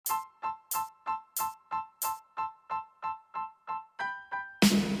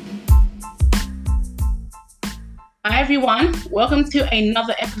Hi everyone, welcome to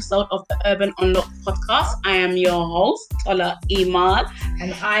another episode of the Urban Unlocked podcast. I am your host, Tola Iman.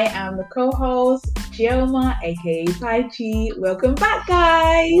 And I am the co-host, Gioma, aka Paichi. Welcome back,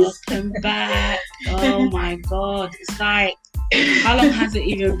 guys. Welcome back. Oh my god, it's like, how long has it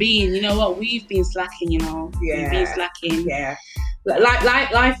even been? You know what? We've been slacking, Yeah. We've been slacking. Yeah.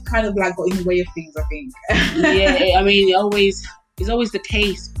 Life kind of like got in the way of things, I think. Yeah, I mean, it's always the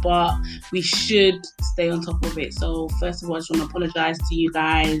case, but we should stay on top of it. So first of all, I just want to apologize to you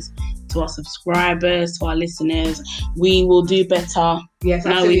guys, to our subscribers, to our listeners. We will do better. Yes,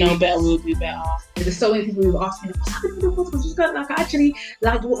 now absolutely. We know better, we'll do better. There's so many people who've asked me, what's happening with the podcast? Just got, like, actually,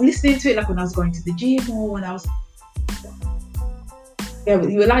 like, listening to it, like when I was going to the gym or when I was... Yeah,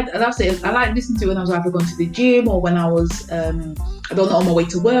 but you were like, I like listening to it when I was either going to the gym or when I was, I don't know, on my way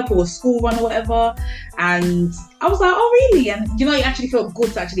to work or a school run or whatever. And I was like, oh, really? And, it actually felt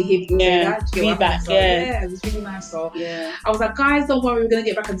good to actually hear people say that. Feedback, so, yeah, it was really nice. So, yeah. I was like, guys, don't worry, we're going to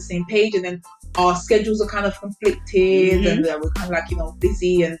get back on the same page. And then our schedules are kind of conflicted and we're kind of like,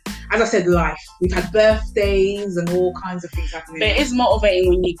 busy. And as I said, life. We've had birthdays and all kinds of things happening. But it is motivating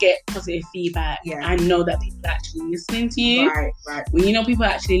when you get positive feedback and know that people are actually listening to you. Right. When you know people are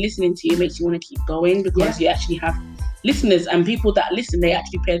actually listening to you, it makes you want to keep going because you actually have listeners, and people that listen, they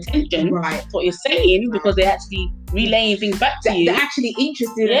actually pay attention to what you're saying because they're actually relaying things back to you. They're actually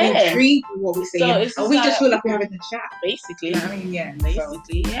interested and intrigued with what we're saying. So we just feel like we're having a chat. Basically. You know what I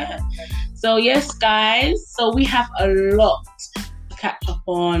mean? Yeah. So yes, guys. So we have a lot to catch up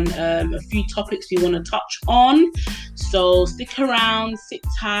on, a few topics we want to touch on. So stick around, sit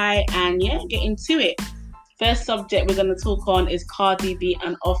tight, and get into it. First subject we're going to talk on is Cardi B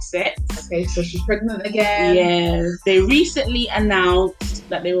and Offset. Okay, so she's pregnant again. Yeah, they recently announced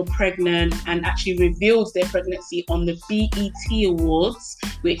that they were pregnant and actually revealed their pregnancy on the BET Awards,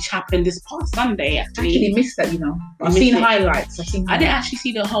 which happened this past Sunday. I actually missed that, I've seen highlights. I didn't actually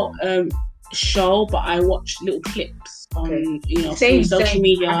see the whole show, but I watched little clips on social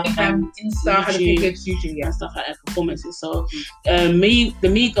media. I think Insta had a few clips usually, and stuff like that, performances. So the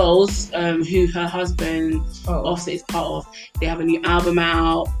Migos, who her husband Offset is part of, they have a new album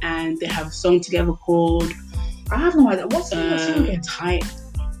out and they have a song together called I have no idea. What's the song again? Tight.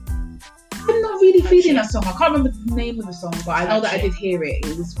 I'm not really feeling that song. I can't remember the name of the song, but I know that I did hear it.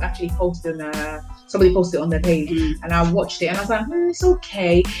 It was actually posted somebody posted it on their page, and I watched it, and I was like, it's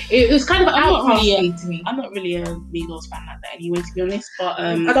okay. It was kind of outcasting to me. I'm not really a Migos fan like that anyway, to be honest. But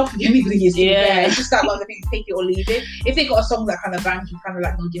I don't think anybody is. Yeah, it's just that one of the things, take it or leave it. If they got a song that kind of bangs, you kind of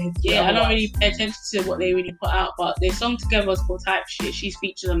like nod your head. Yeah, I don't really pay attention to what they really put out, but their song together is called Type Shit. She's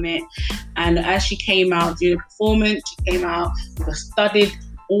featured on it, and as she came out during the performance, she came out with a studded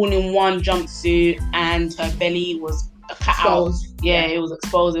all-in-one jumpsuit, and her belly was a cutout. Yeah, it was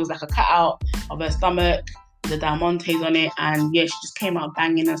exposed. It was like a cutout of her stomach, the diamantes on it, and she just came out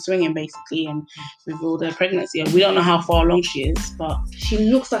banging and swinging basically, and revealed her pregnancy. We don't know how far along she is, but she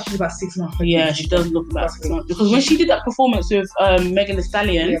looks like she's about 6 months pregnant. Yeah, she does look about 6 months, because when she did that performance with Megan Thee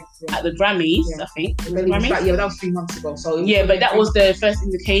Stallion at the Grammys, I think that was 3 months ago. So but that was the first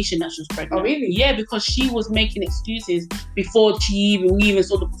indication that she was pregnant. Oh really? Yeah, because she was making excuses before we even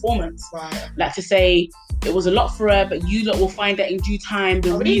saw the performance, like to say it was a lot for her, but you lot will find out in due time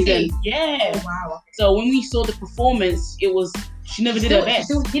the reason. Really? Yeah. Oh, wow. Okay. So when we saw the performance, she never did her best. She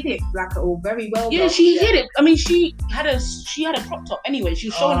still hid it very well. Yeah, she hid it. I mean, she had a crop top anyway. She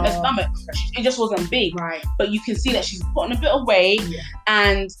was showing her stomach. It just wasn't big. Right. But you can see that she's put on a bit of weight,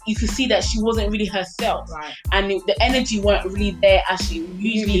 and you can see that she wasn't really herself. Right. And the energy weren't really there as she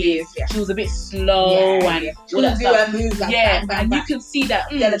usually is. Yeah. She was a bit slow and all that stuff. Moves and you can see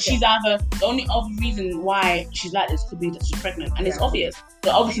that she's either, the only other reason why she's like this could be that she's pregnant, and it's obvious.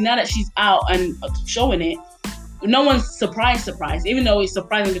 But obviously now that she's out and showing it, no one's surprised, even though it's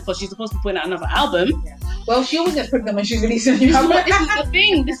surprising because she's supposed to be putting out another album. Yeah. Well, she always gets pregnant when she's releasing a new album. But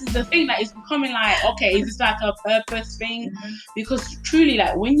this is the thing that is becoming like, okay, is this like a purpose thing? Because truly,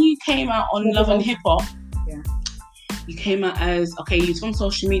 like, when you came out on Love and Hip Hop, you came out as, okay, you're from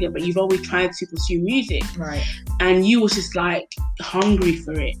social media, but you've always tried to pursue music. Right. And you was just like hungry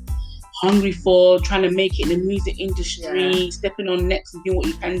for it. Hungry for trying to make it in the music industry, stepping on next and doing what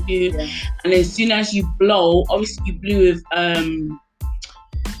you can do. And as soon as you blow, obviously you blew with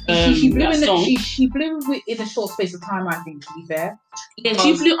she blew in a short space of time, I think, to be fair. Yeah,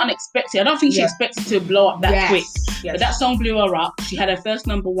 she blew unexpected. I don't think she expected to blow up that quick. Yes. But that song blew her up. She had her first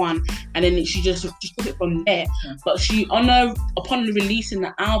 #1, and then she just took it from there. But upon releasing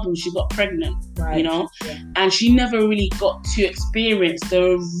the album, she got pregnant, and she never really got to experience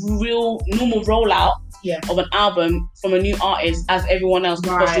the real normal rollout of an album from a new artist as everyone else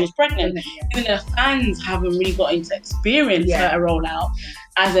because she was pregnant. Even the fans haven't really gotten to experience her rollout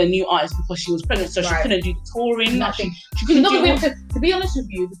as a new artist because she was pregnant, so she couldn't do the touring. Nothing. She couldn't do it. To be honest with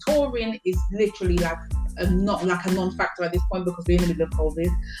you, the touring is literally like not like a non-factor at this point because we're in the middle of COVID.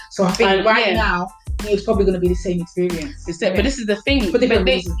 So I think now it's probably going to be the same experience. But this is the thing. But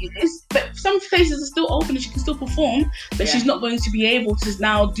some places are still open and she can still perform, but she's not going to be able to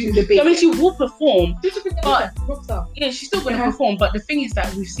now do the big. I mean, she will perform, but she's still going to perform. But the thing is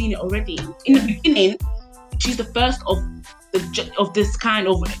that we've seen it already. In the beginning, she's the first of this kind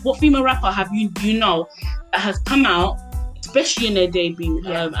of what female rapper have you that has come out, especially in their debut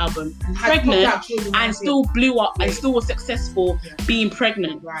album, pregnant and still blew up and still was successful being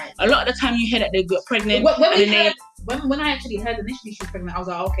pregnant. A lot of the time you hear that they got pregnant. When I actually heard initially she was pregnant, I was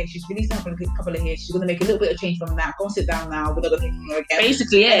like, okay, she's releasing a couple of hits. She's going to make a little bit of change from that. Go and sit down now. We're not going to hear her again.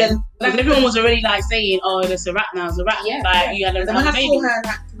 Basically, yeah. Then, everyone was already like saying, oh, it's a rap now. It's a rap. You had a then when I saw her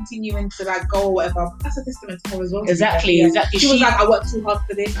like continuing to like go or whatever, that's a testament to her as well. Exactly. She was like, I worked too hard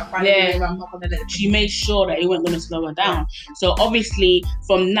for this. I'm not going to let it. She made sure that it wasn't going to slow her down. So obviously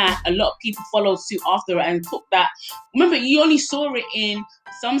from that, a lot of people followed suit after her and took that. Remember, you only saw it in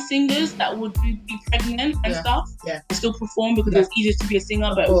some singers that would be pregnant and stuff and still perform because it was easier to be a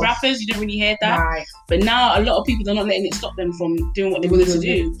singer, but rappers you don't really hear that. But now a lot of people are not letting it stop them from doing what they wanted to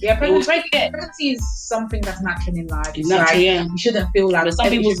do. Pregnancy is something that's natural in life. It's natural, you shouldn't feel like but some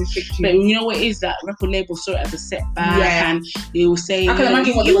people but you know what it is, that record labels saw it as a setback and they will say I can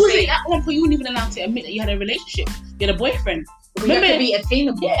imagine what they were saying. At one point you weren't even allowed to admit that you had a relationship, you had a boyfriend. Remember, you have to be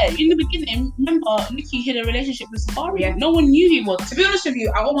attainable. Yeah, in the beginning, remember, Nicki had a relationship with Safari. No one knew he was. To be honest with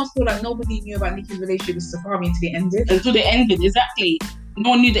you, I almost feel like nobody knew about Nicki's relationship with Safari until it ended. Exactly.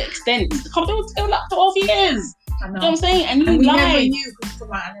 No one knew the extent. They were like 12 years. I know. You know what I'm saying? And we never knew because it's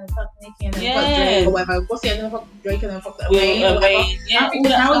like, I never fucked Nicki and then fucked Drake or whatever. What's it? I never fucked Drake and then fucked Away or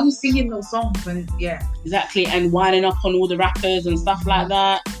whatever. How are you singing those songs? And exactly. And winding up on all the rappers and stuff like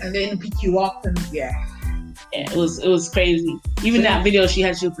that. And then pick you up and it was crazy. Even that video she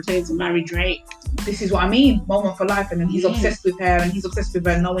was pretending to marry Drake. This is what I mean, moment for life, and then he's obsessed with her, and he's obsessed with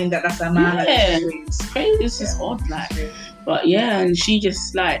her, knowing that that's her man. It's crazy. It's just odd, like. But and she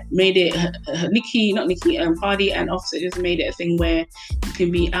just like made it. Cardi and Offset just made it a thing where you can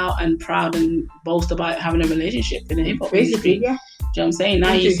be out and proud and boast about having a relationship in the hip hop industry. Do you know what I'm saying?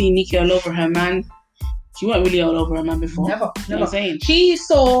 Now you see Nicki all over her man. She wasn't really all over her man before. Never. You know what I'm saying? She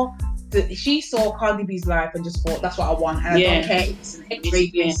saw Cardi B's life and just thought, that's what I want, and I don't care if it's an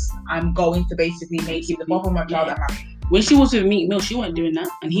X-rated. I'm going to basically make him the mother of my child I'm married. When she was with Meek Mill, she wasn't doing that,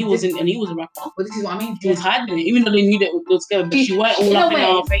 and he wasn't, and he was a rapper. But this is what I mean. She was hiding it, even though they knew that it was together, but she weren't all up in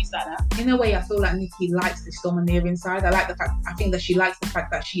our face like that. In a way, I feel like Nicki likes this domineering side. I think that she likes the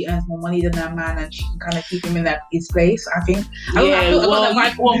fact that she earns more money than her man, and she can kind of keep him in his place. I think. Well,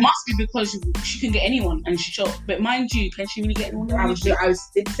 it must be because she can get anyone, and she showed. But mind you, can she really get anyone? I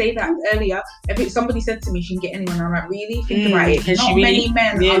did say that earlier. If somebody said to me she can get anyone, I'm like, really? Think about it. Not many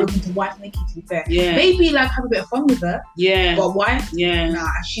men are looking to wife Nicki. To be fair, maybe like have a bit of fun with her. But wife? Nah,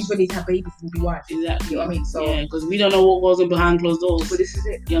 she's ready to have babies and be wife. Exactly. You know what I mean? So because we don't know what goes on behind closed doors. But this is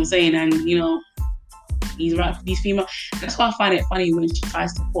it. You know what I'm saying? And these females. That's why I find it funny when she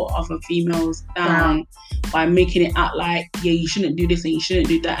tries to put other females down by making it out like, you shouldn't do this and you shouldn't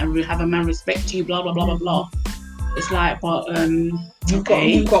do that, and have a man respect you, blah blah blah blah blah. It's like, but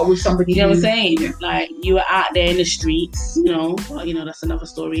you've got with somebody. You know what I'm saying? Yeah. Like, you were out there in the streets, but that's another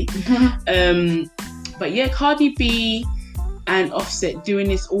story. But Cardi B and Offset doing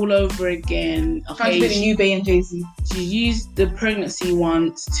this all over again. Trying to be the new Bey and Jay-Z. She used the pregnancy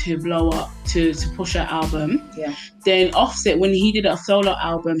once to blow up, to push her album. Yeah. Then Offset, when he did a solo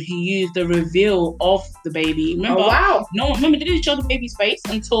album, he used the reveal of the baby. Remember? Oh, wow. They didn't show the baby's face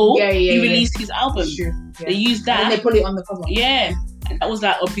until he released his album. Sure. Yeah. They used that. And then they put it on the cover. Yeah. And that was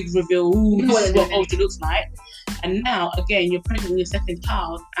like a big reveal. Ooh, this is what Ultra looks like. And now, again, you're pregnant with your second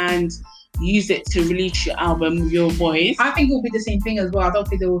child and use it to release your album with your voice. I think it will be the same thing as well. I don't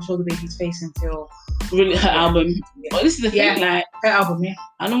think they will show the baby's face until her album. Yeah. But this is the thing, like her album.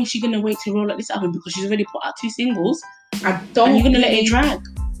 How long is she gonna wait to roll out this album? Because she's already put out 2 singles. And you're gonna let it drag.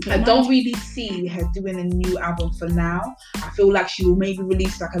 I don't really see her doing a new album for now. I feel like she will maybe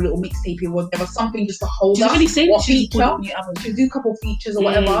release like a little mixtape or whatever, something just to hold she's up. Really saying or feature. She'll do a couple features or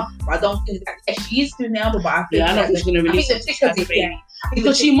whatever. But I don't think that she is doing the album. But I think I don't think she's gonna release it.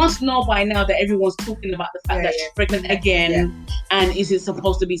 Because she must know by now that everyone's talking about the fact that she's pregnant again, and is it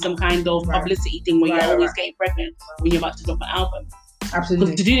supposed to be some kind of publicity thing where you're always getting pregnant when you're about to drop an album? Absolutely.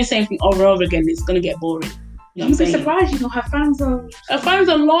 Because to do the same thing over and over again, it's gonna get boring. You know You'd be surprised, her fans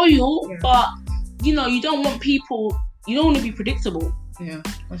are loyal, but you know, you don't want people. You don't want to be predictable. Yeah,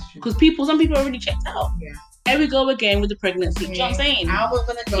 that's true. Because some people are already checked out. Yeah. Here we go again with the pregnancy. Do you know what I'm saying? I was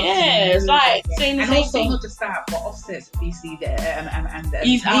gonna go. Yeah, it's like saying the and same also thing. not just that, but Offset's obviously there, and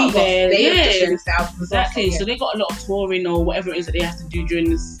he's out there. They have just released the album as well, Exactly. So they got a lot of touring or whatever it is that they have to do during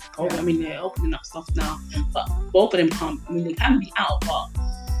this. I mean, they're opening up stuff now, but both of them can't. I mean, they can be out, but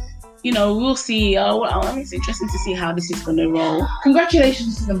you know, we'll see. I mean, it's interesting to see how this is gonna roll.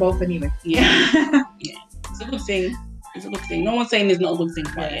 Congratulations to them both, anyway. Yeah, yeah, it's a good thing. It's a good thing. No one's saying it's not a good thing,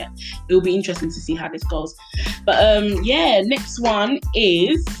 but yeah, it'll be interesting to see how this goes. But next one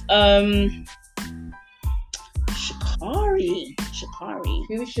is Sha'Carri.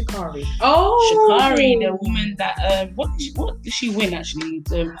 Who is Sha'Carri? Oh, Sha'Carri, the woman that what did she win actually?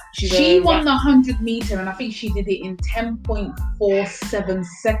 She won the 100 meter, and I think she did it in 10.47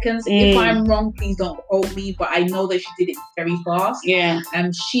 seconds. If I'm wrong, please don't quote me, but I know that she did it very fast. Yeah,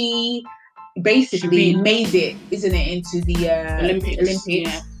 and she basically made it, isn't it, into the Olympics.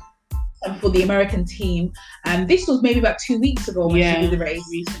 Yeah. For the American team, and this was maybe about 2 weeks ago when she did the race.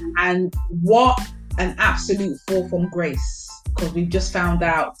 And what an absolute fall from grace, because we've just found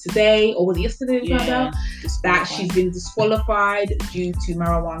out today, or was it yesterday we found out that she's been disqualified due to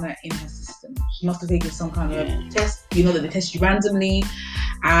marijuana in her system. She must have taken some kind of test, you know, that they test you randomly.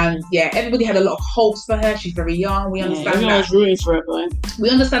 And everybody had a lot of hopes for her. She's very young. We understand that. Rooting for her, boy. We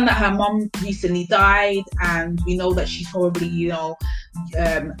understand that her mum recently died, and we know that she's probably, you know,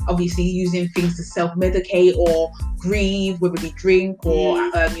 obviously using things to self-medicate or grieve, whether they drink or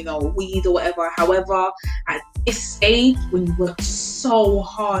you know, weed or whatever. However, at this stage, when you work so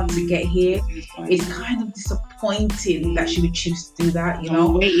hard to get here, it's kind of disappointing that she would choose to do that. You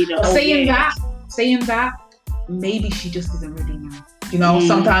know, but saying that, maybe she just isn't ready now. You know,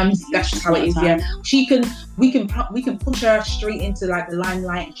 sometimes that's just how it is. Yeah, we can push her straight into like the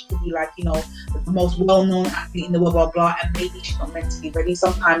limelight, and she could be like, you know, the most well-known athlete in the world, blah blah, and maybe she's not mentally ready.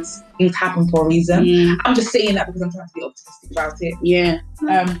 Sometimes things happen for a reason. I'm just saying that because I'm trying to be optimistic about it. Yeah.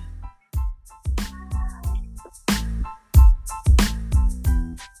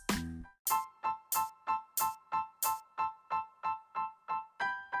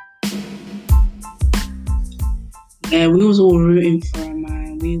 Yeah, we was all rooting for her,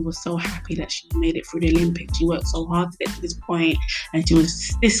 man. We were so happy that she made it through the Olympics. She worked so hard to get to this point, and she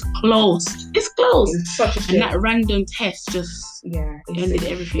was this close. It's such a shame. And that random test just ended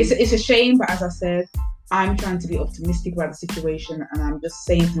everything. It's a shame, but as I said, I'm trying to be optimistic about the situation, and I'm just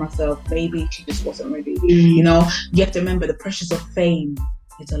saying to myself, maybe she just wasn't ready. You know, you have to remember the pressures of fame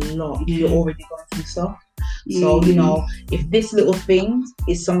is a lot. You're already going through stuff. So, you know, if this little thing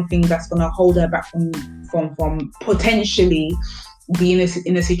is something that's going to hold her back from potentially being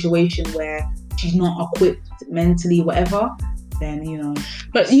in a situation where she's not equipped mentally, whatever, then, you know.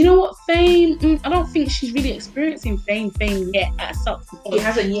 But you know what, fame, I don't think she's really experiencing fame yet at such point. It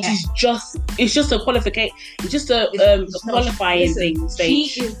hasn't yet. It's just a qualification. It's just a qualifying thing.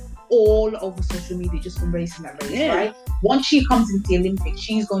 She is all over social media just from racing that race, right? Once she comes into the Olympics,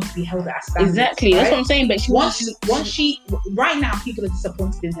 she's going to be held at a standard. Exactly, that's what I'm saying. But right now, people are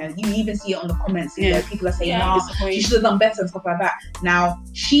disappointed in her. You even see it on the comments where people are saying, "No, she should have done better" and stuff like that. Now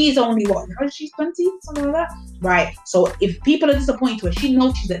she's only she's 20, something like that, right? So if people are disappointed to her, she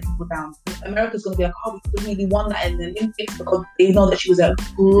knows she's let people down. America's going to be like, "Oh, we could really won that in the Olympics," because they know that she was a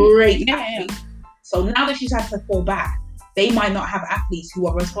great athlete. So now that she's had to fall back, they might not have athletes who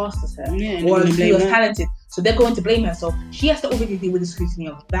are as fast as her or as talented. So they're going to blame her. So she has to already deal with the scrutiny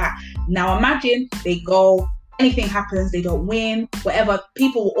of that. Now imagine they go, anything happens, they don't win, whatever.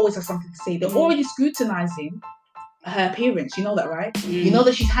 People will always have something to say. They're already scrutinizing her appearance. You know that, right? You know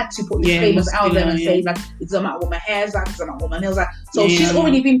that she's had to put disclaimers out there and say, like, it doesn't matter what my hair's like, it doesn't matter what my nails like. So she's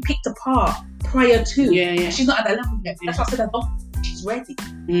already been picked apart prior to. She's not at that level yet. That's why I said I don't think she's ready.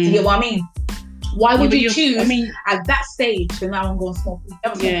 Do you get what I mean? Why would you choose at that stage to now and go and smoke weed? You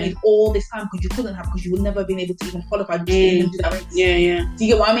haven't smoked weed all this time because you couldn't have, because you would never have been able to even qualify to do that race. Do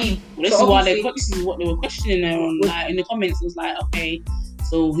you get what I mean? Well, this is what they were questioning her on. Like in the comments, it was like, okay,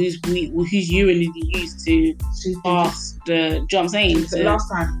 so whose urine did you use to pass the? Do you know what I'm saying? The last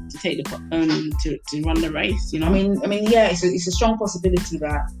time to take the to run the race. You know. I mean, it's a strong possibility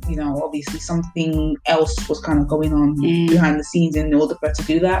that, you know, obviously something else was kind of going on behind the scenes in order for her to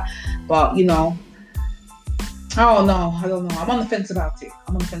do that. But, you know, oh no, I don't know. I'm on the fence about it.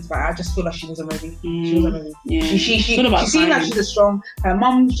 I just feel like she wasn't ready. She wasn't ready. Yeah. She seems like she's a strong. Her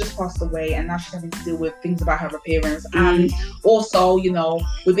mum's just passed away, and now she's having to deal with things about her appearance. And also, you know,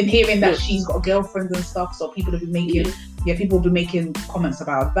 we've been hearing that she's got a girlfriend and stuff. So people have been making, people have been making comments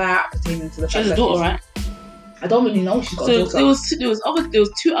about that pertaining to the fact that she has a daughter, right? I don't really know. She's got a daughter. There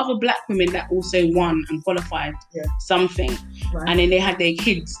was two other black women that also won and qualified something, and then they had their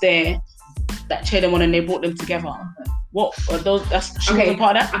kids there that cheered them on, and they brought them together. What are those? She was a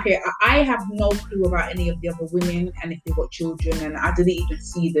part of that? Okay, I have no clue about any of the other women and if they've got children, and I didn't even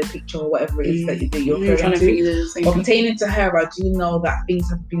see the picture or whatever it is that you're referring to. But pertaining to her, I do know that things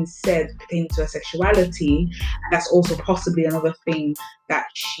have been said pertaining to her sexuality, and that's also possibly another thing that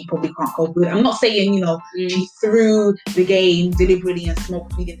she probably can't cope with. I'm not saying, she threw the game deliberately and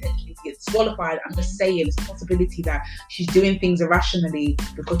smoked weed intentionally to get disqualified. I'm just saying it's a possibility that she's doing things irrationally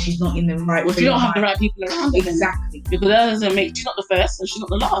because she's not in the right. Well, she don't have the right people around. Exactly. Because that doesn't make. She's not the first, and she's not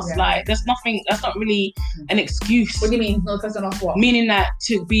the last. Yeah. Like, there's nothing. That's not really an excuse. What do you mean? Not the first and last? What? Meaning that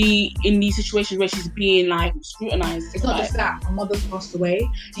to be in these situations where she's being like scrutinized. It's not just that. Her mother's passed away.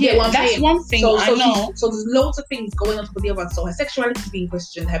 Yeah, that's one thing. I know. So there's loads of things going on top of the other. So her sexuality is being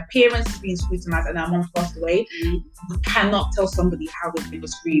questioned. Her parents is being scrutinized, and her mom passed away. You cannot tell somebody how they've been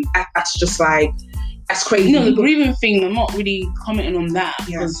screamed. That's just like, that's crazy. The grieving thing. I'm not really commenting on that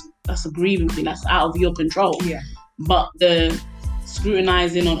because that's a grieving thing. That's out of your control. Yeah. But the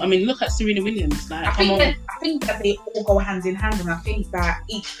scrutinizing on, look at Serena Williams. Like, I think that they all go hand in hand, and I think that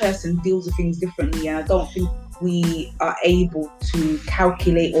each person deals with things differently, and I don't think we are able to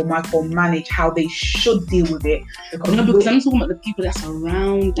calculate or micromanage how they should deal with it. Because I'm talking about the people that's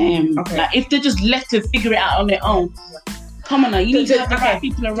around them. Okay. Like, if they're just left to figure it out on their own. Come on now, you need to have the right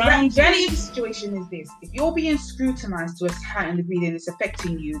people around you. The reality of the situation is this: if you're being scrutinized to a certain degree and it's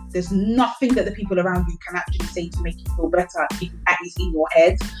affecting you, there's nothing that the people around you can actually say to make you feel better, at least in your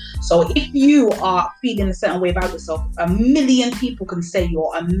head. So if you are feeling a certain way about yourself, 1,000,000 people can say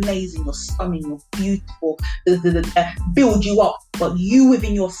you're amazing, you're stunning, you're beautiful, build you up, but you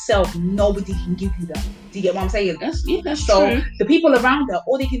within yourself, nobody can give you that. Do you get what I'm saying? That's so true. The people around her,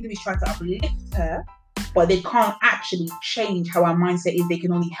 all they can do is try to uplift her, but they can't actually change how our mindset is. They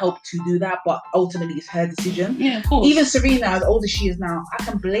can only help to do that, but ultimately it's her decision. Yeah, of course. Even Serena, as old as she is now, I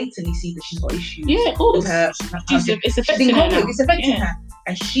can blatantly see that she's got issues. Yeah, of course. With her. It's affecting her now. It's affecting her.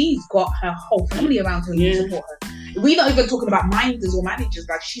 And she's got her whole family around her who support her. We're not even talking about minders or managers.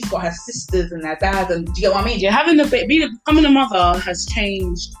 Like, she's got her sisters and her dad, and do you get what I mean? Yeah, becoming a mother has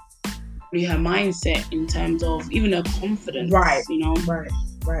changed her mindset in terms of even her confidence. Right.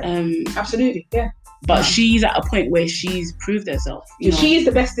 Right. Absolutely. Yeah. But she's at a point where she's proved herself. She is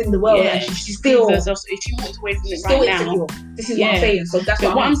the best in the world, and she's still proved herself. So if she walked away from it right now, this is what I'm saying. So that's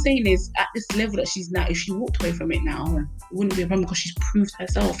what I'm saying is, at this level that she's now, if she walked away from it now, it wouldn't be a problem because she's proved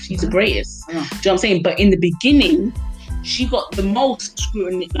herself. She's the greatest. Do you know what I'm saying? But in the beginning, she got the most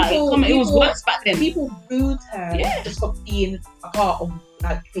scrutiny. Like, it was worse back then. People booed her just for being a part of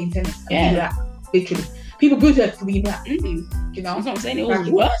playing tennis. That, literally. People booed her for being black. You know? That's what I'm saying. It was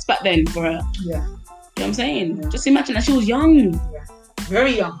worse back then for her. Yeah. You know what I'm saying? Yeah. Just imagine that she was young. Yeah.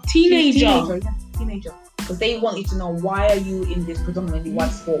 Very young. Teenager. Teenager. Because they want you to know, why are you in this predominantly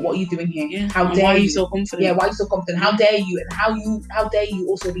white sport? What are you doing here? Yeah. How dare you? Why are you so confident? Yeah, why are you so confident? How dare you? And how dare you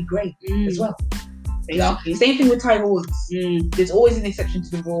also be great as well? You know? Same thing with Tiger Woods. There's always an exception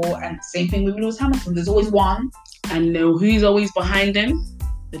to the rule, and same thing with Lewis Hamilton. There's always one. And who's always behind them?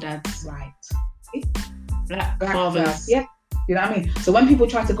 The dads. Right. Black fathers. Yeah. You know what I mean? So when people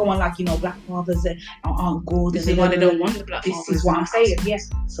try to go on like, black fathers aren't good. This is why they don't want the black fathers. This is what I'm saying. Yes.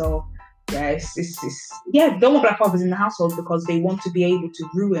 So yeah, they don't want black fathers in the household because they want to be able to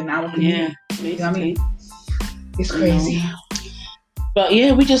ruin our community. Yeah. You know what I mean? It's crazy. But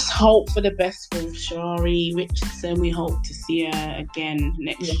yeah, we just hope for the best for Shari Richardson. We hope to see her again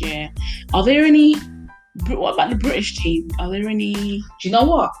next year. Are there any? What about the British team? Are there any? Do you know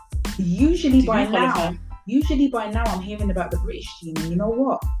what? Usually by now I'm hearing about the British team, and you know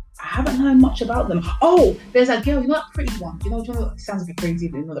what? I haven't heard much about them. Oh, there's a girl, that pretty one. Do you know, it sounds a bit crazy,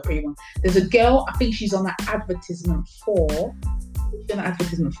 but not the pretty one. There's a girl, I think she's on that advertisement for. What's she on that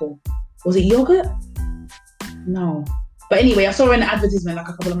advertisement for? Was it yogurt? No. But anyway, I saw her in an advertisement like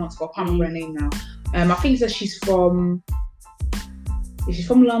a couple of months ago. I can't remember her name now. I think that she's from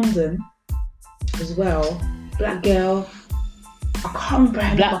London as well. Black girl. I can't remember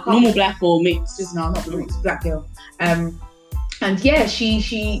her name. Normal black or mixed? No, not mixed. Black girl. And yeah,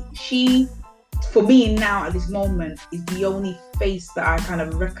 she for me now at this moment is the only face that I kind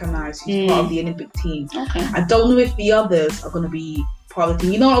of recognise who's part of the Olympic team. Okay. I don't know if the others are going to be part of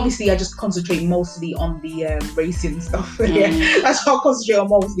the team. Obviously I just concentrate mostly on the racing stuff. Yeah, that's what I concentrate on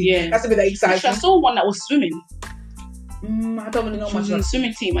mostly. Yeah, that's a bit exciting. I saw one that was swimming. I don't really know much about the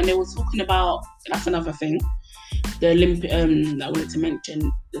swimming team, and they were talking about, that's another thing, the Olympic that I wanted to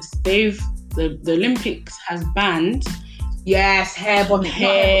mention. The Olympics has banned Yes, hair bonnet.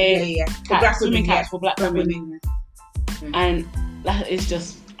 Hair For black swimming women, caps for black women. And that is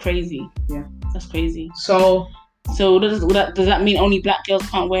just crazy. Yeah, that's crazy. So does that mean only black girls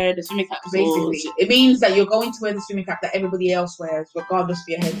can't wear the swimming caps? Basically, it means that you're going to wear the swimming cap that everybody else wears, regardless of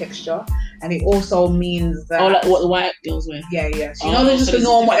your hair texture. And it also means that like what the white girls wear. Yeah. So they're just the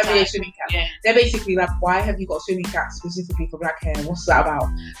normal everyday swimming cap. Yeah. They're basically like, why have you got a swimming cap specifically for black hair? What's that about?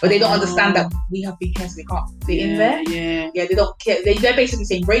 But they don't understand that we have big hair, so they can't fit in there. Yeah. They don't care. They're basically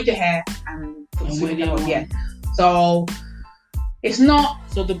saying braid your hair and put the swimming cap on. Yeah. So it's not.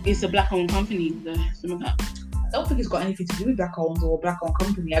 So it's a black-owned company, the swimming cap. I don't think it's got anything to do with black-owned or black-owned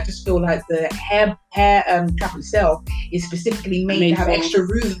company. I just feel like the hair cap itself is specifically made to have extra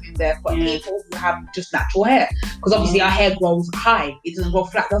room in there for people who have just natural hair. Because obviously our hair grows high. It doesn't grow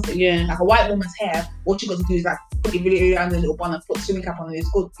flat, does it? Yeah. Like a white woman's hair, what you got to do is like put it really around the little bun and put a swimming cap on, and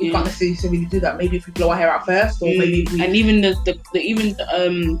it's good. You can't necessarily do that. Maybe if we blow our hair out first, or maybe if we... And even the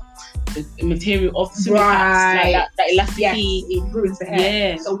material of the swimming caps, like that elastic, it ruins the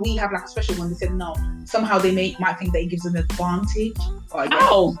hair. So we have like a special one. They said no. Somehow they might think that it gives an advantage. But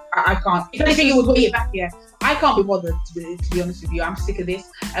I can't. If anything, it would put it back. Yeah, I can't be bothered to be honest with you. I'm sick of this.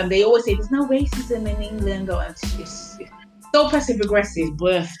 And they always say there's no racism in England, or it's so passive aggressive.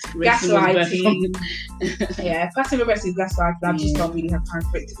 Gaslighting. Passive aggressive gaslighting. I just don't really have time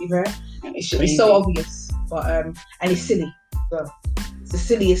for it to be there. It's so obvious, but and it's silly. So it's the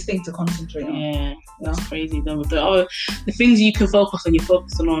silliest thing to concentrate on. Yeah, that's crazy. The things you can focus on, you're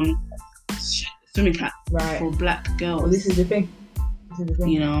focusing on swimming cap for black girls. Well, this is the thing.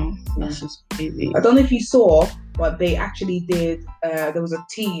 You know, that's just crazy. I don't know if you saw, but they actually did. There was a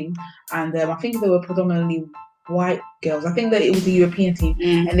team, and I think they were predominantly white girls. I think that it was a European team,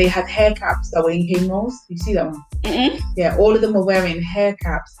 and they had hair caps that were in cane rolls. You see that one? Yeah, all of them were wearing hair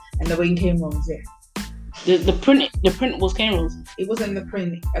caps, and they were in cane rolls. Yeah. The print was cane rolls. It wasn't the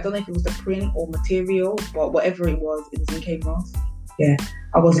print. I don't know if it was the print or material, but whatever it was in cane rolls. Yeah,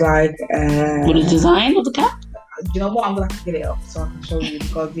 I was like, with the design of the cap. You know what? I'm gonna have to get it up so I can show you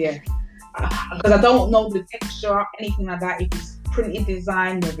because I don't know the texture, anything like that. If it's printed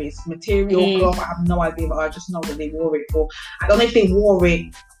design, whether it's material, cloth, I have no idea. But I just know that they wore it for. I don't know if they wore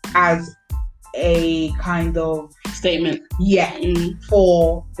it as a kind of statement. Yeah,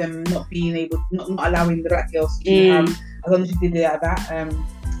 for them not allowing the black girls to have. I don't know if they did it like that.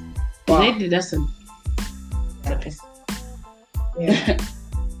 They did that. Yeah.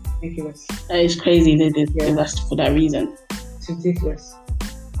 Ridiculous. That is crazy. They did that for that reason. It's ridiculous.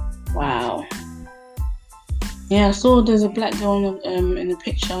 Wow. Yeah, I saw there's a black girl in the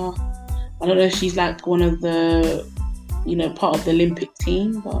picture. I don't know if she's like one of the, part of the Olympic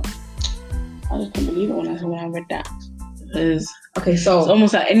team, but I just couldn't believe it when I read that. Because so it's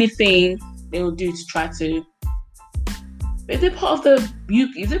almost like anything they will do to try to. But if they're part of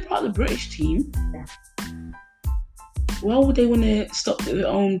the British team, why would they want to stop their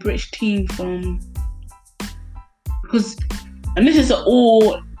own British team from? And this is an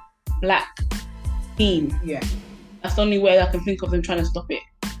all black team. Yeah, that's the only way I can think of them trying to stop it.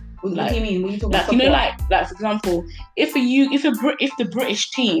 What do you mean? What are you talking about? Like for example, if the British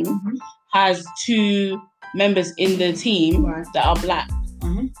team has two members in the team that are black,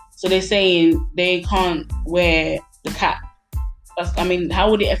 so they're saying they can't wear the cap.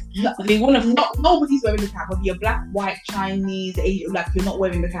 How would it? They want to. Nobody's wearing the cap. Whether you're black, white, Chinese, Asian, you're not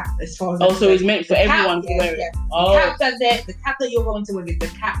wearing the cap. As far as so it's meant for everyone to wear it. Yeah. The cap that you're going to wear is the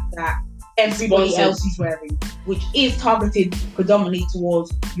cap that everybody else is wearing, which is targeted predominantly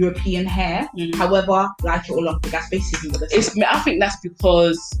towards European hair. However, like it or lump it, that's basically what it is. I think that's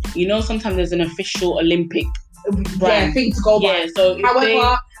because sometimes there's an official Olympic brand thing to go by. Yeah. So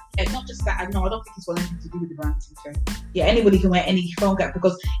however. It's not just that. No, I don't think it's got anything to do with the brand. Yeah, anybody can wear any phone cap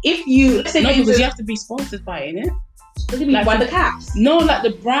because if you because you have to be sponsored by it, innit? What do you mean? By the caps? No, like the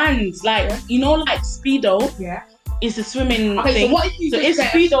brands, like like Speedo. Yeah. It's a swimming thing. So what if you if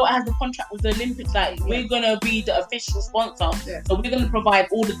Speedo has the contract with the Olympics, we're gonna be the official sponsor. Yeah. So we're gonna provide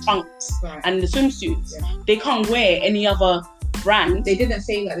all the trunks and the swimsuits. Yeah. They can't wear any other brand. They didn't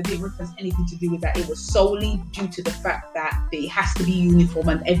say that. They didn't reference anything to do with that. It was solely due to the fact that it has to be uniform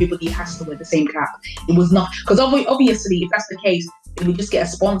and everybody has to wear the same cap. It was not because obviously, if that's the case, they would just get a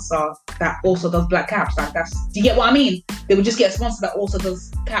sponsor that also does black caps. Do you get what I mean? They would just get a sponsor that also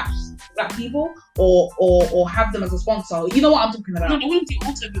does caps for black people, or have them as a sponsor. You know what I'm talking about? No, they wouldn't do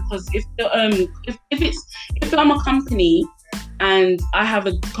also because if I'm a company and I have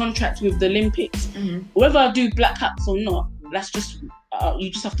a contract with the Olympics, whether I do black caps or not. That's just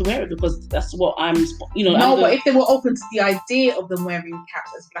you just have to wear it because that's what No, but if they were open to the idea of them wearing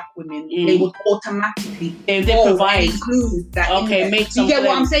caps as black women, they would automatically they provide and include that. Okay, in make you get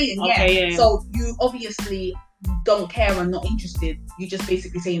what I'm saying? Okay, yeah. So you obviously don't care and not interested. You're just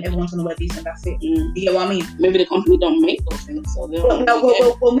basically saying everyone's gonna wear these and that's it. You get what I mean? Maybe the company don't make those things, so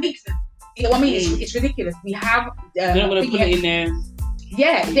we'll make them. You know what I mean? It's ridiculous. We have. They're not gonna put it in there.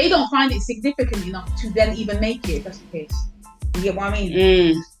 Yeah, they don't find it significant enough to then even make it. That's the case. You get what I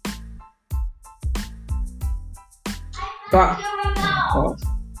mean? But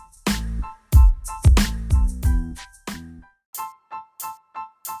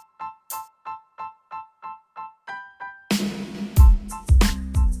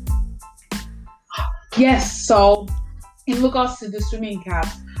yes, so in regards to the swimming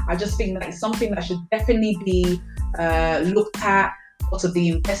caps, I just think that it's something that should definitely be looked at, possibly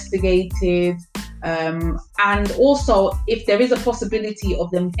investigated, and also if there is a possibility of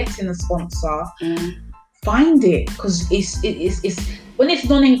them getting a sponsor, find it, because it's when it's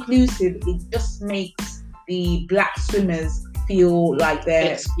non-inclusive, it just makes the black swimmers feel like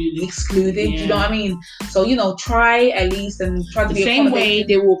they're excluded. You know what I mean? So try at least and try to be the same way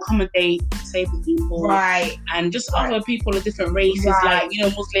they will accommodate disabled people, right? And just other people of different races, like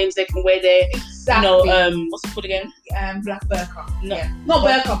Muslims, they can wear their what's it called again? Black burqa. No, not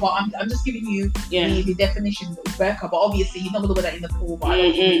burqa, but I'm just giving you the definition of burqa. But obviously, you're not gonna wear that in the pool. But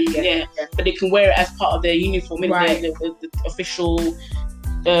but they can wear it as part of their uniform, right? The official.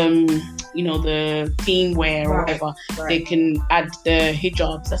 The theme wear or whatever, they can add the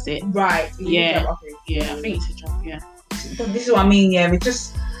hijabs. That's it. Right. Yeah. Hijab, okay. Yeah, I think it's hijab. Yeah. This is what I mean. Yeah,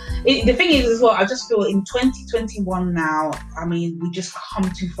 the thing is as well, I just feel in 2021 now, I mean, we just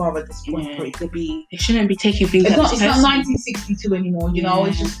come too far at this point for it to be. They shouldn't be taking things. It's not 1962 anymore.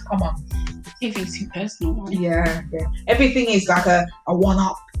 It's just come on. Taking things too personal. Man. Yeah. Everything is like a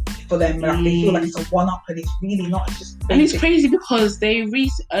one-up for them. Like they feel like it's a one-up, and it's really not. It's just basic. And it's crazy because I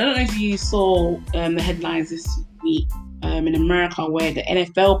don't know if you saw the headlines this week in America where the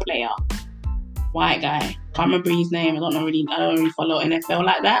NFL player, white guy, can't remember his name. I don't really follow NFL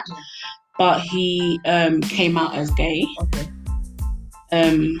like that, but he came out as gay. Okay.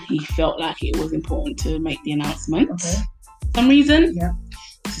 He felt like it was important to make the announcement for some reason. Yeah.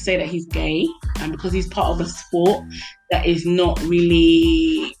 To say that he's gay, and because he's part of a sport that is not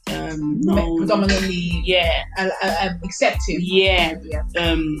really predominantly accepted. He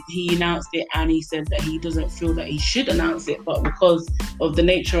announced it, and he said that he doesn't feel that he should announce it, but because of the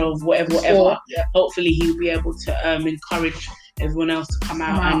nature of whatever, hopefully he'll be able to encourage everyone else to come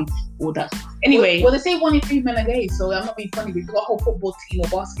out and all that. Anyway, well, they say 1 in 3 men are gay, so I'm not being funny. We've got a whole football team or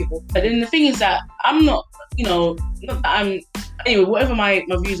basketball. But then the thing is that I'm not, not that I'm. Anyway, whatever my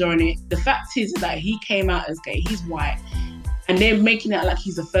views are on it, the fact is that he came out as gay. He's white, and they're making it like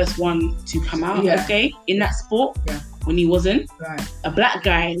he's the first one to come out as gay in that sport when he wasn't. Right. A black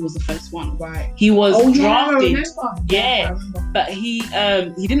guy was the first one. Right. He was drafted. Yeah, but he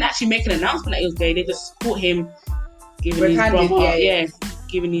didn't actually make an announcement that he was gay. They just caught him giving his brother,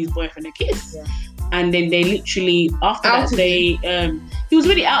 giving his boyfriend a kiss. Yeah. And then they literally after that he was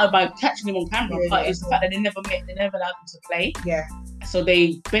really outed by catching him on camera, but it's the fact that they never allowed him to play. Yeah. So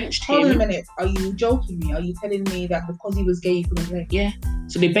they benched him. Hold on a minute. Are you joking me? Are you telling me that because he was gay he couldn't play? Yeah.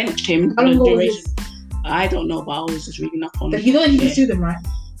 So they benched him. How long ago was this? I don't know, but I was just reading up on it. You know he can sue them, right?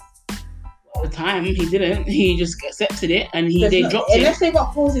 At the time he didn't. He just accepted it and they dropped it. Unless they got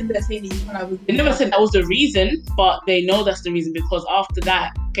holes in their saying they never said that was the reason, but they know that's the reason because after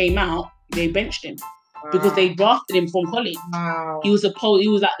that came out, they benched him. Because they drafted him from college. Wow. He was like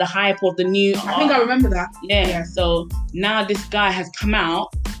the hype of the new. I think I remember that. Yeah. So now this guy has come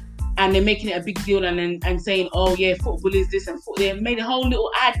out, and they're making it a big deal and saying, "Oh yeah, football is this and they've made a whole little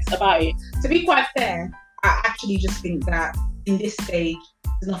ads about it." To be quite fair, I actually just think that in this stage,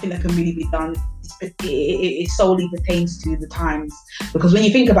 there's nothing that can really be done. It solely pertains to the times. Because when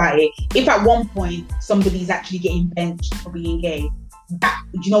you think about it, if at one point somebody's actually getting benched for being gay. Do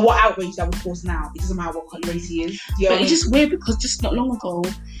you know what outrage that would cause now? It doesn't matter what race he is. But it's just weird because just not long ago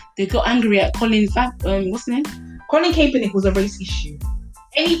they got angry at what's his name? Colin Kaepernick was a race issue.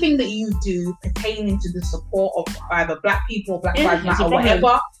 Anything that you do pertaining to the support of either black people, Black Lives Matter, or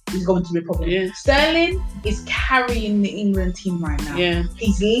whatever, is going to be a problem. Yeah. Sterling is carrying the England team right now. Yeah.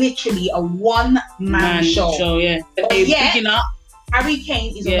 He's literally a one-man show. Yeah. They're picking up. Harry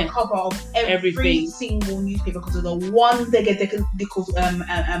Kane is on the cover of every single newspaper because of the one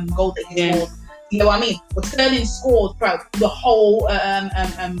goal that he scored. You know what I mean? But Sterling scored throughout the whole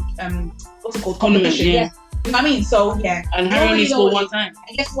what's it called? Competition. Yeah. You know what I mean? So and Harry only scored one time.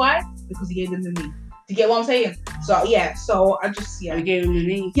 And guess why? Because he gave them the knee. Do you get what I'm saying? So yeah, so I just We gave him the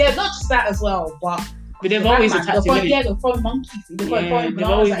name. Yeah, not just that as well, but they've always attacked him. Yeah, they're throwing monkeys. They've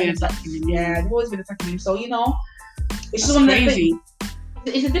always been attacking him. Yeah, they've always been attacking him. So it's just crazy.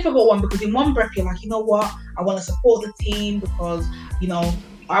 It's a difficult one because in one breath you're like, you know what, I want to support the team because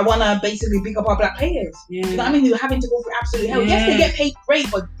I want to basically pick up our black players. Yeah. You know what I mean? You're having to go through absolute hell. Yes, they get paid great,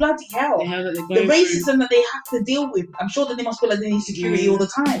 but bloody hell, the racism that they have to deal with. I'm sure that they must feel like they need security all the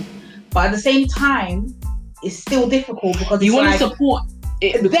time, but at the same time, it's still difficult because you want to support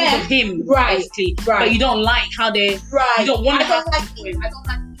it because of him, right? Basically, but you don't like how they. Right. You don't want to have. I don't like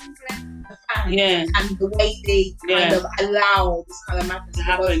England, the fans, and the way they kind of allow this kind of madness to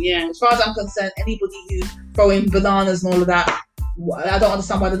happen. Yeah. As far as I'm concerned, anybody who's throwing bananas and all of that, I don't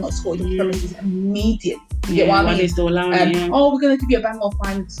understand why they're not escorted to premises immediately. You get what I mean? They're still allowing, oh, we're going to give you a bang of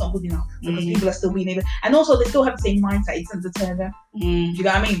fine. It's not good enough because people are still being able. And also, they still have the same mindset. It doesn't deter them. Do you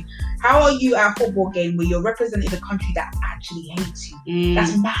know what I mean? How are you at a football game where you're representing a country that actually hates you?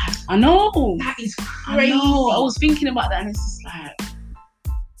 That's mad. I know. That is crazy. I was thinking about that, and it's just like,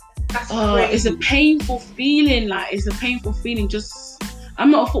 that's crazy. It's a painful feeling. Like, it's a painful feeling. Just,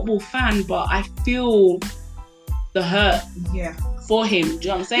 I'm not a football fan, but I feel the hurt. Yeah. For him, do you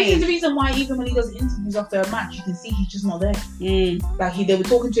know what I'm saying? This is the reason why even when he does interviews after a match, you can see he's just not there. Like they were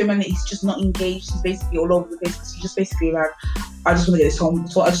talking to him and he's just not engaged. He's basically all over the place because he's just basically like, I just want to get this home.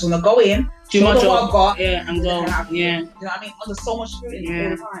 So I just want to go in, do my job, I've got, and go. Yeah. You know what I mean? Under so much scrutiny all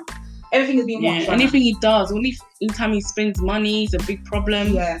the time. Everything is being watched. Anything he does, anytime he spends money, it's a big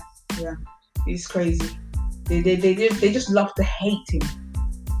problem. Yeah. It's crazy. They just love to hate him.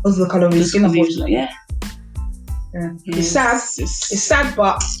 Because of the colour of his skin, unfortunately. Yeah. It's sad. It's sad,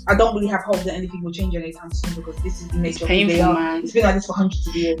 but I don't really have hope that anything will change anytime soon because this is the nature of who they are. Man. It's been like this for hundreds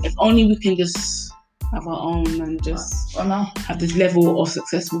of years. If only we can just have our own and just have this level of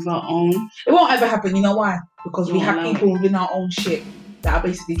success with our own. It won't ever happen. You know why? Because we have people within our own shit that are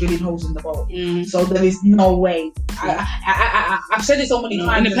basically drilling holes in the boat. So there is no way. I've said it so many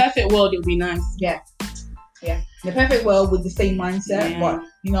times. In a perfect world, it would be nice. Yeah. In a perfect world with the same mindset, but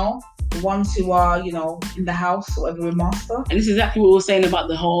the ones who are, in the house or whatever, master. And this is exactly what we were saying about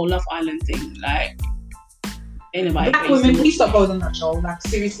the whole Love Island thing. Like, anybody. Black women, please stop going on that show. Like,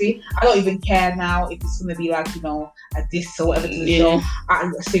 seriously, I don't even care now if it's going to be like, a diss or whatever to the show.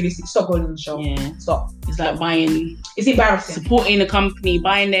 Seriously, stop going on the show. Yeah. Stop. It's like buying. It's embarrassing. Supporting a company,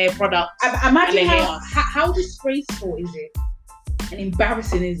 buying their products. Imagine how disgraceful is it and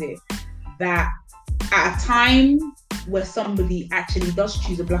embarrassing is it that at a time where somebody actually does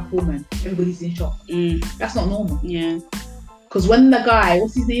choose a black woman, everybody's in shock. That's not normal. Yeah. Because when the guy,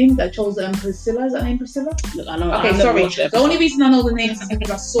 what's his name, that chose Priscilla, is that name Priscilla? Look, I know. Okay, sorry. The only reason I know the name is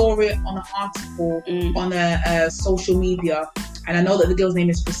because I saw it on an article on a social media, and I know that the girl's name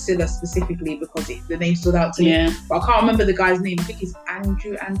is Priscilla specifically because the name stood out to me. But I can't remember the guy's name. I think it's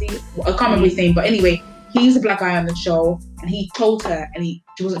Andy. I can't remember his name. But anyway, he's a black guy on the show, and he told her, and she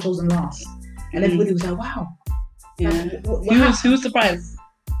wasn't chosen last, and everybody was like, "Wow." Yeah. Who was surprised?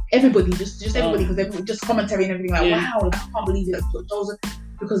 Everybody, just everybody, because everybody just commentary and everything wow, I can't believe it. Chosen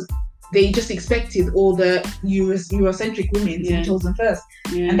because they just expected all the Eurocentric women to be chosen first,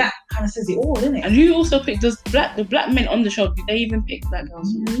 and that kind of says it all, doesn't it? And who also picked the black men on the show? Did they even pick black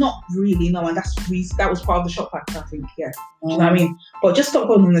girls? Not really, no. And that was part of the shock factor, I think. Yeah, do you know what I mean? But just stop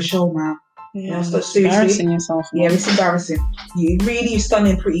going on the show, man. Yeah, embarrassing yourself. Man. Yeah, it's embarrassing. You're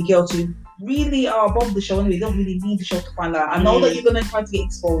stunning, pretty girl to really are above the show anyway. You don't really need the show to find out. I know that you're going to try to get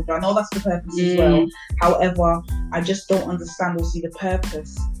exposure. I know that's the purpose as well. However, I just don't understand or see the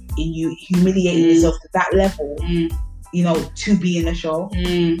purpose in you humiliating yourself to that level, to be in a show.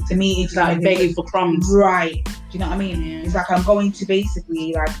 To me, it's like begging for crumbs. Right. Do you know what I mean? Yeah. It's like I'm going to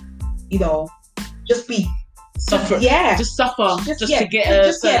basically, just be... Suffer. Just suffer. Just to get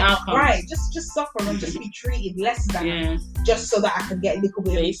a certain outcome. Right. Just suffer and just be treated less than just so that I can get a little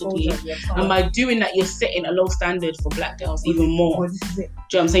bit of exposure. And by doing that, you're setting a low standard for black girls even more. Well, this is it. Do you know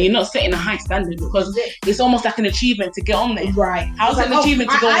what I'm saying? You're not setting a high standard because it's almost like an achievement to get on there. Right. How's it an achievement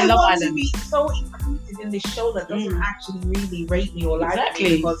to go on Love Island? I want to be so included in this show that doesn't actually really rate me or like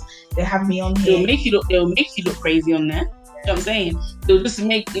me because they have me on here. They'll make you look crazy on there. You know what I'm saying? They'll just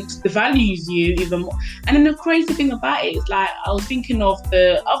make it devalues you even more. And then the crazy thing about it is, like, I was thinking of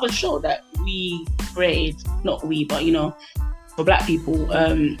the other show that we created, not we, but for black people.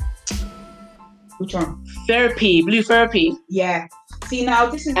 Which one? Blue Therapy. Yeah. See, now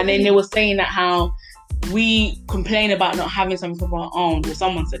this is. And then they were saying that how we complain about not having something of our own, or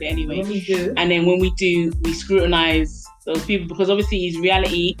someone said it anyway. When we do. And then when we do, we scrutinise those people, because obviously it's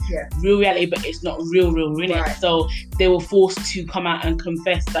reality, real reality, but it's not real, innit? Right. So they were forced to come out and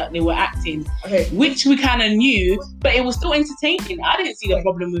confess that they were acting, which we kind of knew, but it was still entertaining. I didn't see the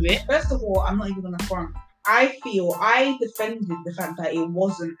problem with it. First of all, I'm not even gonna front. I feel I defended the fact that it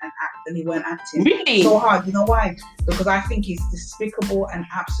wasn't an act and they weren't acting so hard. You know why? Because I think it's despicable and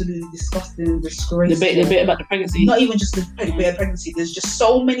absolutely disgusting and disgraceful. The bit about the pregnancy. Not even just the bit of pregnancy. There's just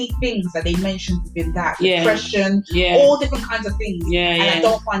so many things that they mentioned within that. Depression, all different kinds of things. And I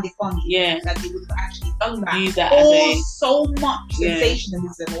don't find it funny that they would have actually done that. Use that so much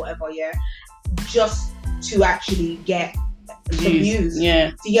sensationalism or whatever, just to actually get some views. Do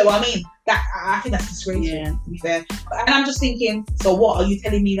you get what I mean? That I think that's disgraceful, to be fair. And I'm just thinking, so what are you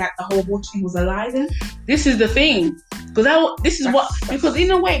telling me, that the whole abortion thing was a lie then? This is the thing, because because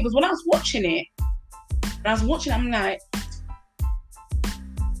in a way, because when I was watching it, I'm like,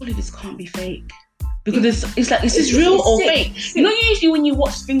 surely this can't be fake, because it's like, is this real or fake? You know, usually when you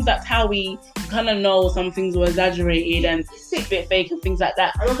watch things like Towie, you kind of know some things were exaggerated and a bit fake and things like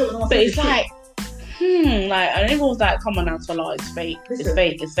that. But it's like, like, and everyone's like, come on now, Tola, it's fake. It's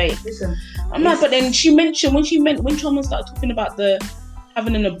fake. Listen, I'm like, but then when Choma started talking about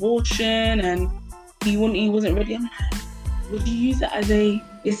having an abortion and he wasn't ready, I'm like, would you use it as a...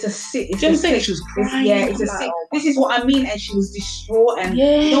 It's a sick. She was crying. It's a sick. This is what I mean. And she was distraught. And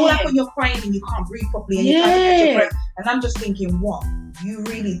you know, like when you're crying and you can't breathe properly and you're trying to catch your breath. And I'm just thinking, what? You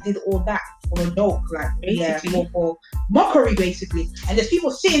really did all that for a joke, like for mockery, basically. And there's people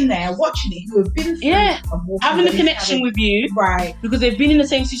sitting there watching it who have been through having a connection with you, right? Because they've been in the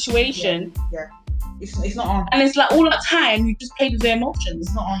same situation. It's not on. And it's like all that time you just played with their emotions.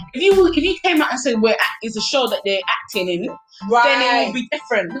 It's not on. If you came out and said it's a show that they're acting in, then it would be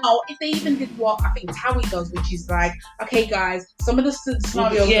different. No, if they even did what I think Towie does, which is like, okay guys, some of the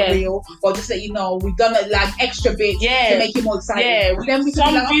scenarios are real, but just let you know, we've done it like extra bits to make it more exciting.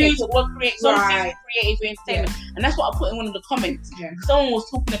 Some views will create something creative for entertainment. And that's what I put in one of the comments. Someone was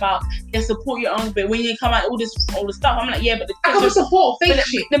talking about, support your own, but when you come out all the stuff, I'm like, but I can support fake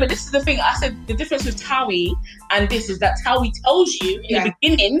shit. No, but this is the thing. I said the difference with Towie and this is that Towie tells you in the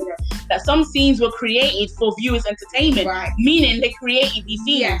beginning that some scenes were created for viewers' entertainment, meaning they created these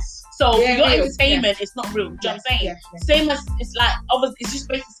scenes. So for your entertainment, it's not real. Do you know what I'm saying? Same as it's like, obviously, it's just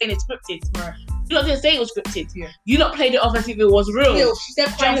basically saying it's scripted. You not didn't say it was scripted. You not played it off as if it was real. She said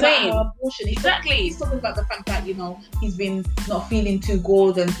crying about her abortion. Exactly. He's talking about the fact that, you know, he's been not feeling too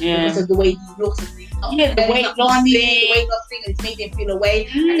good and because of the way he looks and the weight loss thing, and it's made him feel away.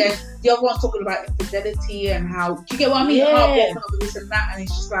 And then the other one's talking about infidelity and how, do you get what I mean? Heartbroken over this and that, and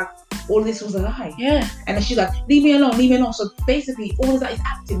it's just like, all this was a lie. And then she's like, leave me alone. So basically, all of that is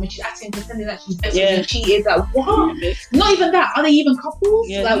acting. When she's acting, pretending that she's being cheated. Like, what? Not even that. Are they even couples?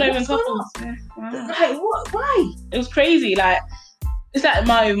 Like, not even couples. Like, what? Why? It was crazy. Like, it's like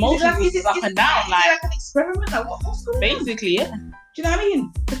my emotions was up and down. Like an experiment. Like, what's going on? Basically, Do you know what I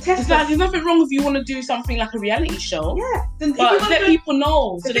mean? It's like, there's nothing wrong if you want to do something like a reality show. Then but let people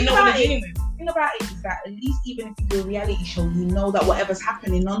know so they know what they're dealing with. The thing about it is that at least even if you do a reality show, you know that whatever's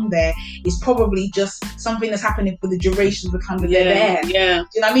happening on there is probably just something that's happening for the duration of the time that they're there. Do you know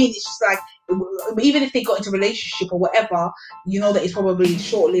what I mean? It's just like, even if they got into a relationship or whatever, you know that it's probably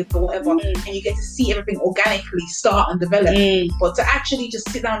short-lived or whatever, and you get to see everything organically start and develop. But to actually just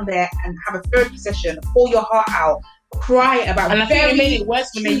sit down there and have a therapy session, pour your heart out, cry about, and I think it made it worse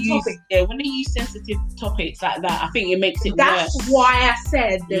when they use sensitive topics like that. I think it makes it worse. That's why I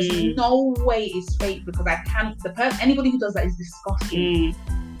said there's no way it's fake, because I can't. Anybody who does that is disgusting.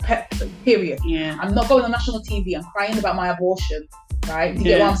 Period. I'm not going on national TV and crying about my abortion. Right? You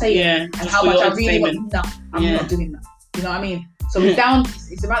get what I'm saying? And how much I really want. No, I'm not doing that. You know what I mean? So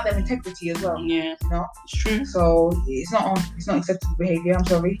it's about their integrity as well. You know, it's true. So it's not acceptable behaviour. I'm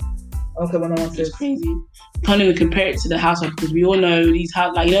sorry. Okay, when no one says, it's crazy. Can't even compare it to the household, because we all know these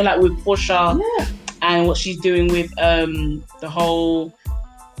like, you know, like with Portia and what she's doing with the whole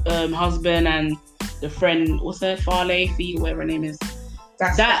husband and the friend, what's her Fee, whatever her name is.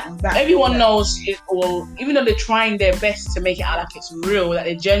 That everyone knows it, or even though they're trying their best to make it out like it's real, that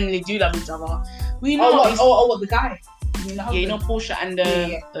they genuinely do love each other. We know. What the guy? You know Portia and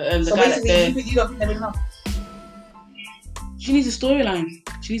the so guy basically, you don't never know. She needs a storyline.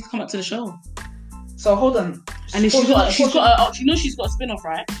 She needs to come up to the show. So hold on. And if she's got a spin-off,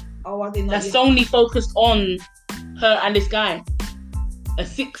 right? Oh, I didn't know. That's only focused on her and this guy. A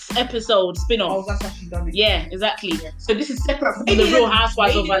 6-episode spin-off. Oh, that's how she's done it. Yeah, exactly. So this is separate from the Real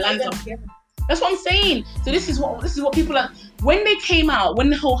Housewives of Atlanta. That's what I'm saying. So this is what people are. When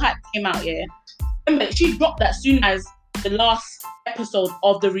the whole hype came out, remember, she dropped that soon as the last episode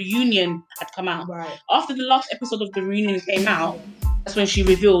of the reunion had come out. Right. After the last episode of the reunion came out, that's when she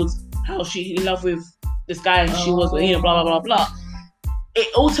revealed how she's in love with this guy and she was, blah, blah, blah, blah. It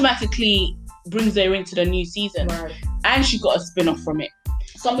automatically brings her into the new season. Right. And she got a spin-off from it.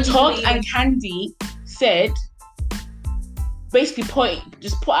 Todd and Candy said, basically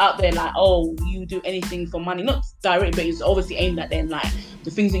just put out there like, oh, you do anything for money. Not direct, but it's obviously aimed at them, like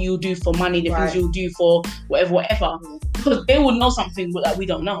the things that you'll do for money, the things you'll do for whatever. Because they will know something that we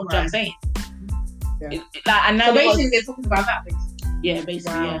don't know. Do you know what I'm saying? Yeah. And now so basically they're talking about that, basically. Yeah,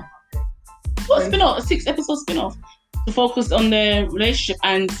 basically, yeah. What spin-off? A 6-episode spin-off to focus on their relationship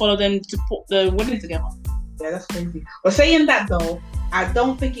and follow them to put the wedding together. Yeah, that's crazy. Well, saying that though, I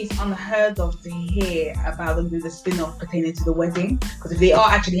don't think it's unheard of to hear about them doing the spin-off pertaining to the wedding. Because if they are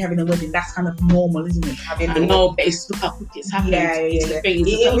actually having a wedding, that's kind of normal, isn't it? I know, but look how quick it's happening. Yeah.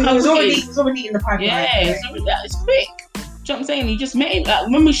 It was already in the pipeline. Yeah, it's quick. Do you know what I'm saying? You just met. Like,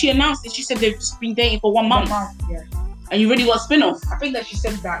 remember she announced it, she said they've just been dating for 1 month. Yeah. And you really got a spin-off. I think that she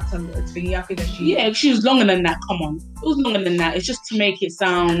said that to thingy. I think that she... Yeah, she was longer than that. Come on. It was longer than that. It's just to make it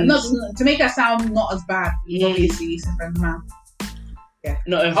sound... to make that sound not as bad. Obviously, it's a friend's man. Yeah.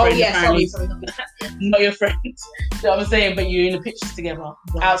 Not a friend, apparently. Sorry. Not your friend. You know what I'm saying? But you're in the pictures together.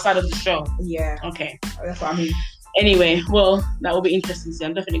 Right. Outside of the show. Yeah. Okay. That's what I mean. Anyway, well, that will be interesting to see.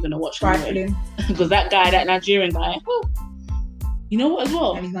 I'm definitely going to watch it. Because that Nigerian guy... Oh, you know what as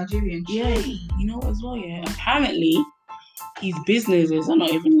well? And he's Nigerian. Yeah. You know what as well, yeah? Apparently... his businesses are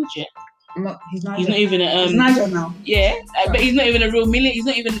not even legit. He's not even he's Niger now. Yeah, but he's not even a real millionaire. He's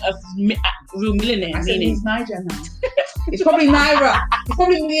not even a real millionaire. I said he's Niger now. It's probably Naira. He's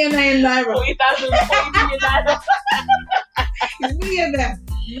probably millionaire in Naira. 40,000 million Naira. He's millionaire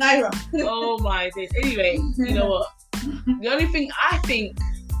Naira. Oh my days. Anyway, you know what? The only thing I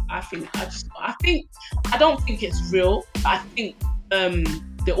don't think it's real. I think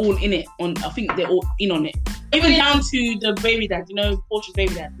they're all in it. I think they're all in on it. Even down to the baby dad, you know, Portia's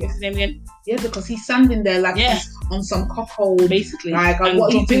baby dad. What's his name again? Yeah, because he's standing there like he's on some cuckold, basically. Like, what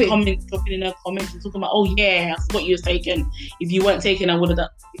are you doing? Dropping in her comments and talking about, oh yeah, I thought you was taken. If you weren't taken, I would have done.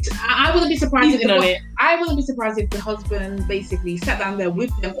 I wouldn't be surprised I wouldn't be surprised if the husband basically sat down there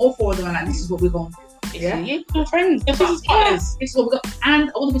with them, all four of them, and like, this is what we're going to do. Yeah, we're friends. They're business partners. This is what we got. And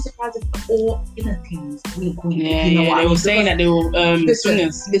I wouldn't be surprised if all inner teams wink. Yeah, you know what they were saying that they were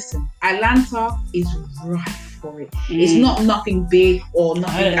swingers. Listen, Atlanta is rife for it. It's not nothing big or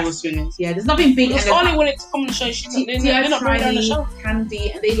nothing. Yeah, there's nothing big. It's only when it's come on the show. They're not bringing on the show.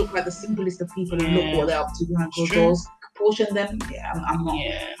 Candy, and they look like the simplest of people, and look what they're up to behind closed doors. Portion them,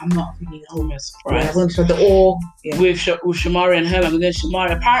 I'm not thinking surprised. With Shamari and Herman. We're going to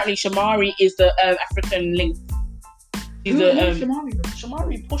Shamari. Apparently, Shamari is the African link. She's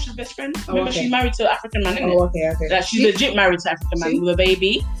Shamari, Portia's best friend. Remember, she's married to an African man, isn't it? Okay. Like, she's legit married to an African man with a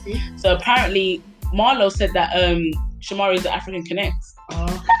baby. So apparently, Marlo said that Shamari is the African Connect.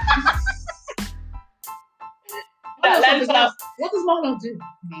 What does Marlo do?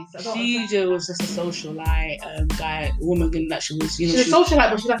 She was just a socialite woman that she was. She's a socialite,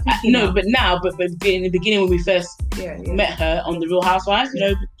 but she's like 50 no, but now, but in the beginning when we first met her on The Real Housewives,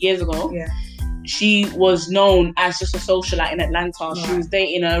 years ago, she was known as just a socialite in Atlanta. Right. She was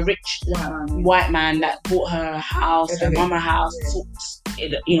dating a rich white man that bought her a house, her mama house,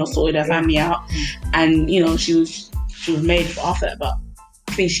 sorted her family out, and she was made for after that, but.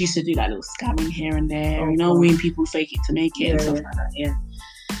 I think she used to do like little scamming here and there, when people fake it to make it and stuff like that. Yeah,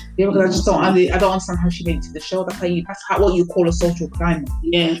 because I just don't understand how she made it to the show. That's what you call a social climber.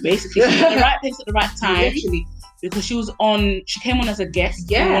 Yeah, basically, she was at the right place at the right time. Actually, because she came on as a guest.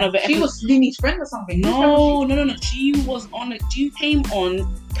 Yeah, in one of the she was Lini's friend or something. No. She was on it. She came on.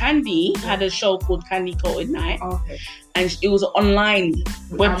 Candy had a show called Candy Coated Night. Okay. And it was an online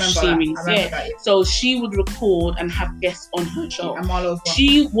web series. So she would record and have guests on her show.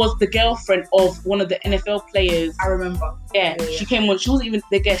 She was the girlfriend of one of the NFL players. I remember. Yeah. She came on. She wasn't even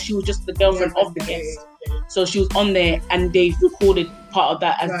the guest. She was just the girlfriend of the guest. So she was on there, and they recorded part of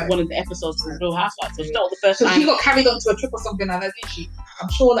that as one of the episodes of Real Housewives. So that was the first time. So she got carried onto a trip or something like that, didn't she? I'm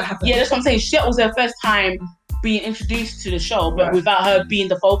sure that happened. Yeah, that's what I'm saying. That was her first time being introduced to the show, but without her being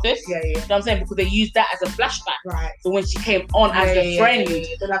the focus. You know what I'm saying? Because they used that as a flashback. Right. So when she came on as the friend.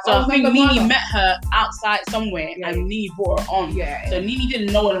 Like, so I think Nene met her outside somewhere and Nene brought her on. Yeah. So Nene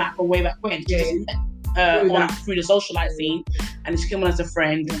didn't know her like from way back when. She just met her through the socialite scene, and she came on as a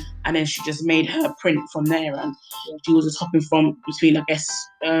friend, and then she just made her print from there, and she was just hopping between, I guess,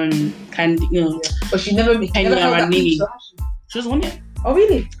 Candy, But she never Kenya and Nene. She was on it. Oh,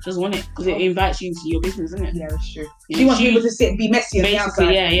 really? She doesn't want it because it invites you into your business, isn't it? Yeah, that's true. Yeah, she wants people to sit and be messy on the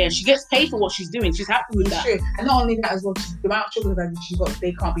outside. Yeah. She gets paid for what she's doing. She's happy with that. True. And not only that as well, the amount of children that she's got,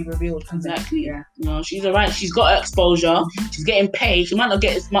 they can't be revealed. Exactly. Yeah. No, she's alright. She's got her exposure. She's getting paid. She might not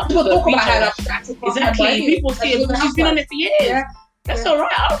get as much. People talk about her. Exactly. People see it because she's been on it for years. Yeah. That's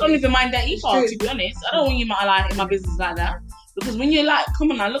alright. I don't even mind that either, to be honest. I don't want you in my business like that. Because when you're like, come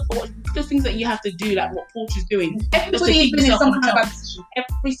on now, look at the things that you have to do, like what Portia's doing. Everybody has been in some kind of bad position.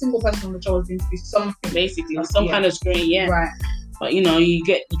 Every single person on the show has been through something. Basically, some kind of screen, yeah. Right. But you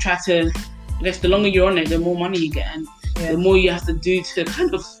try to, I guess the longer you're on it, the more money you get, and the more you have to do to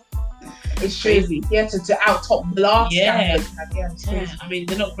kind of. It's crazy. Yeah, to out-top the last. Yeah. I mean,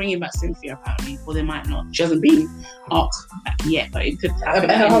 they're not bringing back Cynthia apparently, or they might not. She hasn't been up yet, but it could happen.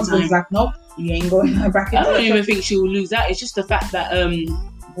 Her husband's like, nope, you ain't going back. I don't even think she will lose out. It's just the fact that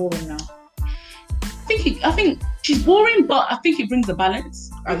boring now. I think she's boring, but I think it brings a balance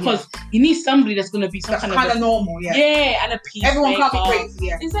because you need somebody that's going to be kind of normal, and a peacemaker. Everyone can't be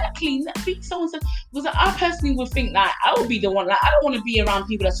crazy, Exactly. Be someone because I personally would think that I would be the one. Like, I don't want to be around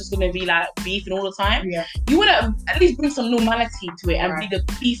people that's just going to be like beefing all the time. Yeah. You want to at least bring some normality to it and be the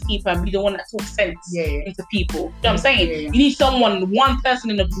peacekeeper and be the one that talks sense into people. You know what I'm saying? Yeah. You need one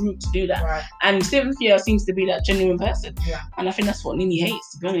person in a group to do that. Right. And Cynthia seems to be that genuine person. Yeah. And I think that's what Nini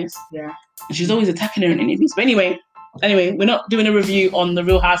hates, to be honest. Yeah. And she's always attacking her in interviews. But anyway, we're not doing a review on the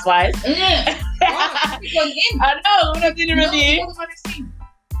Real Housewives. I know, we're not doing a review. What have I seen?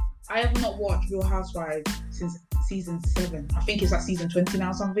 I have not watched Real Housewives since season 7. I think it's like season 20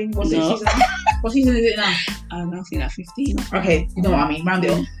 now or something. What season is it now? I don't know, I think like 15. Okay, you know what I mean, round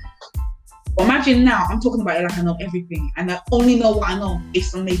it up. Imagine now, I'm talking about it like I know everything, and I only know what I know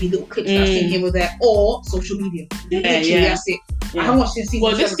based on maybe little clips that I've seen here or there, or social media. Literally, that's it. I haven't watched this season.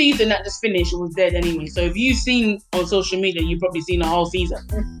 Well, this season that just finished, it was dead anyway. So if you've seen on social media, you've probably seen the whole season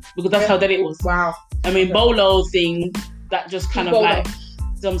because that's how dead it was. Wow. I mean, Bolo thing that just kind of like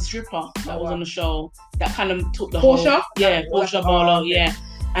some stripper that was on the show that kind of took the Portia? whole. Yeah, Portia Bolo. Yeah,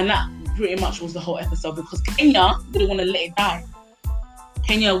 and that pretty much was the whole episode because Kenya didn't want to let it die.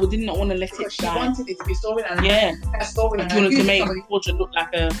 Kenya did not want to let it die. She wanted it to be a storyline. Yeah. A storyline. She wanted to make Portia look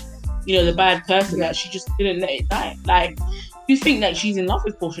like the bad person that she just didn't let it die. Like, you think that she's in love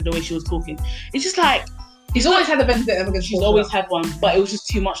with Portia the way she was talking. It's just like... She's always had the benefit of against She's Portia. always had one, but it was just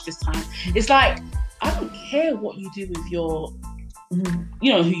too much this time. It's like, I don't care what you do with your... who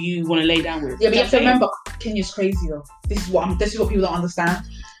you want to lay down with. Yeah, but you have to remember, Kenya's crazy though. This is what people don't understand.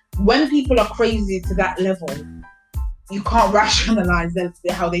 When people are crazy to that level, you can't rationalize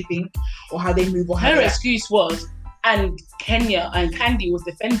how they think or how they move or how her excuse was, and Kenya and Candy was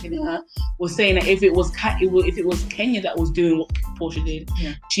defending her, was saying that if it was Kenya that was doing what Portia did,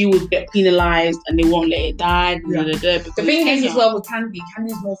 she would get penalised and they won't let it die. The thing is as well with Candy's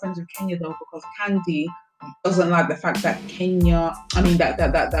more friends with Kenya though, because Candy doesn't like the fact that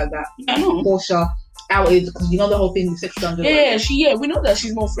Portia outed, because you know the whole thing with sex scandal. We know that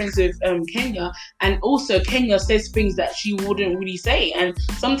she's more friends with Kenya, and also Kenya says things that she wouldn't really say, and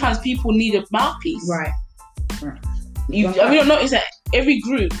sometimes people need a mouthpiece. Right. I've noticed that every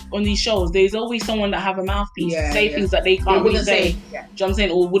group on these shows, there's always someone that have a mouthpiece to say things that they can't really say. Do you know what I'm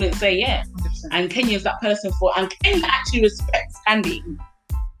saying? Or wouldn't say. 100%. And Kenya's that person and Kenya actually respects Candy.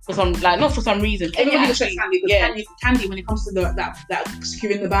 For some, not for some reason. Everybody respects Candy, because Candy, when it comes to that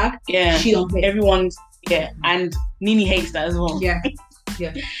securing the bag, she don't play. Everyone's, and Nini hates that as well. Yeah.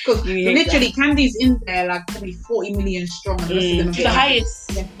 Because literally Candy's in there like probably 40 million strong, and the rest of them she's the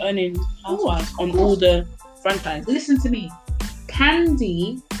highest earning housewife on all the franchise. Listen to me,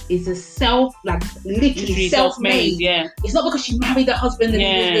 Candy is a literally self-made. Yeah, it's not because she married her husband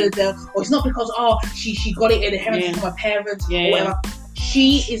and or it's not because she got it inherited from her parents or whatever.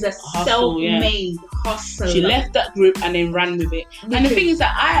 She is a self-made hustler. She left that group and then ran with it. Literally. And the thing is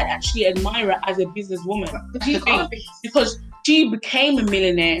that I actually admire her as a businesswoman. Because she became a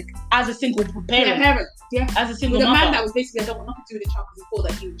millionaire as a single parent. Yeah. As a single mother. The man that was basically, I don't want nothing to do with the child because he thought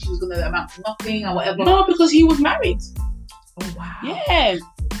that she was going to amount to nothing or whatever. No, because he was married. Oh, wow. Yeah.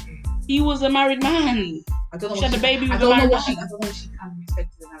 He was a married man. I don't know. She had a baby with I a don't know married what she can be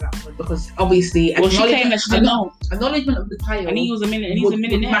expected in that point, because obviously, she claimed that she didn't know. Acknowledgement of the child. And he was a millionaire. He's a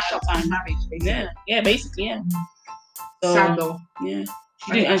millionaire. Mash up time marriage, basically. Yeah, basically, yeah. So, sad though. Yeah.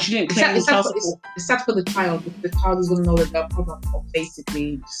 She didn't claim the child support. It's sad for the child because the child is going to know that they're product of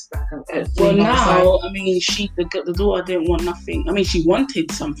basically just like well, now, I mean, the daughter didn't want nothing. I mean, she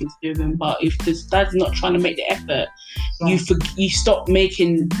wanted something to do with him, but if the dad's not trying to make the effort, you stop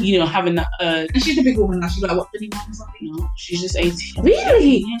making, having that urge. And she's a big woman now. She's like, what, 21 or something? No, she's just 18.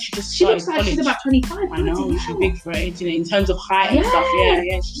 Really? Yeah, she just She looks started like she's college. about 25. I know, she's big for age, in terms of height and stuff.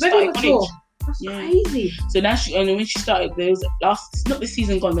 Yeah, she started college. That's crazy. So now when she started, there was not this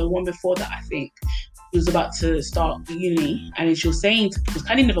season gone, the one before that, I think, was about to start uni, and then she was saying, because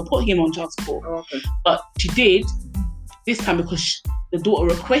Cardi never put him on child support, but she did this time because the daughter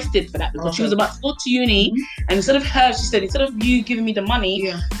requested for that, because she was about to go to uni, and instead of you giving me the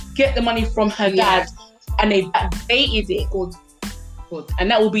money, get the money from her dad, and they backdated it. Good. And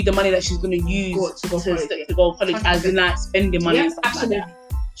that will be the money that she's going to use to go to college, as in like spending money and stuff absolutely. Like that.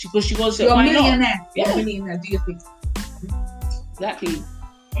 Because she goes, you're a millionaire. Not? You're a millionaire. Do your thing. Exactly.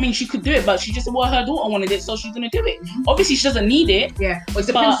 I mean, she could do it, but she just her daughter wanted it, so she's gonna do it. Obviously, she doesn't need it. Yeah, but it's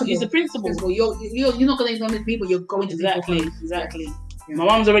a principle. You're not gonna implement people. You're going to exactly. Yeah. My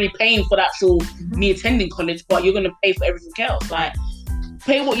mom's already paying for the actual me attending college, but you're gonna pay for everything else. Like,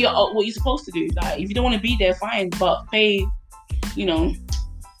 pay what you're supposed to do. Like, if you don't want to be there, fine, but pay.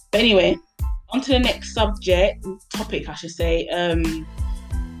 But anyway, on to the next topic, I should say.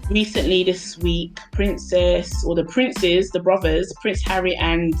 Recently this week, the brothers, Prince Harry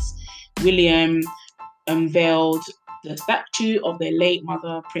and William, unveiled the statue of their late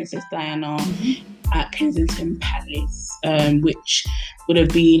mother, Princess Diana, at Kensington Palace, which would have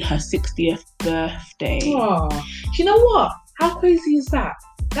been her 60th birthday. Oh, you know what? How crazy is that?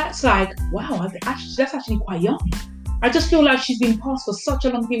 That's like, wow, that's actually quite young. I just feel like she's been passed for such a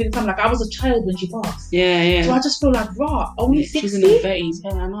long period of time. Like, I was a child when she passed. Yeah. So I just feel like, only 60? She's in her 30s.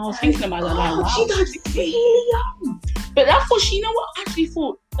 Yeah, I know. I was thinking about that. Like, wow. She died really young. But I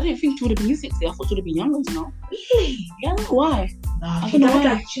thought, I didn't think she would have been 60. I thought she would have been younger, Really? Yeah, why? Nah, she died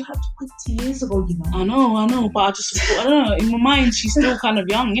like 20 years ago, I know. But I just thought, I don't know. In my mind, she's still kind of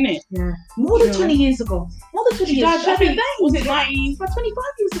young, innit? Yeah. More than 20 years ago. More than 20 years ago. Was it 90? About 25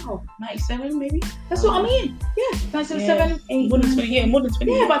 years ago. 97, maybe? That's what I mean. Yeah. 97, 8. More than 20. Yeah, more than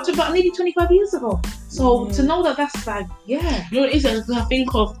 20. Yeah, but about nearly 25 years ago. So to know that's like, yeah. You know what it is? I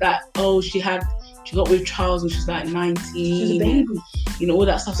think of that, she got with Charles when she was like 19. She was a baby. All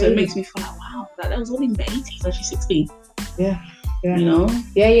that stuff. So it makes me feel like, wow, that was only in the 80s, and she's 16. Yeah.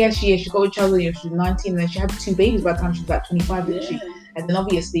 Yeah, she got with Charles when she was 19, and then she had 2 babies by the time she was like 25, didn't she? And then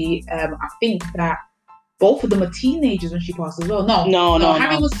obviously, I think that both of them are teenagers when she passed as well. No.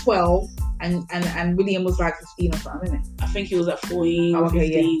 Harry was 12, and William was like 15 or something, isn't it? I think he was at 14, okay,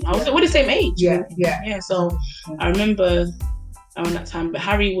 15. Yeah. We're the same age. Yeah. So I remember around that time, but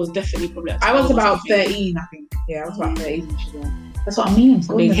Harry was definitely probably at 12. I was about 13, I think. Yeah, I was about 13 when she was. That's what I mean.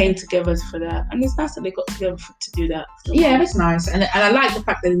 So they came together for that, and it's nice that they got together to do that. Yeah, it's nice, and I like the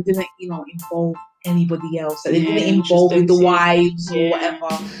fact that they didn't, involve anybody else. That they didn't involve with the wives or whatever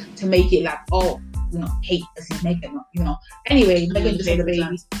to make it like, hate as in Meghan, Anyway, Meghan just had a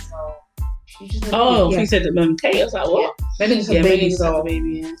baby, so she just. She said that Kate. I was like, what? Yeah. Meghan just had a baby,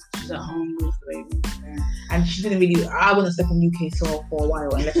 She's at home with the baby. Yeah. And she didn't really. I wouldn't step on UK soil for a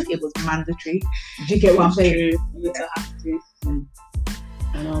while unless it was mandatory. Do you get what I'm saying? You have to.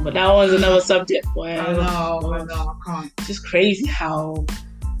 I know, but that one's another subject, boy. I know, I can't. It's just crazy how,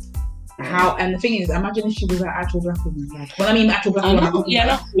 and the thing is, imagine if she was an actual black woman. Actual black woman.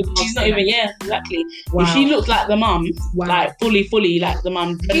 She's not even, exactly. Wow. If she looked like the mum, like fully like the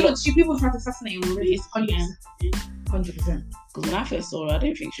mum. People tried to assassinate her already. 100%. Because when I first saw her, I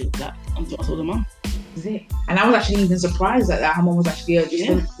didn't think she was black until I saw the mum. Is it? And I was actually even surprised that her mum was actually just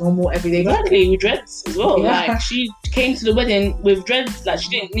a normal everyday girl. Exactly, with dreads as well. Yeah. Like, she came to the wedding with dreads. Like, she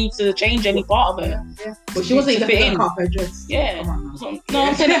didn't need to change any part of her. Yeah. But she wasn't even fit in her dreads. Yeah. I'm saying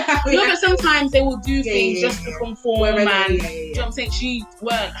that. But sometimes they will do things just to conform, and you know what I'm saying? She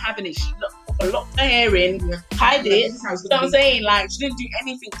weren't having it. She put a lot of hair in, hide it. You know what I'm saying? Like, she didn't do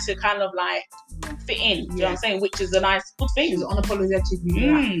anything to kind of like fit in. You know what I'm saying? Which is a nice, good thing. She was unapologetic.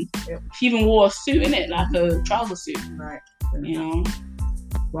 She even wore a suit, innit? Like a trouser suit. Right.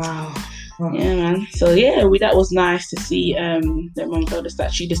 Wow. Yeah, man. So that was nice to see that mum built the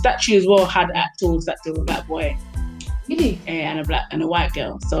statue. The statue as well had actual statue of a black boy. Really? And a white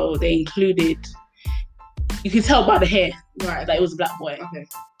girl. So they included. You can tell by the hair, right, that it was a black boy. Okay.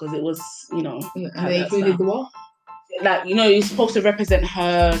 Because it was, And they included the what? Like, it's supposed to represent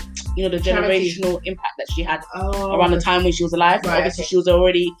her, the generational impact that she had around the time when she was alive. Right, obviously, she was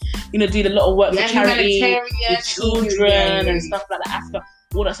already, doing a lot of work for charity, with children and stuff like that, Africa,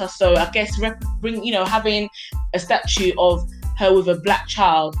 all that stuff. So I guess having a statue of her with a black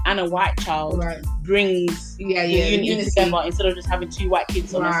child and a white child brings the unity together instead of just having 2 white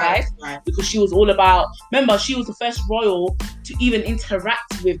kids on the side. Because she was all about, remember, she was the first royal to even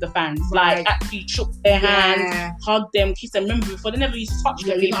interact with the fans. Like, actually shook their hands, hugged them, kissed them. Remember, before they never used to touch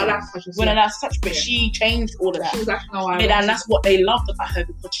them. We're not allowed to touch, but she changed all of that. She was actually, and that's what they loved about her,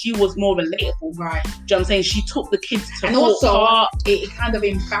 because she was more relatable. Right. Do you know what I'm saying? She took the kids to and also, it kind of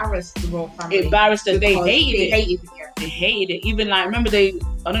embarrassed the royal family. It embarrassed them. They hated it. They hated it. Even like, remember I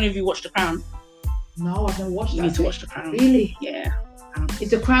don't know if you watched The Crown. No, I've never watched that. You need to watch The Crown. Really? Yeah.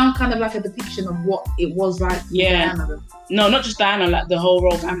 Is The Crown kind of like a depiction of what it was like for Diana? No, not just Diana, like the whole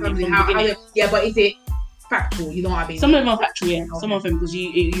royal family. But is it factual? You know what I mean? Some of them are factual, yeah. Okay. Some of them, because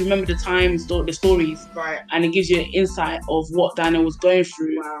you remember the times, the stories. Right. And it gives you an insight of what Diana was going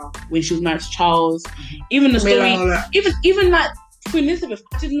through when she was married to Charles. Even the story, even like Queen Elizabeth,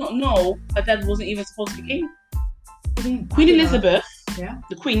 I did not know her dad wasn't even supposed to be king. Queen Elizabeth,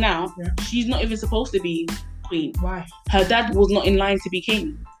 the queen now, she's not even supposed to be queen. Why? Her dad was not in line to be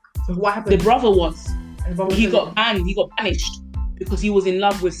king. So what happened? The brother was. He got banned. He got banished because he was in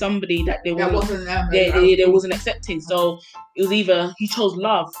love with somebody that they wasn't accepting. So it was either he chose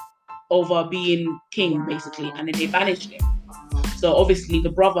love over being king, basically, and then they banished him. So obviously the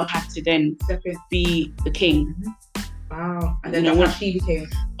brother had to then be the king. Wow. And then when she became,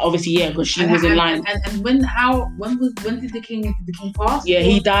 obviously, because she was in line. And when did the king pass? Yeah,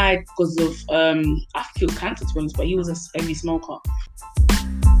 he died because of I think it was cancer, to be honest, but he was a heavy smoker.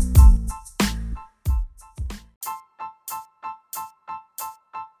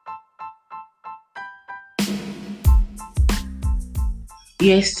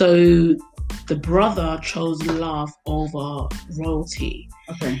 Yes, so the brother chose love over royalty.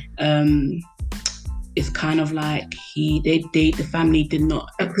 Okay. It's kind of like the family did not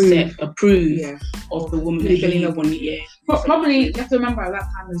approve of the woman that he wanted. Probably you have to remember at that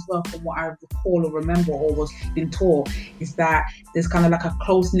time as well, from what I recall or remember or was been taught, is that there's kind of like a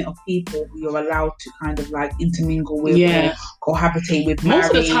close knit of people who you're allowed to kind of like intermingle with or cohabitate with.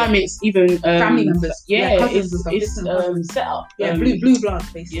 Most of the time it's even family members. It's set up. Blue blood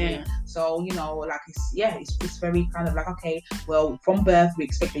basically. Yeah. So, like it's very kind of like, okay, well, from birth we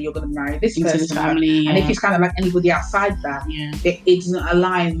expect that you're going to marry this person, family, and if it's kind of like anybody outside that, it doesn't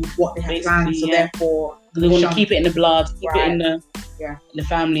align with what they have planned. So therefore, they want to keep it in the blood, keep it in the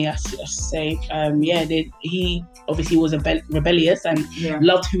family. I should say, he obviously was rebellious and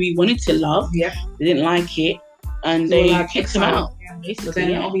loved who he wanted to love. Yeah, they didn't like it, and they kicked him out. So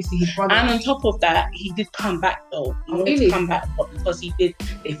then obviously his brother, and on top of that, he did come back though. He wanted to come back, but because they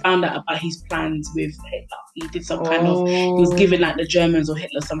found out about his plans with Hitler. He did some kind of, he was giving like the Germans or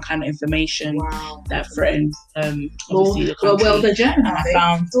Hitler some kind of information that threatened obviously the country. Well, the Germans,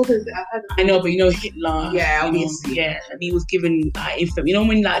 I know, but Hitler, obviously, and he was given information.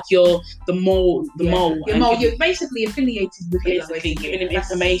 When like you're the mole, you're basically affiliated with Hitler, giving him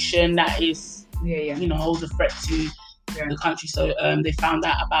information that is, holds a threat to the country. So they found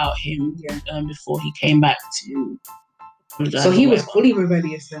out about him before he came back to. So he was fully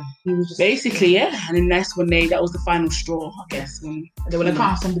rebellious then. He was just basically, and then that's when that was the final straw, I guess. When they were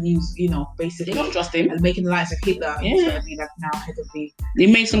like, somebody who's basically they don't trust him and making the likes of Hitler. Be like now head of the. They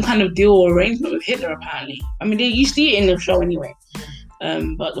made some kind of deal or arrangement with Hitler apparently. I mean, you see it in the show anyway.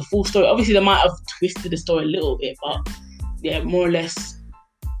 But the full story, obviously, they might have twisted the story a little bit, but more or less.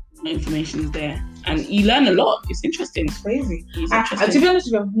 Information is there, and you learn a lot. It's interesting. It's crazy. To be honest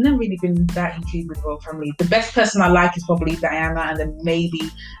with you, I've never really been that intrigued with the royal family. The best person I like is probably Diana, and then maybe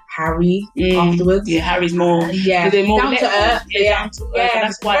Harry afterwards. Yeah, Harry's more. They're more down to earth. Down to earth. And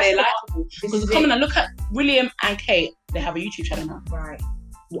that's why they're likable. Because come on and look at William and Kate. They have a YouTube channel now. Right.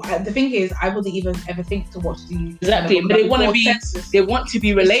 The thing is, I wouldn't even ever think to watch the but they want to be. They want to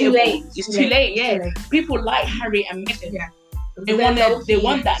be relatable. It's too late. Yeah. People like Harry and Meghan. Yeah. They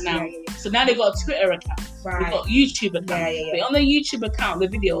want that now. So now they got a Twitter account. They got YouTube account. But on their YouTube account, the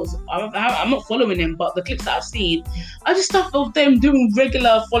videos, I'm not following them, but the clips that I've seen are just stuff of them doing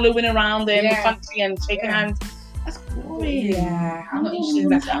regular following around in the country and shaking hands. That's boring. Yeah, I'm not interested in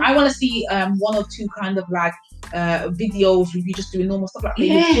that. I want to see one or two kind of like videos with you just doing normal stuff like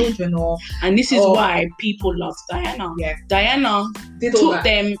playing with children and this is why people love Diana. Diana took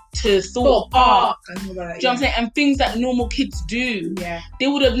them to Thorpe Park. Do you know what I'm saying? And things that normal kids do. They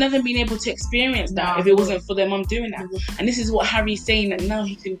would have never been able to experience that if it wasn't for their mum doing that. And this is what Harry's saying, that now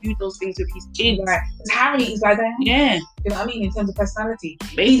he can do those things with his kids. Because Harry is like that. Yeah. You know what I mean? In terms of personality.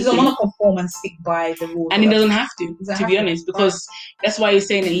 He doesn't want to conform and stick by the rules. And he doesn't have to be honest, because that's why he's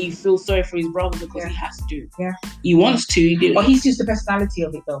saying that he feels sorry for his brother, because he has to. Yeah. he wants to. But he's just the personality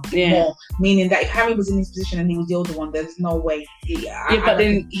of it, though. Yeah. More, meaning that if Harry was in his position and he was the older one, there's no way. But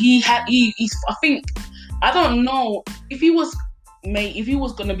then he's. I think, I don't know if he was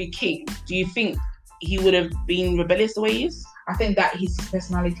gonna be king. Do you think he would have been rebellious the way he is? I think that he's his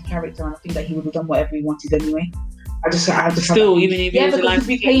personality character, and I think that he would have done whatever he wanted anyway. I just still, even if he was because he's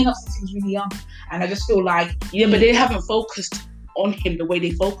been playing up since he was really young, and I just feel like but they haven't focused on him the way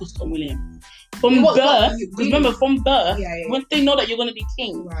they focused on William from birth. Because remember, from birth, when they know that you're going to be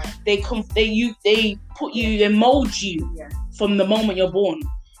king, they put you, they mold you from the moment you're born.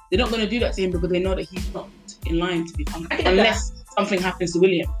 They're not going to do that to him because they know that he's not in line to become unless something happens to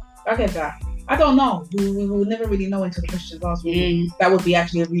William. I get that. I don't know. We will never really know until the question's asked. That would be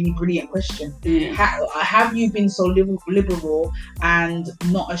actually a really brilliant question. Have you been so liberal and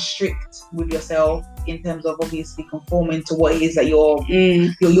not as strict with yourself in terms of obviously conforming to what it is that your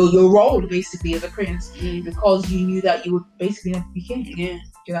role basically as a prince, because you knew that you would basically never be king? Yeah. Do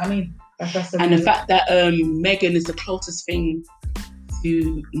you know what I mean? That's and the fact that Meghan is the closest thing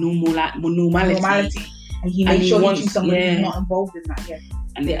to normality. And he made sure he chose somebody who's not involved in that yet.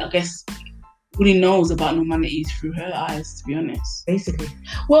 And I guess all he knows about normality is through her eyes, to be honest. Basically.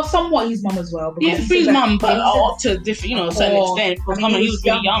 Well, somewhat his mum as well. Yeah, through his mum, but up to different, a certain extent. Because he was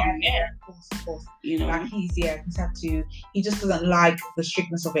really young. Of course. Like he's had to, he just doesn't like the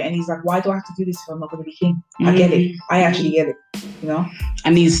strictness of it. And he's like, why do I have to do this if I'm not going to be king? I get it. I actually get it.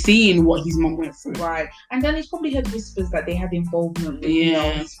 And he's seeing what his mum went through. Right. And then he's probably heard whispers that they had involvement with,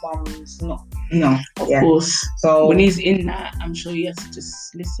 his mum's not, Of course. So when he's in that, I'm sure he has to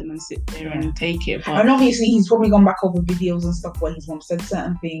just listen and sit there and take it. But... And obviously he's probably gone back over videos and stuff where his mum said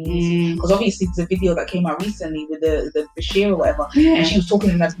certain things. Because obviously there's a video that came out recently with the Bashir or whatever. And she was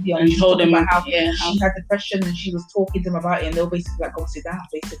talking in that video and she told him about how she had depression and she was talking to him about it, and they were basically like, go sit down,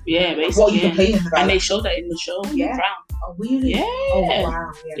 basically. Yeah, basically. What are you complaining about? And they showed that in the show. Yeah. Oh, really? Yeah. Oh,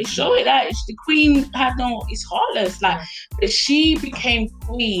 wow. Yeah. They show it that the queen had it's heartless. Like, she became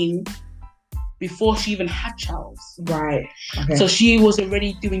queen before she even had Charles. Right. Okay. So she was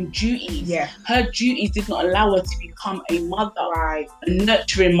already doing duties. Yeah. Her duties did not allow her to become a mother. Right. A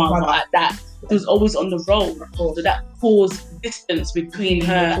nurturing mother at that. It was always on the road. So that caused distance between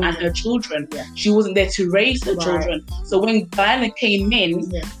her and her children. Yeah. She wasn't there to raise her children. So when Diana came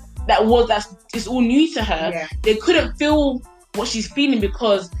in, it's all new to her. Yeah. They couldn't feel what she's feeling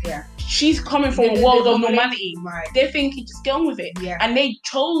because she's coming from a world of normality. Right. They're thinking, just get on with it. Yeah. And they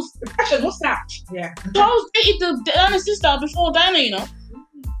chose depression. What's that? Yeah. Charles dated Diana's sister before Diana,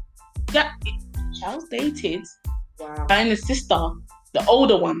 Yeah. Charles dated Diana's sister, the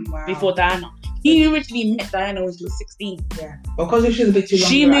older one, before Diana. He originally met Diana when she was 16. Yeah. Because if she was a bit too young.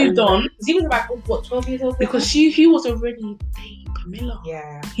 She moved on. He was about, 12 years old? Because he was already dating Camilla.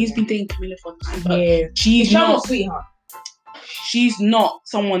 Yeah. He's been dating Camilla for a time. But she's not a sweetheart. She's not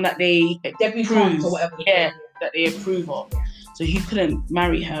someone that they approve or whatever. That they approve of. Yeah. So he couldn't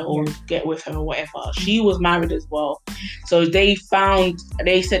marry her or get with her or whatever. She was married as well. So they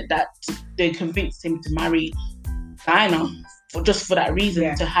said that they convinced him to marry Diana for that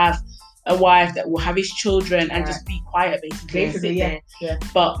reason, to have a wife that will have his children and just be quiet basically and sit there. Yeah.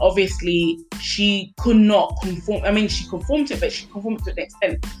 But obviously she could not conform. I mean, she conformed to it, but she conformed to an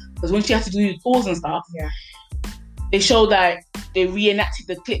extent. Because when she had to do tours and stuff, they showed that they reenacted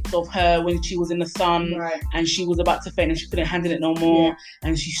the clips of her when she was in the sun and she was about to faint and she couldn't handle it no more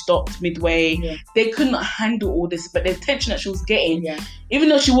and she stopped midway. Yeah. They could not handle all this, but the attention that she was getting, even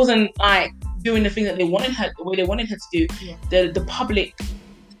though she wasn't like doing the thing that they wanted her, the way they wanted her to do, the public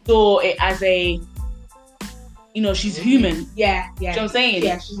saw it as a, she's human. Yeah. You know what I'm saying?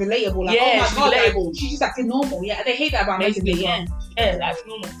 Yeah, she's relatable. Like, she's relatable. Like, she's just acting normal. Yeah, they hate that about basically. Yeah, that's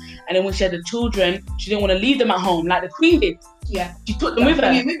normal. And then when she had the children, she didn't want to leave them at home like the Queen did. Yeah, she took them with her,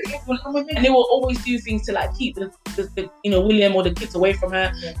 and they will always do things to like keep the William or the kids away from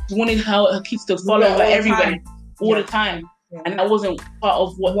her. Yeah. She wanted her kids to follow her everywhere, all the time. Yeah. And that wasn't part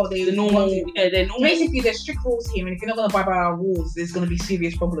of what the normal. They're normal. Basically, there's strict rules here, and if you're not going to abide by our rules, there's going to be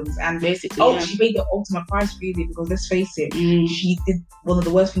serious problems. And basically, she paid the ultimate price really, because let's face it, she did one of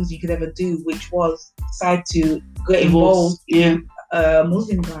the worst things you could ever do, which was decide to get involved in a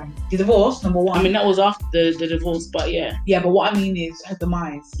Muslim guy. The divorce, number one. I mean, that was after the divorce, but yeah. Yeah, but what I mean is her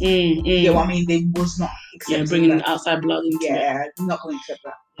demise. Yeah, what I mean, they was not accepting bringing outside blood into it. Yeah, not going to accept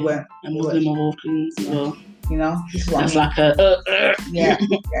that. Yeah. And Muslim of all things as well. This is what that's I mean. like a yeah.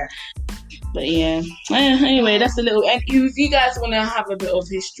 But yeah. Anyway, that's a little. And if you guys want to have a bit of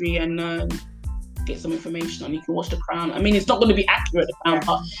history and get some information on, you can watch The Crown. I mean, it's not going to be accurate, The Crown,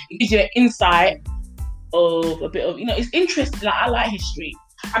 but it gives you an insight of a bit of, it's interesting. Like, I like history.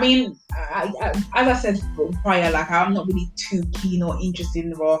 I mean, as I said prior, like I'm not really too keen or interested in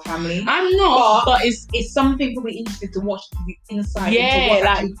the royal family. I'm not, but it's something probably interesting to watch to give you insight yeah, into what's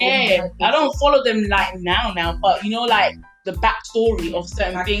like actually going yeah. on. I don't follow them like now, but you know, like the backstory of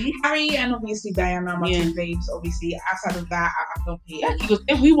certain like things. Harry and obviously Diana, my two babes. Obviously, outside of that, I don't pay. Yeah, because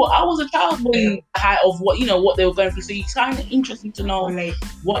I was a child when the height of what they were going through, so it's kind of interesting to know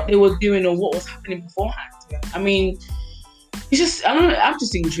what they were doing or what was happening beforehand. Yeah. I mean, it's just I don't know. I'm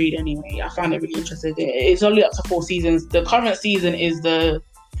just intrigued anyway. I find it really interesting. It's only up to 4 seasons. The current season is the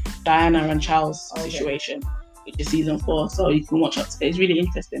Diana and Charles situation, which is season 4. So you can watch up to it. It's really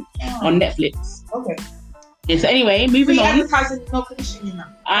interesting on Netflix. Okay. Yeah, so anyway, moving on. Advertising, no commission, you know.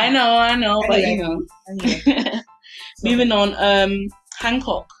 I know, but you know. Anyway. Moving on,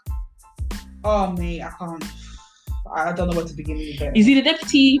 Hancock. Oh me, I can't. I don't know what to begin with. Is he the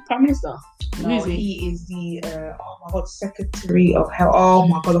deputy prime minister? No, he is the Secretary of Health. Oh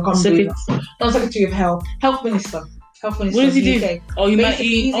my god, I can't believe that. Not Secretary of Health, Health Minister. Health Minister. What does he do? Oh,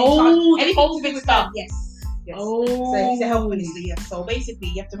 anything to do with health. Yes. Oh. So he's a health minister, yes. So basically,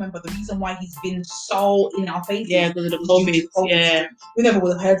 you have to remember the reason why he's been so in our face. Yeah, because of the COVID. Yeah. We never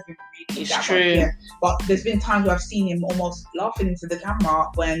would have heard of him really. It's true. Yeah. But there's been times where I've seen him almost laughing into the camera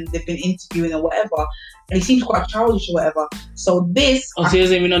when they've been interviewing or whatever. And he seems quite childish or whatever. So this... Oh, so he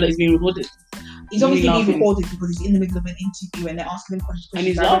doesn't even know that he's being recorded? He's obviously being recorded because he's in the middle of an interview and they're asking him questions. And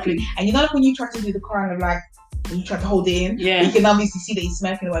he's laughing. And you know like when you try to do the kind of like... When you try to hold it in, you can obviously see that he's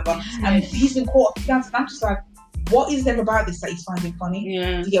smirking or whatever. And he's been caught up against, and I'm just like, what is there about this that he's finding funny?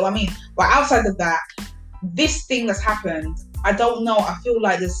 Yeah. You get what I mean? But outside of that, this thing that's happened, I don't know. I feel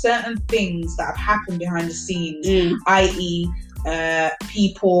like there's certain things that have happened behind the scenes, i.e.,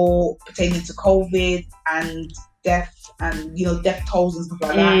 people pertaining to COVID and death and, you know, death tolls and stuff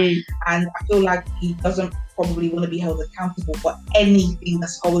like that. And I feel like he doesn't probably want to be held accountable for anything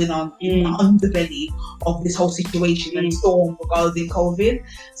that's going on in the underbelly of this whole situation and storm regarding COVID.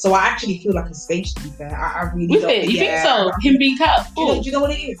 So I actually feel like it's staged, to be fair. I really don't. You think so? Him being cut? Do you know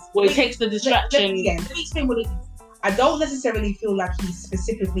what it is? Well, it takes the distraction. Let me explain what it is. I don't necessarily feel like he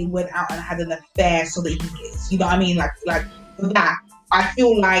specifically went out and had an affair so that he gets, you know what I mean? Like for that, I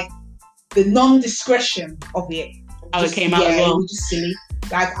feel like the non-discretion of it. How it came out as well. It was just silly.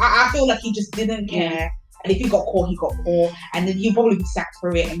 Like, I feel like he just didn't care. And if he got caught, he got caught. And then he'll probably be sacked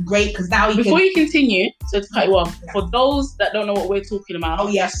for it. And great, because now Before you continue, so to cut you off, for those that don't know what we're talking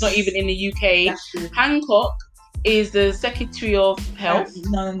about, that's not even in the UK, Hancock is the Secretary of Health.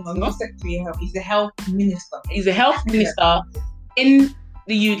 No, not Secretary of Health. He's the Health Minister. He's the Health Minister in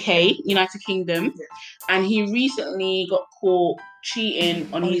the UK, United Kingdom. And he recently got caught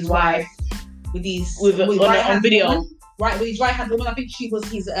cheating on his wife. On video. Woman. Right, with his right hand woman. I think she was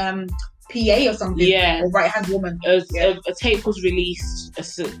his PA or something. Yeah. Or right hand woman. A tape was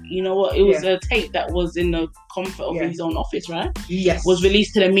released. You know what? It was a tape that was in the comfort of his own office, right? Yes. Was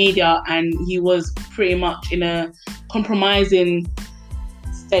released to the media, and he was pretty much in a compromising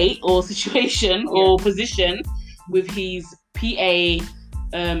state or situation or position with his PA.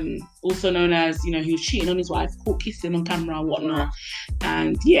 Also known as, you know, he was cheating on his wife, caught kissing on camera and whatnot,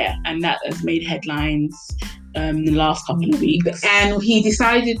 and that has made headlines in the last couple of weeks. And he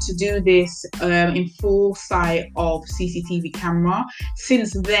decided to do this in full sight of CCTV camera.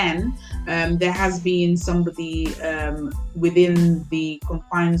 Since then, there has been somebody within the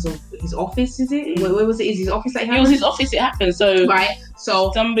confines of his office. Is it? Where was it? Is his office that it happened? It was his office. It happened. So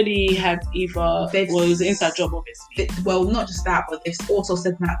So somebody had it was an inside job, obviously. Well, not just that, but they've also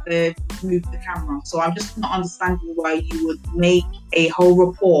said that they've moved the camera. So I'm just not understanding why you would make a whole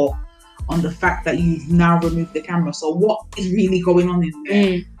report on the fact that you've now removed the camera. So what is really going on in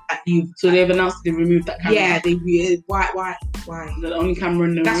there? So they've announced they removed that camera. Yeah, why? The only camera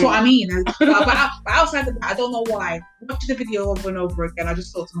in the That's room. what I mean. But outside of that, I don't know why. Watching the video over and over again, I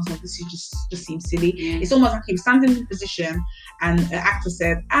just thought to myself, this just seems silly. It's almost like he was standing in the position and an actor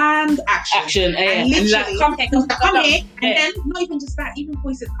said, and action. And literally, like, come here. And then, not even just that, even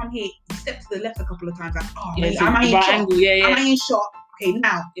before he said, come here, he stepped to the left a couple of times, like, am I in shot? Am I in shot? Okay,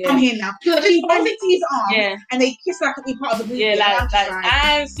 now, come here now. So he's pointing to his arm, and they kiss like a part of the movie.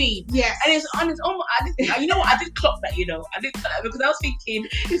 And see. Yes. And it's on its own. You know what? I did clock that, I did clock that because I was thinking,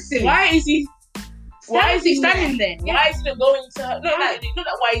 silly. why is he standing there? Yeah. Why is he not going to her? Not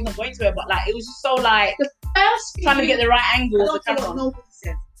why he's not going to her, but like, it was just so like, the first trying to get the right angle of the camera. No,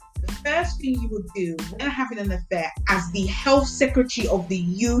 the first thing you would do when having an affair as the health secretary of the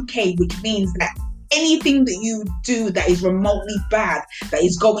UK, which means that anything that you do that is remotely bad, that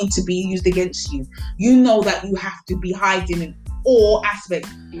is going to be used against you, you know that you have to be hiding or aspect.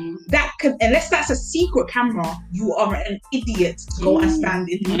 That can, unless that's a secret camera, you are an idiot to go and stand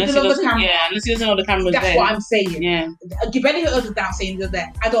in the middle of the camera. Yeah, unless he doesn't know the camera's That's there. what I'm saying. Yeah. Give any other doubt saying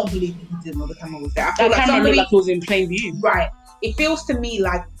that. I don't believe he didn't know the camera was there. I feel That like camera looked like it was in plain view. Right. It feels to me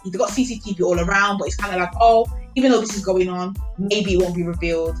like he's got CCTV all around, but it's kind of like, oh, even though this is going on, maybe it won't be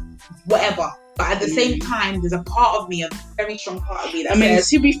revealed, whatever. But at the same time, there's a part of me, a very strong part of me that says,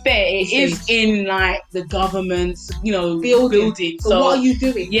 to be fair, it is in like the government's, building. So what are you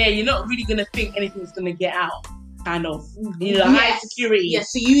doing? Yeah, you're not really gonna think anything's gonna get out. Kind of, high security.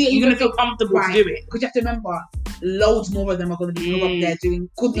 Yes, so you're gonna feel comfortable to do it. Because you have to remember, loads more of them are going to be up there doing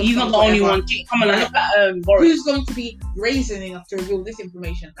good. He's not the only one. Come on, look at Boris. Who's going to be brazen enough to reveal this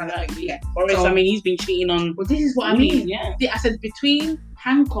information? Kind of thing. Yeah, Boris. So, he's been cheating on. Well, this is what I mean. Yeah, I said between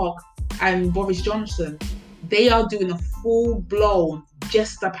Hancock and Boris Johnson, they are doing a full-blown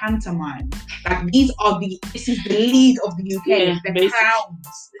jester pantomime. Like this is the lead of the UK. Yeah, the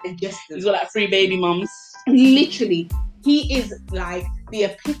clowns, the jesters. He's got like 3 baby mums. Literally, he is like the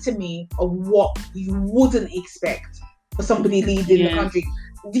epitome of what you wouldn't expect for somebody leading the country.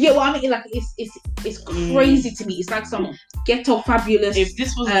 Do you get what I mean? Like it's crazy to me. It's like some ghetto fabulous. If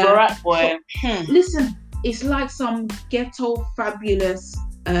this was Barack boy, listen, it's like some ghetto fabulous.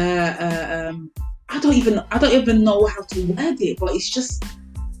 I don't even know how to word it, but it's just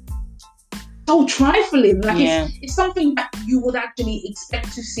so trifling. Like it's something that you would actually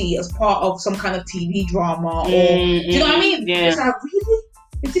expect to see as part of some kind of TV drama, or do you know what I mean? Yeah. It's like, really?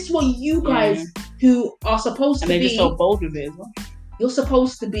 Is this what you guys who are supposed to be? And they're just so bold with it as well. You're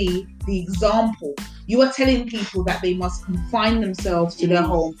supposed to be the example. You are telling people that they must confine themselves to their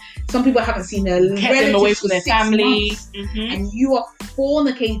home. Some people haven't seen their relatives away from their family, and you are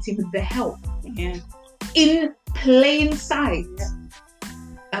fornicating with the help. Yeah. In plain sight.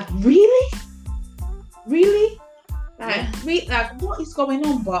 Like, really? Like, what is going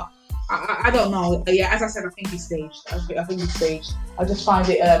on? But I don't know. Yeah, as I said, I think it's staged. I just find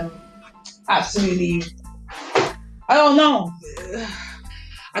it absolutely. I don't know.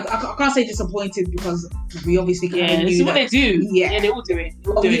 I can't say disappointed because we obviously kind of knew this is what they do. Yeah, they all do it.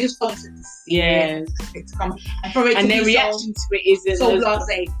 We just wanted to see it to come, and their reaction to it is so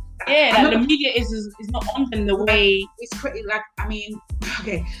blasé. Yeah, like the media is not on them the way. It's crazy. Like, I mean,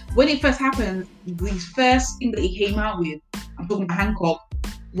 okay, when it first happened, the first thing that he came out with, I'm talking about Hancock,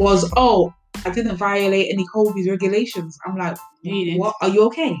 was, oh, I didn't violate any Cosby's regulations. I'm like, what? Are you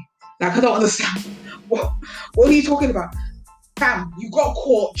okay? Like, I don't understand. What are you talking about? Fam, you got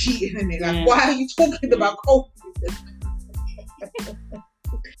caught cheating in it. Like, why are you talking about Cosby?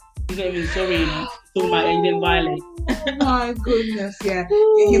 You don't even sorry. Talking about you didn't violate. Oh my goodness, yeah.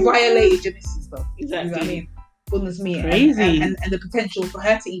 You violated your missus though. Exactly. You know what I mean? Goodness me. Crazy. And the potential for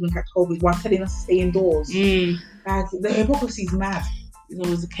her to even catch COVID while telling us to stay indoors. Like, the hypocrisy is mad. It's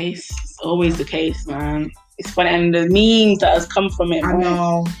always the case. It's always the case, man. It's funny, and the memes that has come from it. I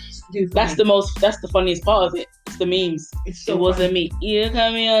know. That's the funniest part of it. It's the memes. It wasn't me. You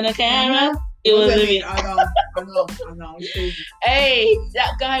got me on the camera. It wasn't me. I know. It's crazy. Hey,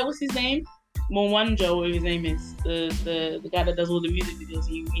 that guy, what's his name? Mwanjo, whatever his name is. The guy that does all the music videos.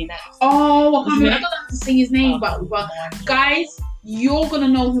 He reenacts. Oh, I don't have to say his name, but guys, you're gonna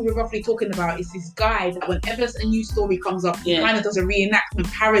know who we're roughly talking about. It's this guy that whenever a new story comes up, he kind of does a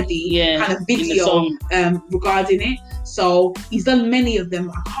reenactment parody kind of video regarding it. So he's done many of them.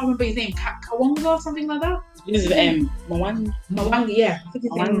 I can't remember his name. Kawanga or something like that. This is Mwanga, yeah.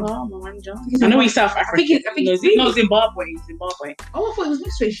 I know he's South African. I think Zimbabwe. Oh, I thought it was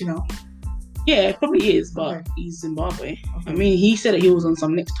mixed race, you know. Yeah, it probably is, but he's Zimbabwe. Okay. I mean, he said that he was on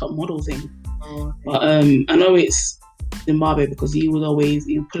some next top model thing. Oh, okay. But I know it's Zimbabwe because he would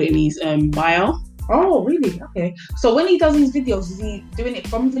put it in his bio. Oh, really? Okay. So when he does his videos, is he doing it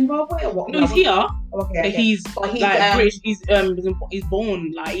from Zimbabwe or what? No, he's here. Okay. He's like British. He's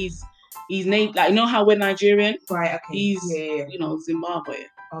born like he's named like, you know how we're Nigerian, right? Okay. He's Zimbabwe.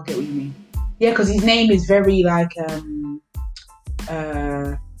 I get what you mean. Yeah, because his name is very like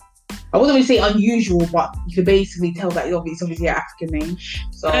I wouldn't really say unusual, but you can basically tell that it's obviously an African name.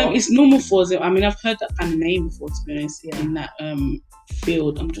 So it's normal for them. I mean, I've heard that kind of name before, to be honest, in that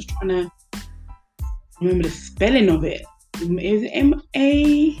field. I'm just trying to remember the spelling of it. Is it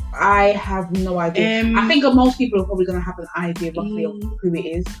M-A? I have no idea. I think most people are probably going to have an idea roughly of who it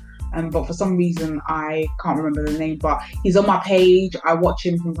is. But for some reason, I can't remember the name. But he's on my page. I watch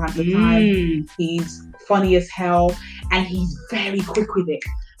him from time to time. He's funny as hell. And he's very quick with it.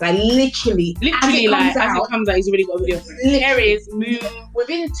 Like, literally as it comes out, he's already got a video for it. There is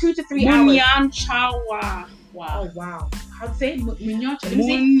within 2 to 3 hours. Chawa. Wow. Oh, wow. How to say it? Munya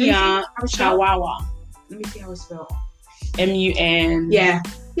Chawawa. Let me see how it's spelled. M-U-N. Yeah.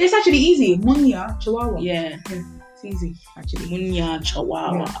 Yeah, it's actually easy. Munya Chihuahua. Yeah. It's easy, actually. Munya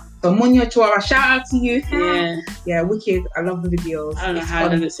Chihuahua. Yeah. So Munya Chihuahua, shout out to you. Yeah. Yeah, wicked. I love the videos. I don't know how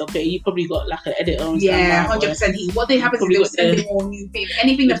it's okay. You probably got like an editor on. Yeah, 100%. What they have is they'll send me more new things.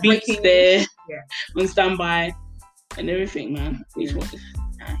 Anything that's breaking there. Yeah. On standby and everything, man. He's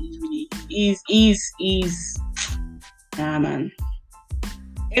nah, man.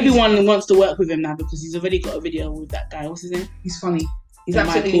 Everyone wants to work with him now because he's already got a video with that guy. What's his name? He's funny. He's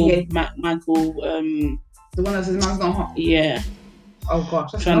absolutely Michael. The one that says man's not hot. Yeah. Oh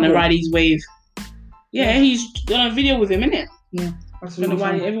gosh. Trying to ride his wave. Yeah, he's done a video with him, innit? Yeah.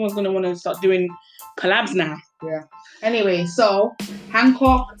 Everyone's gonna want to start doing collabs now. Yeah. Anyway, so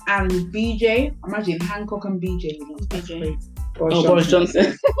Hancock and BJ. Imagine Hancock and BJ. BJ. Boris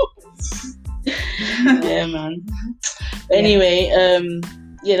Johnson. Yeah, man. Anyway,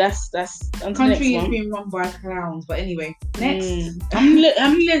 yeah, that's country is being run by clowns. But anyway, next. How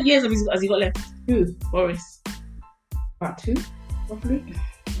many years has he got left? Who? Boris. About 2, roughly.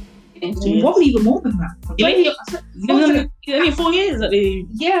 Probably even more than that. He's only 4 years.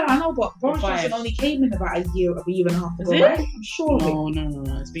 Yeah, I know, but Boris Johnson only came in about a year and a half ago, right? I'm sure.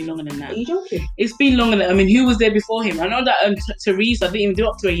 No. It's been longer than that. Are you joking? It's been longer than. I mean, who was there before him? I know that Theresa didn't even do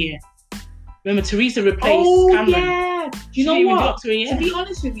up to a year. Remember, Theresa replaced Cameron. Yeah. Do you know what? To be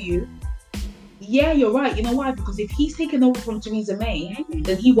honest with you, yeah, you're right. You know why? Because if he's taken over from Theresa May,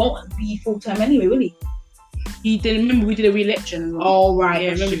 then he won't be full term anyway, will he? He did. Remember, we did a re-election as well. Oh right.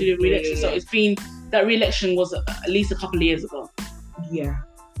 Yeah, remember we did a re-election. So it's been that re-election was at least a couple of years ago. Yeah.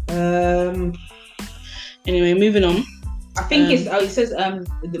 Anyway, moving on. I think it says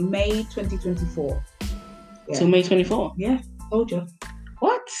the May 2024. Yeah. So May 24. Yeah, told you.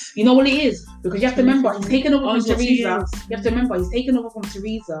 What? You know what it is? Because you have to remember, he's taken over from Theresa. You have to remember, he's taken over from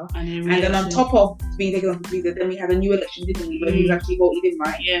Theresa. And then on top of being taken over from Theresa, then we had a new election, didn't we? Where he was actually voted in,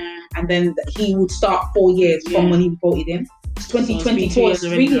 right? Yeah. And then he would start 4 years from when he voted in. It's 2024, it's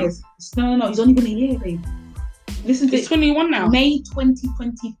 3 years. No, he's only been a year, babe. Listen to it. It's 21 now. May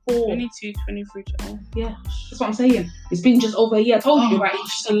 2024. 22, 23. Oh. Yeah, that's what I'm saying. It's been just over a year. I told you, right?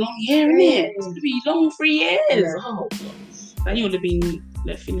 It's just a long year, isn't it? It's going to be long 3 years. Yeah. Oh, God. Then you would have been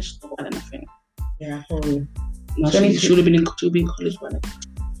finished by then, I think. Yeah, probably. No, she would have been in college by then.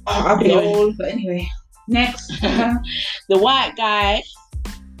 I'll be old, but anyway. Next. The white guy.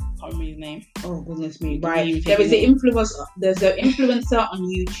 Can't remember his name. Oh, goodness me. Right. There's an influencer on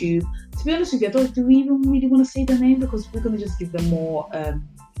YouTube. To be honest with you, do we even really want to say the name? Because we're going to just give them more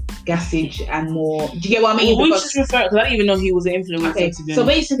gassage and more. Do you get what I mean? We just refer because I didn't even know he was an influencer. Okay, so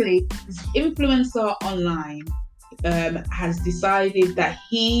basically, this influencer online has decided that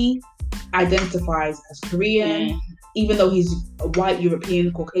he identifies as Korean, even though he's a white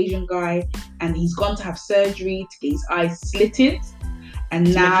European Caucasian guy, and he's gone to have surgery to get his eyes slitted, and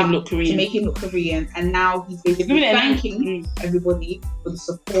to make him look Korean. And now he's basically thanking everybody for the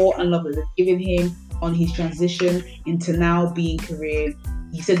support and love that they've given him on his transition into now being Korean.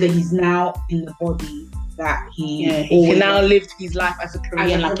 He said that he's now in the body that he can now live his life as a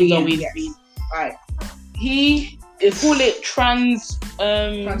Korean, like he's always been. Right. He call it transracial.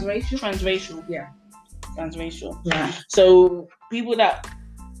 Transracial. Yeah. Transracial. Yeah. So people that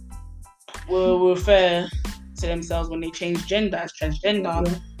will refer to themselves when they change gender as transgender.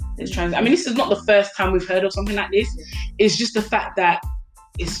 Yeah. I mean, this is not the first time we've heard of something like this. It's just the fact that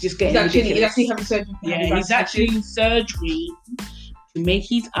it's just getting ridiculous. He's actually having surgery. Yeah, he's actually in surgery to make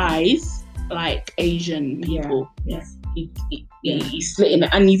his eyes like Asian people. Yeah. He's slitting it.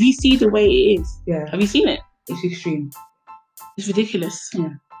 And if you see the way it is, have you seen it? It's extreme. It's ridiculous. Yeah.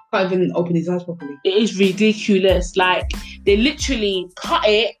 Can't even open his eyes properly. It is ridiculous. Like, they literally cut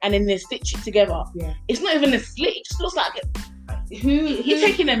it and then they stitch it together. Yeah. It's not even a slit. It just looks like he's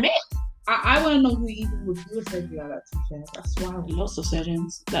taking a myth. I want to know who even would do a surgery like that, to be fair. That's wild. Lots of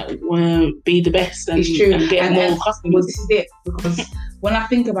surgeons that want to be the best and, it's true. And get more customers. Well, this is it. Because when I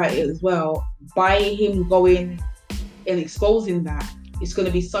think about it as well, by him going and exposing that, it's going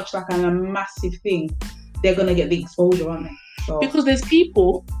to be such like a massive thing. They're going to get the exposure, aren't they? So, because there's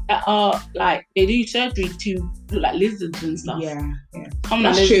people that are like, they do surgery to look like lizards and stuff. Yeah.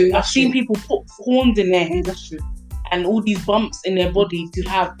 That's true. I've seen people put horns in their head. That's true. And all these bumps in their body to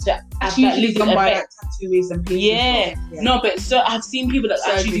have that lizard effect. By like tattooists and people. Yeah. No, but so I've seen people that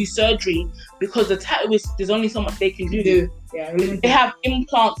actually do surgery because the tattooist, there's only so much they can do. Yeah, they have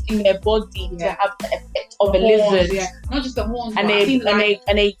implants in their body to have the effect of a lizard. Yeah, not just the horns. And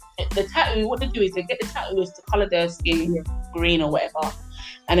the tattoo, what they do is they get the tattooist to colour their skin green or whatever,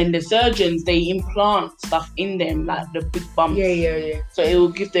 and then the surgeons, they implant stuff in them, like the big bumps. Yeah. So it will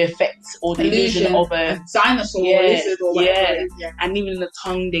give the effect or the illusion of a dinosaur or lizard or whatever it is. Yeah. And even the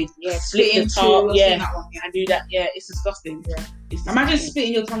tongue, they split the tongue. And do that. Yeah, it's disgusting. Yeah. Imagine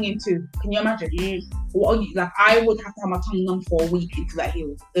splitting your tongue in two. Can you imagine? What are you, like, I would have to have my tongue numb for a week until that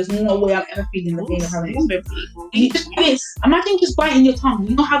heals. There's no way I'm ever feeling the pain of having it. Imagine just biting your tongue.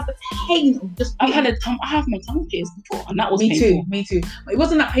 You don't have the pain of just. I have my tongue pierced before, and that was painful. Me too. It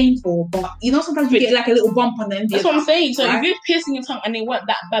wasn't that painful, but you know, sometimes you get like a little bump on the end. That's what I'm saying. So if you're piercing your tongue and it weren't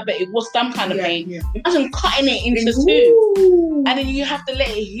that bad, but it was some kind of pain. Yeah. Imagine cutting it into two, and then you have to let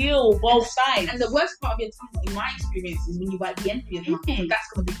it heal both sides. And the worst part of your tongue, in my experience, is when you bite the end of your tongue. That's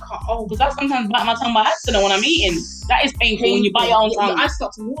gonna be cut off. Because I sometimes bite my tongue by accident when I'm eating. That is painful when you bite your own tongue. I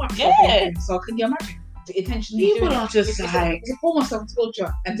start to water. So can you imagine? Intentionally people are just like it's a form of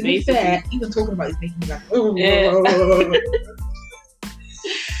self-torture, and to be fair, even talking about it is making me like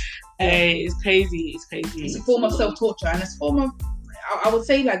hey, it's crazy. It's a form of self-torture, and it's a form of, I would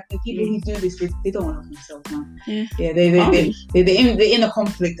say, like, the people who do this, they don't want to themselves, man. They're in a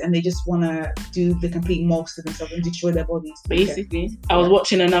conflict, and they just want to do the complete most of themselves and destroy their bodies. Basically, I was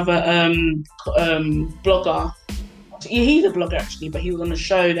watching another blogger. He's a blogger actually, but he was on a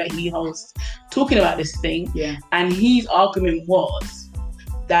show that he hosts talking about this thing. Yeah. And his argument was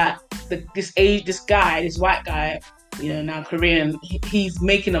that this white guy, you know, now Korean, he's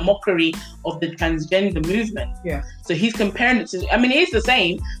making a mockery of the transgender movement. Yeah. So he's comparing it to, I mean, it is the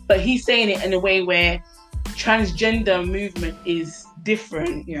same, but he's saying it in a way where transgender movement is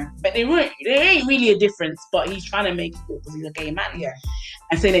different. Yeah. But there ain't really a difference, but he's trying to make it because he's a gay man. Yeah.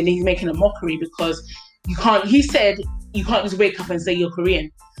 And saying that he's making a mockery because he said you can't just wake up and say you're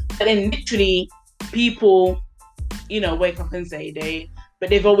Korean. But then literally people, you know, wake up and say but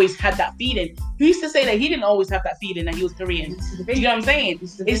they've always had that feeling. He used to say that he didn't always have that feeling that he was Korean. Do you know what I'm saying?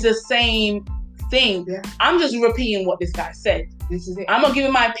 It's the same thing. Yeah. I'm just repeating what this guy said. This is it. I'm not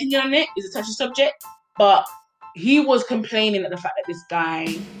giving my opinion on it. It's a touchy subject. But he was complaining at the fact that this guy,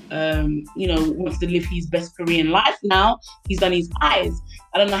 you know, wants to live his best Korean life now. He's done his eyes.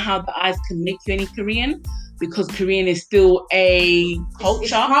 I don't know how the eyes can make you any Korean, because Korean is still a culture.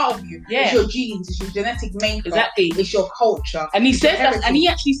 It's part of you. Yeah. It's your genes. It's your genetic makeup. Exactly. It's your culture. And he says that, and he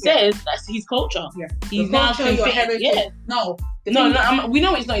actually says that's his culture. Yeah. He's now your heritage. Yeah. We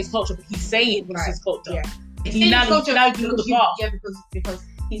know it's not his culture, but he's saying it's his culture. Yeah. He's now because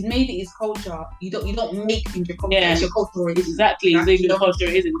he's made it his culture. You don't make things your culture. Yeah. It's your culture. Exactly. It's your culture.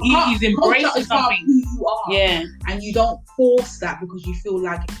 It isn't. He's embracing something. Who you are. Yeah. And you don't force that because you feel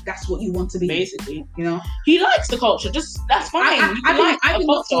like that's what you want to be. Basically, you know. He likes the culture. That's fine. I did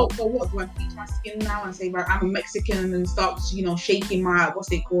not talk for what? Do I bleach my skin now and say, right, I'm a Mexican, and start, you know, shaking my,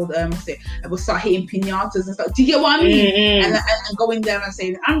 what's it called? I will start hitting piñatas and stuff. Do you get what I mean? Mm-hmm. And going there and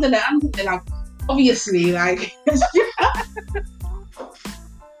saying, I'm like, obviously, like.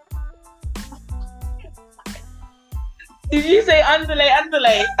 Did you say underlay?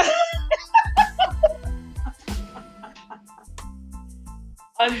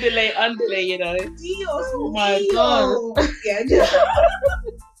 underlay, you know. Oh my God. Yeah.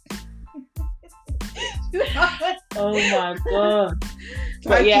 Oh my God.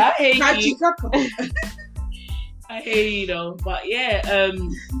 But yeah, I hate you. I hear you though. But yeah,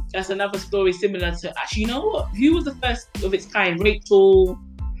 that's another story similar to, actually, you know what? Who was the first of its kind? Rachel.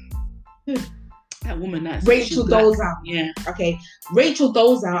 That woman, that's Rachel Dolezal. Yeah. Okay. Rachel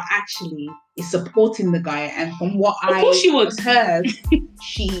Dolezal actually is supporting the guy, and from what I heard,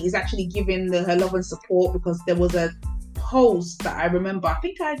 she is actually giving her love and support, because there was a post that I remember. I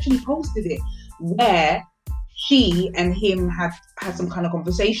think I actually posted it, where she and him had some kind of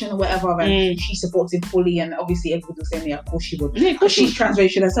conversation or whatever, and she supports him fully, and obviously everybody was saying, yeah, of course she would. Yeah, because she's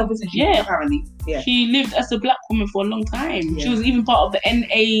transracial herself, isn't she? Yeah. Apparently. Yeah. She lived as a black woman for a long time. Yeah. She was even part of the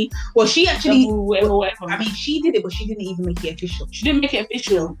NA. Well, she actually, whatever. I mean, she did it, but she didn't even make it official. She didn't make it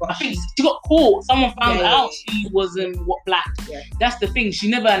official. I think she got caught. Someone found out she wasn't black. Yeah. That's the thing. She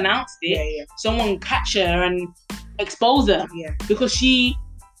never announced it. Yeah, yeah. Someone catch her and expose her. Yeah. Because she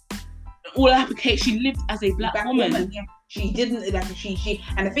lived as a black woman. Yeah. She didn't, like, she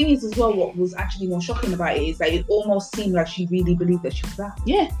and the thing is as well, what was actually more shocking about it is that it almost seemed like she really believed that she was black.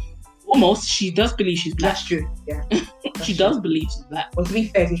 Yeah. Almost. She does believe she's black. That's true. Yeah. She does believe she's black. Well, to be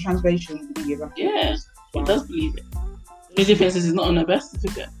fair, if you're transracial, you believe you're black. Yeah. She does believe it. The difference is it's not on her birth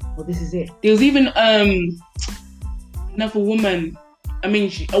certificate. Well, this is it. There was even another woman. I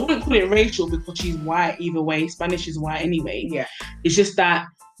mean, I wouldn't call it Rachel because she's white either way. Spanish is white anyway. Yeah. It's just that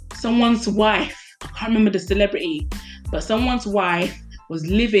someone's wife, I can't remember the celebrity, but someone's wife was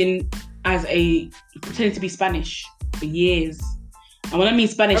living as pretending to be Spanish for years. And when I mean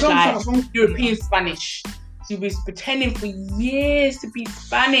Spanish, I like European Spanish, she was pretending for years to be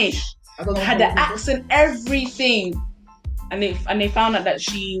Spanish. I don't know. Had the accent, everything. And they found out that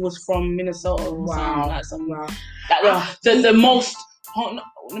she was from Minnesota or something. The most,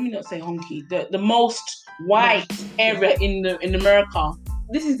 let me not say honky, the most white area in America.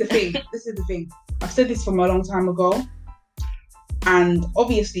 This is the thing. I've said this from a long time ago. And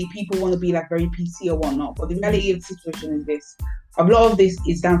obviously people want to be like very PC or whatnot. But the reality of the situation is this. A lot of this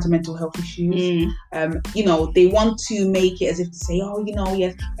is down to mental health issues. You know, they want to make it as if to say, oh, you know,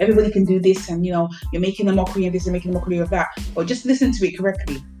 yes, everybody can do this, and you know, you're making a mockery of this and making a mockery of that. But just listen to it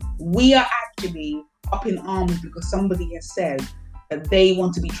correctly. We are actually up in arms because somebody has said that they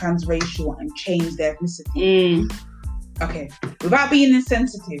want to be transracial and change their ethnicity. Okay, without being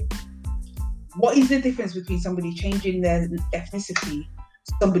insensitive, what is the difference between somebody changing their ethnicity,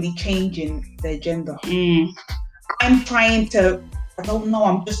 somebody changing their gender? I'm trying to, I don't know,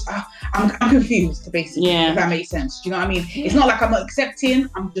 I'm confused, basically, if that makes sense. Do you know what I mean? It's not like I'm not accepting,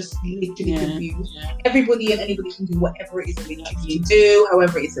 I'm just literally confused. Everybody and anybody can do whatever it is that they choose to do,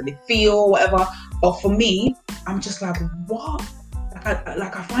 however it is that they feel, whatever. But for me, I'm just like, what?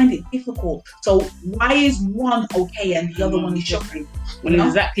 I find it difficult. So why is one okay and the other one is shocking? When it's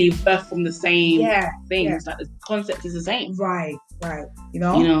exactly birthed from the same things, like the concept is the same. Right. You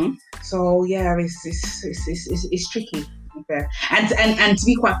know. So yeah, it's tricky. To be fair. And to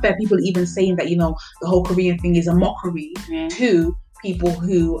be quite fair, people are even saying that, you know, the whole Korean thing is a mockery to people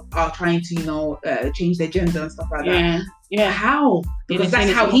who are trying to, you know, change their gender and stuff like that. How? Because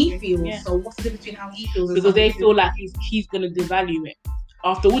that's how he feels. So what's the difference between how he feels? Because they feel like he's going to devalue it.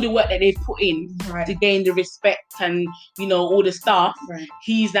 After all the work that they've put in to gain the respect and, you know, all the stuff,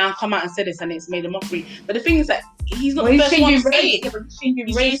 he's now come out and said this and it's made a mockery. But the thing is that he's not the first one to say it. Yeah, but he's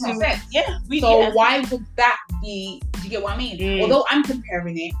changing race. So why would that be? Do you get what I mean? Although I'm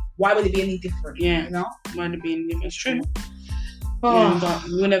comparing it, why would it be any different? You know? Why would it be any different? It's true. But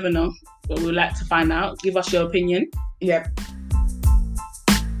we'll never know. But we'd like to find out. Give us your opinion. Yep.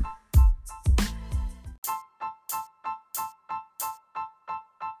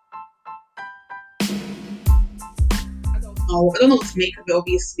 I don't know what to make of it.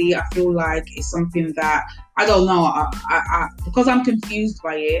 Obviously, I feel like it's something that I don't know. I because I'm confused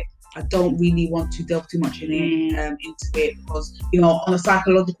by it. I don't really want to delve too much into it because, you know, on a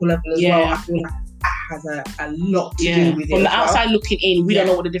psychological level as well, I feel like that has a lot to do with it. From the outside looking in, we don't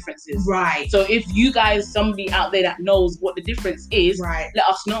know what the difference is. Right. So if you guys, somebody out there that knows what the difference is, let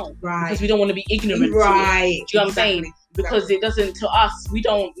us know. Right. Because we don't want to be ignorant. Right. To it. Do you know what I'm saying? Because it doesn't, to us, we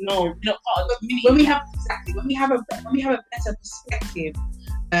don't know. We're not part of the community. When we have a better perspective,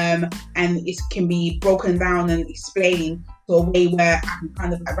 and it can be broken down and explained to a way where I can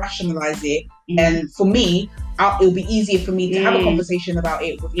kind of like rationalize it. And for me, it'll be easier for me to have a conversation about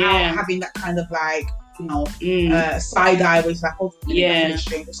it without having that kind of like, you know, side eye where it's like, oh,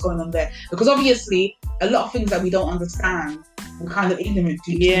 what's going on there? Because obviously, a lot of things that we don't understand, we're kind of ignorant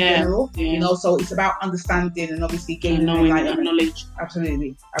to in general, you know, so it's about understanding and obviously gaining knowledge.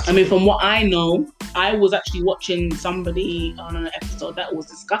 Absolutely. I mean, from what I know, I was actually watching somebody on an episode that was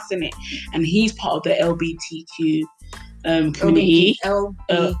discussing it, and he's part of the LGBTQ community.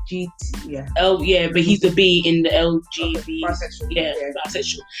 But he's the B in the LGBT.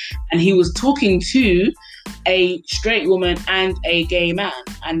 Bisexual. And he was talking to a straight woman and a gay man,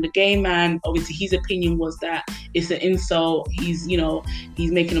 and the gay man, obviously his opinion was that it's an insult, he's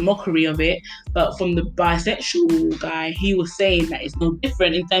making a mockery of it. But from the bisexual guy, he was saying that it's no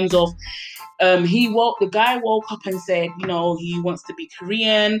different in terms of the guy woke up and said, you know, he wants to be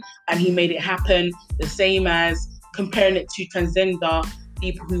Korean and he made it happen, the same as comparing it to transgender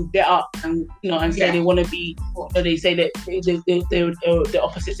people who get up and, you know, and say they want to be, they say that they're the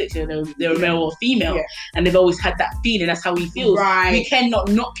opposite sex, they're a male or female, and they've always had that feeling. That's how he feels. We cannot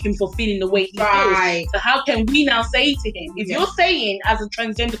knock him for feeling the way he feels. So how can we now say to him, if you're saying as a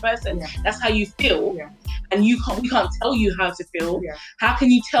transgender person that's how you feel, and we can't tell you how to feel, how can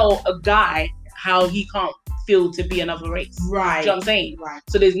you tell a guy how he can't feel to be another race? Right. Do you know what I'm saying? Right.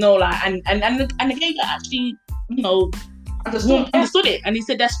 So there's no like, and the gay guy actually, you know, understood it, and he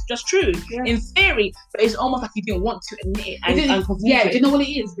said that's just true in theory, but it's almost like he didn't want to admit it and do you know what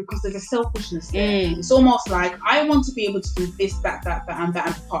it is? Because there's a selfishness there. It's almost like I want to be able to do this, that and that,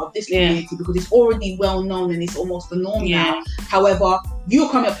 and be part of this community because it's already well known and it's almost the norm now. However, you're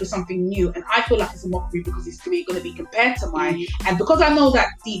coming up with something new, and I feel like it's a mockery because it's going to be compared to mine, and because I know that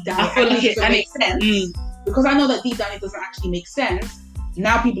deep down it doesn't make sense. Because I know that deep down it doesn't actually make sense.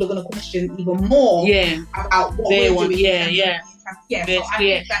 now people are going to question even more about what they we're want. doing. Yeah. So I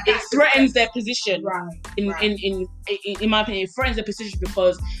think that it threatens their position. Right. In my opinion, it threatens their position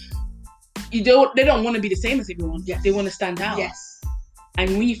because they don't want to be the same as everyone. Yes. They want to stand out. Yes.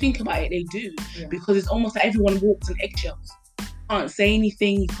 And when you think about it, they do. Yeah. Because it's almost like everyone walks on eggshells. You can't say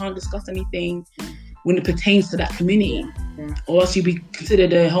anything. You can't discuss anything when it pertains to that community. Yeah. Or else you'll be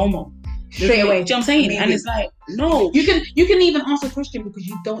considered a homo. Straight away. Do you know what I'm saying? Amazing. And it's like, no. You can even ask a question because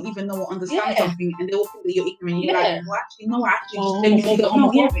you don't even know or understand something, and they will think that you're ignorant. You're like, well, actually, no, I actually just genuinely don't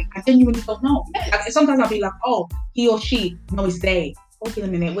know. Yeah, I genuinely don't know. Like, sometimes I'll be like, oh, he or she, no, it's they. Hold on a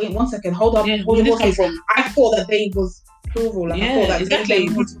minute, wait 1 second, hold up. Where did this come from? I thought that they was plural. Like, I thought that exactly.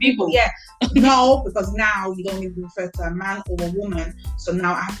 they was people. Yeah. No, because now you don't even refer to a man or a woman, so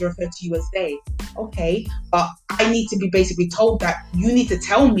now I have to refer to you as they. Okay, but I need to be basically told that you need to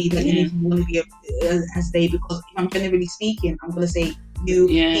tell me that you want to be as they, because if I'm generally speaking, I'm going to say you,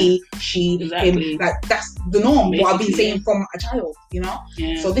 he, she, him. Like, that's the norm. Basically, what I've been saying from a child, you know?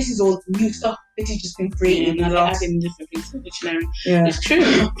 Yeah. So this is all new stuff. This has just been created. Adding different things to the dictionary. Yeah. It's true.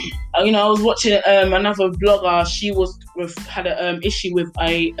 I was watching another blogger. She had an issue with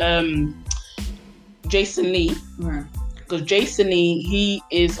a Jason Lee. Right. Because Jason Lee, he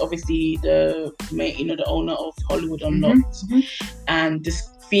is obviously the owner of Hollywood Unlocked, and this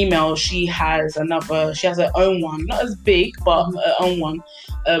female, she has her own one, not as big, but her own one,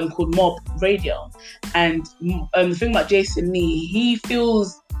 called Mob Radio. And the thing about Jason Lee, he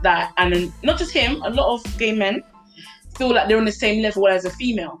feels that, and not just him, a lot of gay men feel like they're on the same level as a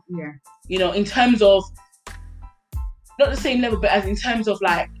female. Yeah. In terms of not the same level, but as in terms of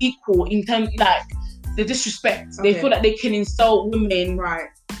like equal, in terms like the disrespect. Okay. They feel like they can insult women. Right.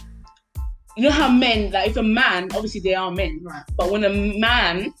 You know how men, like if a man, obviously they are men, right, but when a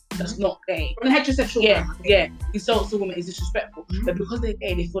man that's not gay, when a heterosexual man, insults a woman, is disrespectful. But because they're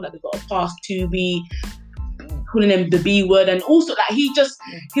gay, they feel like they've got a pass to be calling them the B word, and also like he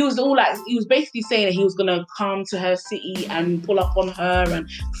was basically saying that he was gonna come to her city and pull up on her and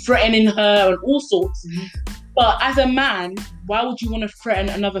threatening her and all sorts. But as a man, why would you want to threaten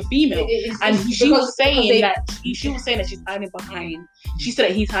another female? And she was saying that she's hiding behind. She said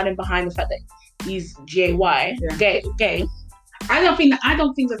that he's hiding behind the fact that he's gay. Gay. I don't think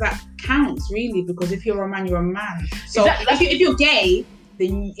that counts really, because if you're a man, you're a man. So if you're gay,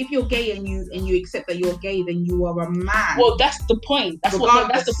 then if you're gay and you accept that you're gay, then you are a man. Well, that's the point. That's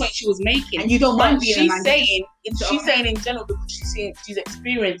the point she was making. And you don't mind being a man. She's saying in general, because she's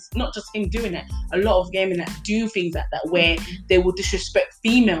experienced not just him doing it. A lot of gay men that do things like that, where they will disrespect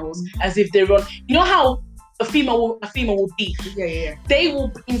females as if they're on. You know how a female will be. Yeah. They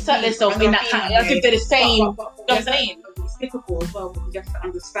will insert themselves in that kind, as if they're the same. You know what I'm saying? It's difficult as well, because you have to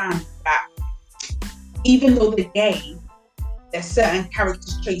understand that even though they're gay, there's certain character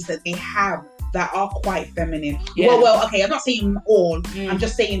traits that they have that are quite feminine. Yeah. Well, okay, I'm not saying all. I'm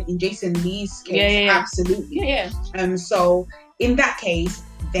just saying in Jason Lee's case, absolutely. Yeah. So in that case,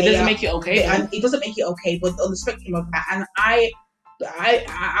 it doesn't make it okay. It doesn't make it okay, but on the spectrum of that, and I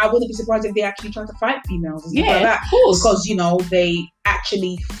wouldn't be surprised if they actually try to fight females and stuff like that. Of course. Because, they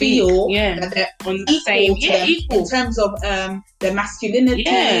actually feel that they're on the same equal in terms of their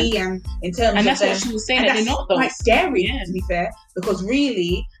masculinity and in terms of that's what she was saying, that they're not, though. Quite scary, to be fair, because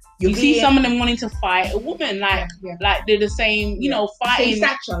really you see some of them wanting to fight a woman like they're the same, fighting.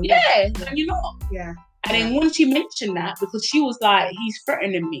 Same stature. And you're not. Yeah. And then once you mentioned that, because she was like, he's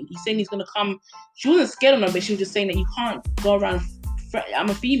threatening me. He's saying he's going to come. She wasn't scared of her, but she was just saying that you can't go around. I'm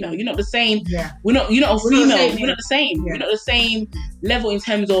a female. You're not the same. Yeah. You're not a female. We're not the same. Yeah. We're not the same level in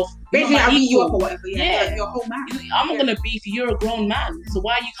terms of. Basically, I beat you up or whatever. Yeah. Like, you're a whole man. I'm not gonna beef you. You're a grown man. So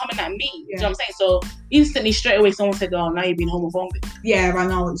why are you coming at me? You know what I'm saying? So instantly, straight away, someone said, "Oh, now you're being homophobic." Yeah, I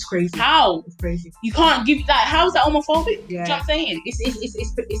know, it's crazy. How? It's crazy. You can't give that. How is that homophobic? Yeah. Do you know what I'm saying?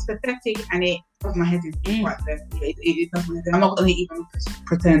 It's pathetic, and it does my head in right there. It does my head in. I'm not gonna even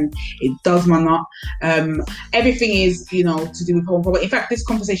pretend it does my nut. Everything is, to do with homophobia. In fact, this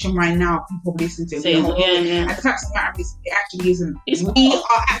conversation right now, people listen to it. And the fact of the matter is, it actually isn't. We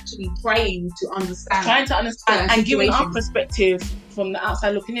are actually trying to understand and giving our perspective from the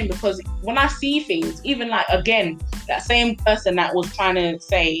outside looking in, because when I see things, even like, again, that same person that was trying to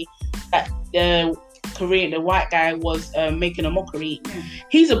say that the white guy was making a mockery,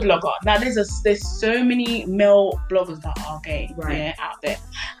 he's a blogger. Now there's so many male bloggers that are gay out there,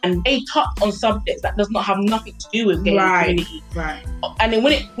 and they touch on subjects that does not have nothing to do with gay community. Right. And then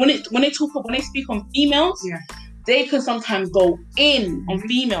when they speak on females, they can sometimes go in on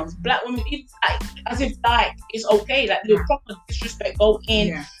females, black women, it's like as if like it's okay, like the proper disrespect, go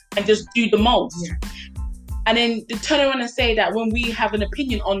in and just do the most. And then they turn around and say that when we have an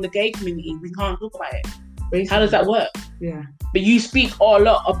opinion on the gay community, we can't talk about it. Basically. How does that work? Yeah. But you speak a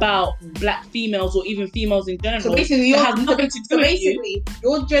lot about black females or even females in general. So basically,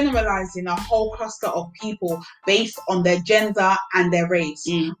 you're generalizing a whole cluster of people based on their gender and their race.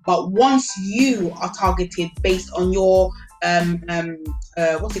 But once you are targeted based on your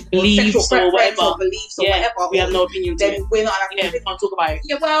what's it called? Beliefs sexual or whatever. Or beliefs or whatever, we have no opinion. Then we're not. We can't talk about it.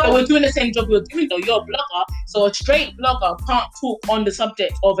 Yeah, well, but we're doing the same job we're doing though. You're a blogger, so a straight blogger can't talk on the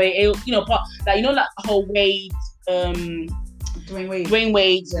subject of a part like like the whole Wade. Dwayne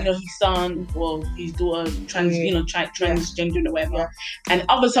Wade, his son, well, his daughter, transgender or whatever, and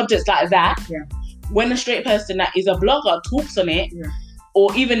other subjects like that. Yeah. When a straight person that is a blogger talks on it,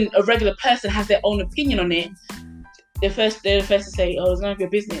 or even a regular person has their own opinion on it, they're the first to say, "Oh, it's none of your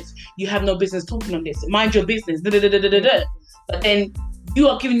business. You have no business talking on this. Mind your business." But then you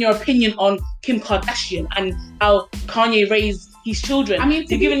are giving your opinion on Kim Kardashian and how Kanye raised his children. I mean,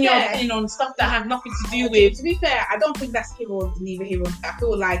 you're giving your opinion on stuff that have nothing to do with. To be fair, I don't think that's neither here or there. I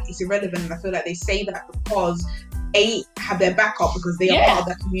feel like it's irrelevant, and I feel like they say that because they have their backup because they are part of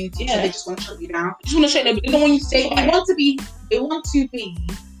that community, so they just want to shut you down. Just want to shut them. They don't want you to say. They want to be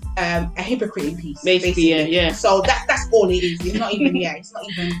a hypocrite in peace. Basically. Yeah. So that's all it is. It's not even. It's not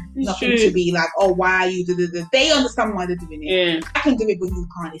even nothing to be like, oh, why are you? They understand why they're doing it. Yeah. I can do it, but you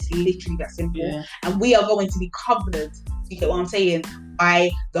can't. It's literally that simple. Yeah. And we are going to be covered. You get what I'm saying?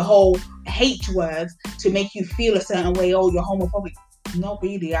 By the whole hate word to make you feel a certain way. Oh, you're homophobic. Not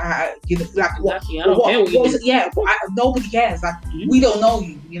really. I don't care what you do. Nobody cares. Like we don't know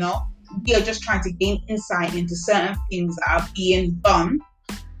you. We are just trying to gain insight into certain things that are being done,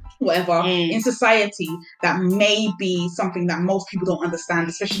 whatever, in society that may be something that most people don't understand,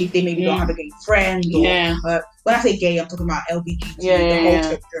 especially if they maybe don't have a gay friend. Or, when I say gay, I'm talking about LGBT, the whole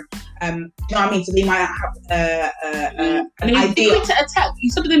spectrum. Do you know what I mean? So they might have an idea. To attack.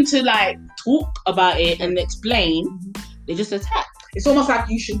 Instead of them to like talk about it and explain, they just attack. It's almost like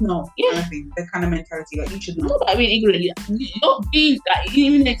you should know. Yeah. I think the kind of mentality, like you should know. No, but I mean, ignorantly. Not being like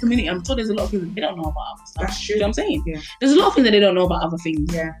even in their community, I'm sure there's a lot of people they don't know about other stuff. That's true. You know what I'm saying? Yeah. There's a lot of things that they don't know about other things.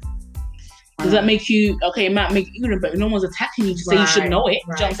 Yeah. Does that make you okay? It might make you ignorant, but no one's attacking you to say you should know it. Do you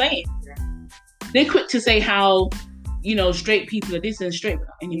know what I'm saying? Yeah. They're quick to say how straight people are this and straight.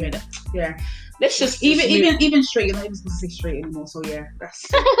 Anyway, let's just even straight. You're not even supposed to say straight anymore. So that's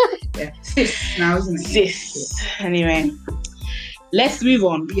cis now, isn't it? Cis. Anyway. Let's move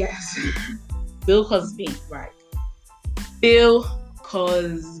on. Yes. Bill Cosby. Right. Bill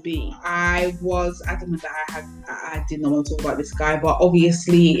Cosby. I was adamant that I did not want to talk about this guy, but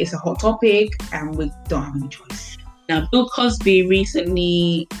obviously it's a hot topic and we don't have any choice. Now, Bill Cosby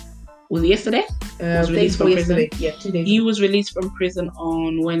recently, was it yesterday? Was released from prison. Yeah, 2 days. He was released from prison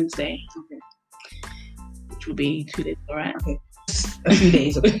on Wednesday. Okay. Which will be 2 days, all right? Okay. A few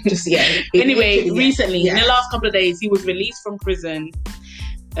days, Anyway, recently, in the last couple of days, he was released from prison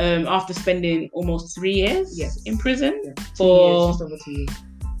after spending almost 3 years in prison for just over 2 years.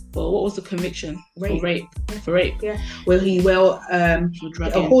 Well, what was the conviction? Rape. For rape. Yeah. Well,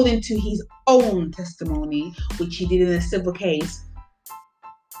 according to his own testimony, which he did in a civil case,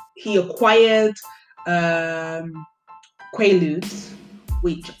 he acquired Quaaludes,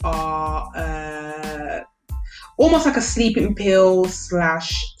 which are almost like a sleeping pill /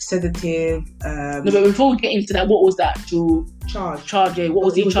 sedative. No, but before we get into that, what was the actual charge? What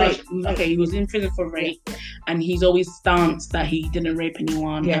was he charged? Okay, he was in prison for rape, and he's always stanced that he didn't rape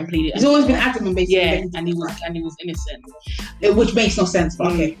anyone and pleaded. He's always been adamant, basically. And he was innocent, which makes no sense.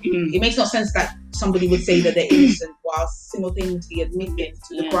 But it makes no sense that somebody would say that they're innocent while simultaneously admitting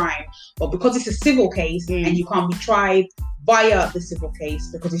to the crime. But because it's a civil case and you can't be tried via the civil case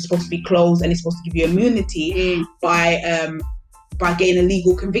because it's supposed to be closed and it's supposed to give you immunity by getting a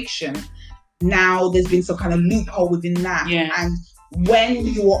legal conviction. Now there's been some kind of loophole within that. And when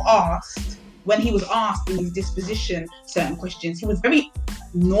he was asked in his disposition certain questions, he was very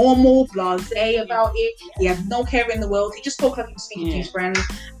normal, blasé about it. He had no care in the world. He just spoke like he was speaking to his friends,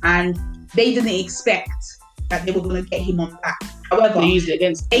 and they didn't expect that they were going to get him on that. However,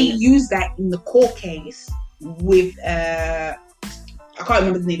 they used that in the court case with I can't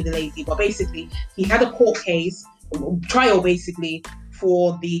remember the name of the lady, but basically he had a court case trial basically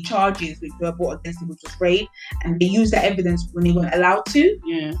for the charges which were brought against him, which was rape, and they used that evidence when they weren't allowed to.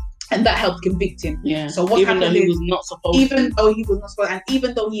 And that helped convict him. So what happened though he was not supposed and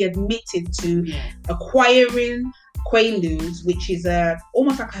even though he admitted to acquiring Quaaludes, which is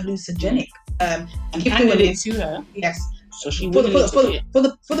almost like hallucinogenic, and handed it to her. Yes. So she for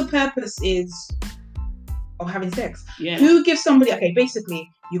the purpose is of having sex. Yeah. Who gives somebody, okay, basically,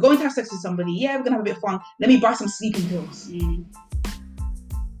 you're going to have sex with somebody, yeah, we're going to have a bit of fun, let me buy some sleeping pills.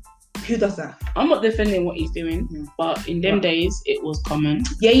 Who does that? I'm not defending what he's doing, but in them days it was common.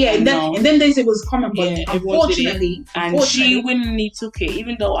 Yeah. In them days it was common, but unfortunately, she willingly took it.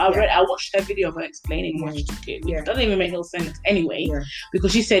 Even though I watched a video of her explaining why she took it. It doesn't even make no sense anyway,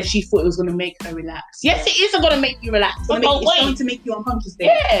 because she said she thought it was going to make her relax. Yes, it is going to make you relax. It's going to make you unconscious.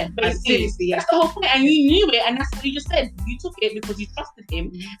 Yeah, basically, that's the whole point. And you knew it, and that's what you just said. You took it because you trusted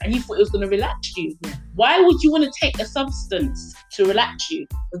him, and you thought it was going to relax you. Why would you want to take a substance to relax you,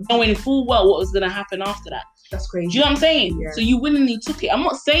 knowing full well what was going to happen after that? That's crazy. Do you know what I'm saying? So you willingly took it. I'm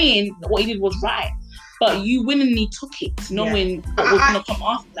not saying that what he did was right, but you willingly took it, knowing what was going to come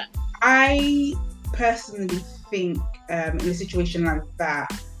after that. I personally think in a situation like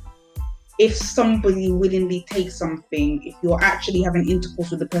that, if somebody willingly takes something, if you're actually having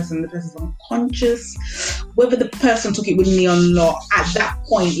intercourse with the person's unconscious, whether the person took it willingly or not, at that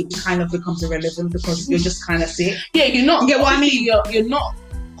point it kind of becomes irrelevant because you're just kind of sick. Yeah, you're not. You get what I mean? You're not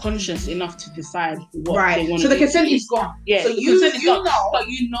conscious enough to decide what they want. So the consent is gone. Yeah, so you know, but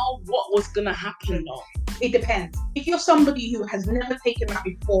you know what was gonna happen though. It depends. If you're somebody who has never taken that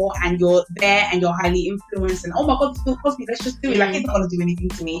before and you're there and you're highly influenced and oh my god, it's Bill Cosby, let's just do it. Like it's not gonna do anything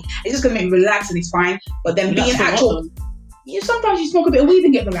to me. It's just gonna make me relax and it's fine. But then being actual, sometimes you smoke a bit of weed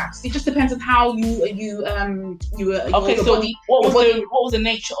and get relaxed. It just depends on how you okay. So body, what was the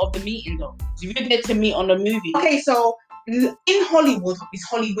nature of the meeting though? You were there to meet on the movie. Okay, so in Hollywood, it's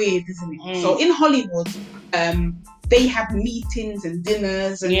Hollywood, isn't it? So in Hollywood, they have meetings and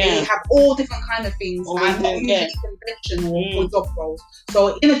dinners and they have all different kind of things and not usually conventional for job roles.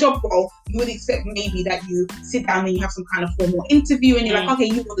 So in a job role, you would expect maybe that you sit down and you have some kind of formal interview and you're like, okay,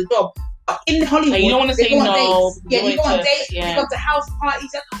 you got the job. But in Hollywood, you don't want to say no. Yeah, you go on dates, you go to house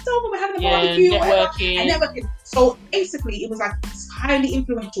parties, like, oh, we're having a barbecue, networking. So basically, it was like this highly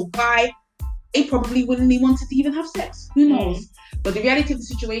influential guy. They probably wouldn't even wanted to even have sex. Who knows? But the reality of the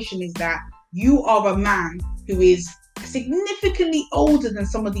situation is that you are a man who is significantly older than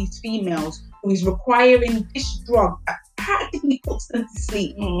some of these females who is requiring this drug that practically puts them to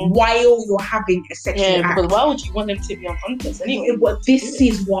sleep while you're having a sexual act. But why would you want them to be unconscious anyway? But this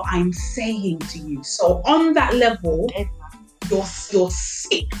is what I'm saying to you. So on that level, you're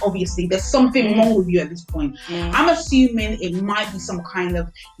sick, obviously. There's something wrong with you at this point. I'm assuming it might be some kind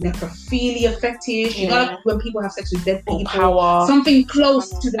of necrophilia fetish. You know, like when people have sex with dead people. Power. Something close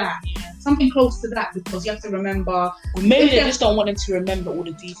to that. Something close to that, because you have to remember. Maybe they just don't want them to remember all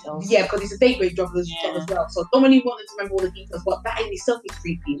the details. Yeah, because it's a date rape job as well. So don't really want them to remember all the details, but that in itself is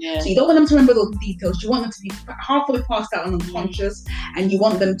creepy. So you don't want them to remember all the details. You want them to be halfway passed out and unconscious, and you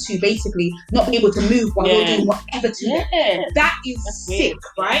want them to basically not be able to move while you're doing whatever to them. That is sick,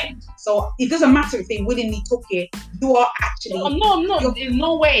 right? So it doesn't matter if they willingly took it. You are actually no, in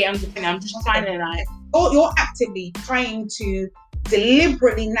no way. I'm just trying to like. You're actively trying to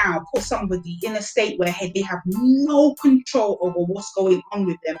deliberately now put somebody in a state where they have no control over what's going on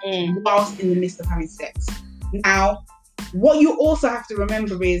with them whilst in the midst of having sex. Now, what you also have to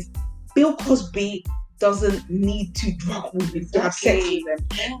remember is Bill Cosby doesn't need to drug women to have sex with them.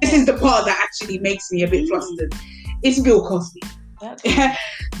 This is the part that actually makes me a bit flustered. It's Bill Cosby.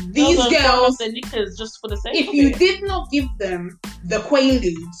 These girls, just for the sake if you did not give them the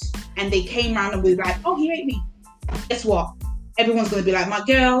quaaludes and they came around and was like, oh, he raped me, guess what? Everyone's going to be like, my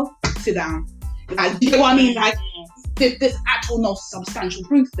girl, sit down. Like, you know what I mean? Like, there's actual no substantial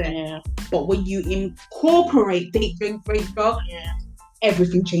proof there. But when you incorporate date, drink, rape, drug,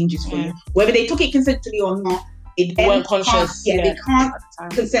 everything changes for you. Whether they took it consensually or not, they weren't conscious. They can't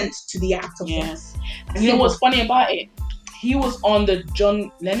consent to the act of sex. And you know what's funny about it? He was on the John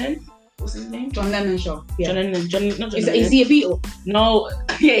Lennon. What's his name? John Lennon show. John Lennon. Is he a Beatle? No.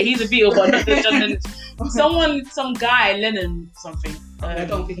 Yeah, he's a Beatle, but not the John Lennon. Some guy, Lennon something. I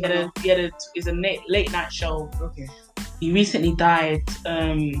don't think it's a late night show. Okay. He recently died.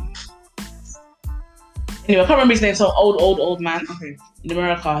 Anyway, I can't remember his name. Some old man. Okay. In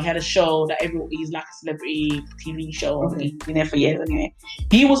America, he had a show that he's like a celebrity TV show. Okay. He's been there for years anyway.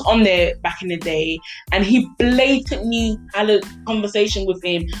 He was on there back in the day, and he blatantly had a conversation with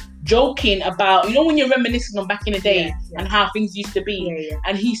him, joking about, you know, when you're reminiscing on back in the day and how things used to be.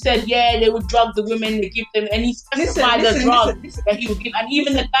 And he said, they would drug the women, they give them, and he specified the drug that he would give, and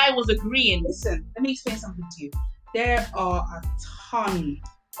even the guy was agreeing. Listen, let me explain something to you. There are a ton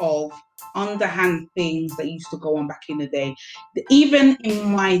of underhand things that used to go on back in the day. Even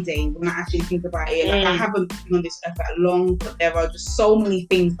in my day, when I actually think about it, like I haven't been on this earth that long, but there are just so many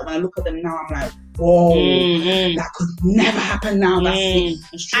things that when I look at them now, I'm like, whoa, that could never happen now. That's it.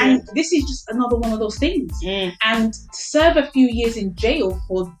 And this is just another one of those things. And to serve a few years in jail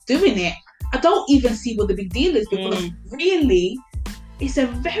for doing it, I don't even see what the big deal is, because really, it's a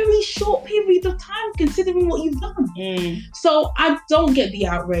very short period of time considering what you've done. So I don't get the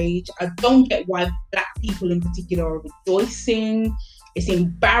outrage. I don't get why black people in particular are rejoicing. It's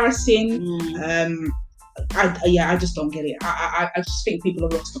embarrassing. I just don't get it. I just think people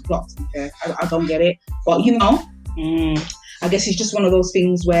have lost the plot, to be fair. I don't get it. But you know, I guess it's just one of those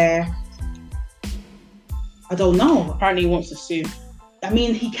things where I don't know. Apparently he wants to sue. I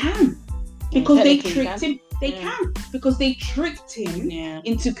mean, he can. Because they tricked him. They can. Because they tricked him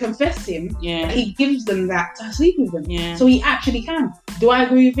into confessing. He gives them that to sleep with them. So he actually can. Do I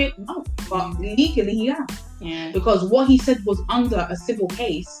agree with it? No. But legally he can. Because what he said was under a civil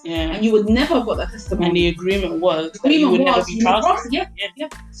case. And you would never have got that testimony. And the agreement was that you would never be charged.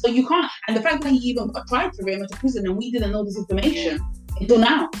 So you can't. And the fact that he even got tried for it and went to prison and we didn't know this information until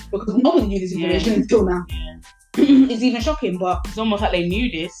now. Because nobody knew this information until now. It's even shocking, but it's almost like they knew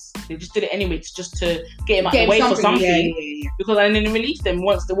this. They just did it anyway, just to get him out of the way for something. Because and then they released them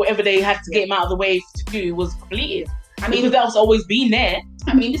once whatever they had to get him out of the way to do was completed. I mean, because that was always been there.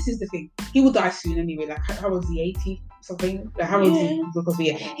 I mean, this is the thing. He will die soon anyway. Like, how old is he? 80 something? Like, how old is he? Because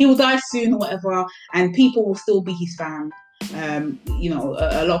he will die soon or whatever, and people will still be his fan. You know,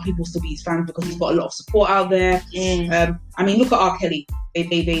 a lot of people will still be his fans because he's got a lot of support out there. I mean, look at R. Kelly.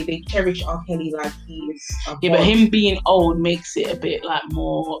 They cherish R. Kelly like he is. But him being old makes it a bit like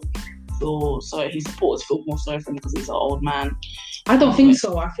more. So his supporters feel more sorry for him because he's an old man. I don't think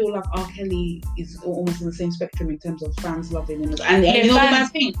so. I feel like R. Kelly is almost in the same spectrum in terms of fans loving him, and you know the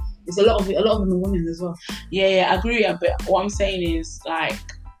bad thing. It's a lot of them are women as well. I agree. But what I'm saying is like.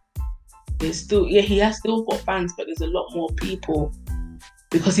 There's still, he has still got fans, but there's a lot more people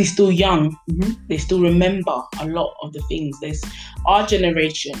because he's still young. They still remember a lot of the things. There's our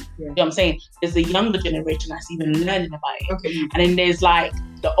generation, you know what I'm saying? There's the younger generation that's even learning about it. And then there's like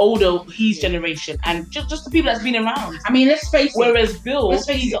the older, his generation, and just the people that's been around. I mean, let's face it. Whereas Bill, he's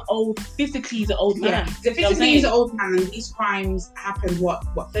physically he's an old man. Physically he's an old man, and these crimes happened, what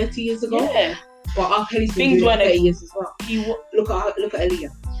 30 years ago? But R. Kelly's been doing it 30 years as well. Look at Aaliyah.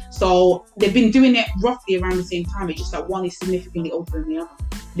 So they've been doing it roughly around the same time. It's just that one is significantly older than the other,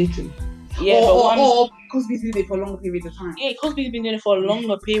 literally. Or Cosby's been doing it for a longer period of time. Cosby's been doing it for a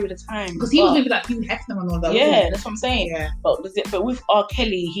longer period of time. Because he was with like Hugh Hefner and all that. That's what I'm saying. But with R.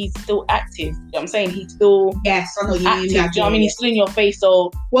 Kelly, he's still active. You know what I'm saying? He's still I know you active. Do you know what I mean? He's still in your face.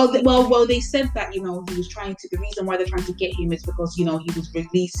 So well, they said that, you know, he was trying to. The reason why they're trying to get him is because, you know, he was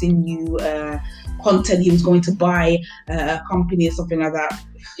releasing new content. He was going to buy a company or something like that.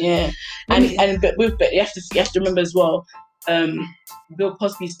 But you have to remember as well. Bill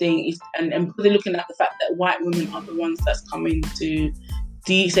Cosby's thing is, and because they're looking at the fact that white women are the ones that's coming to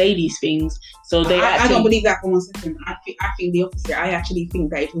say these things, so I don't believe that for 1 second. I think the opposite. I actually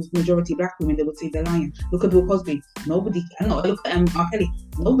think that if it was majority black women, they would say they're lying. Look at Bill Cosby. Look at R. Kelly.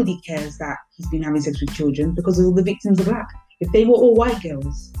 Nobody cares that he's been having sex with children because all the victims are black. If they were all white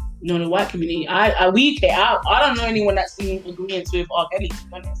girls. No, the white community. We care. I don't know anyone that's in agreement with R. Kelly, to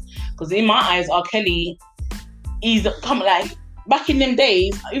be honest. Because in my eyes, R. Kelly, he's like back in them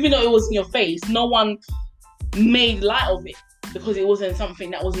days. Even though it was in your face, no one made light of it because it wasn't something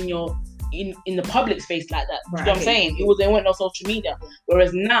that was in the public space like that. You know what I'm saying? It went on social media.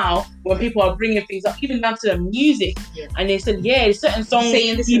 Whereas now, when people are bringing things up, even down to the music, and they said, certain songs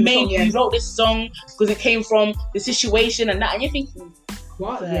he wrote this song because it came from the situation and that, and you're thinking,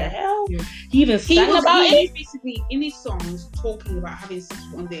 what the hell? He even sang about it. He's basically in his songs talking about having sex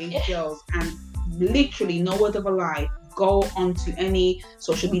with underage girls, and literally no word of a lie. Go onto any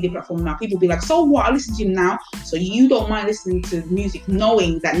social media platform now. People be like, so what? I listen to him now. So you don't mind listening to music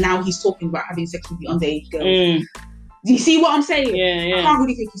knowing that now he's talking about having sex with the underage girls. Do you see what I'm saying? I can't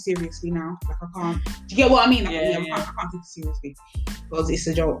really take you seriously now. Like, I can't. Do you get what I mean? I can't take you seriously because it's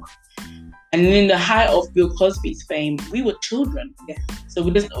a joke. And in the height of Bill Cosby's fame, we were children. So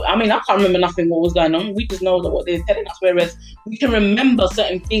we just, I can't remember nothing what was going on. We just know that what they're telling us. Whereas we can remember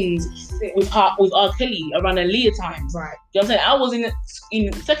certain things with R. Kelly around the Aaliyah times. Right. You know what I'm saying? I was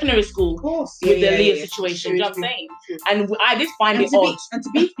in secondary school with the Aaliyah situation. You know what I'm saying? And I did find it odd. And to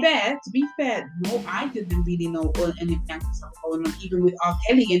be fair, no, I didn't really know anything else going on, even with R.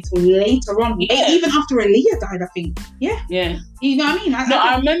 Kelly until later on. Even after Aaliyah died, I think. Yeah. You know what I mean?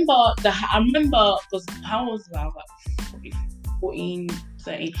 I remember because how old was I? I was like probably 14,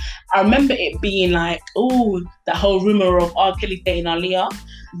 30. I remember it being like, oh, that whole rumor of R. Kelly dating Aaliyah.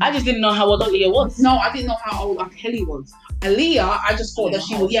 I just didn't know how old Aaliyah was. No, I didn't know how old R. Kelly was. Aaliyah, I just thought that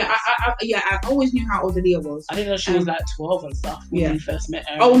she was. Yeah, I always knew how old Aaliyah was. I didn't know she was like 12 and stuff when we first met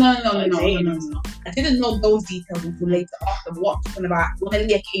her. Oh no. I didn't know those details until later after talking about when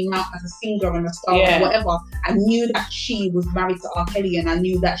Aaliyah came out as a singer and a star or whatever. I knew that she was married to R. Kelly, and I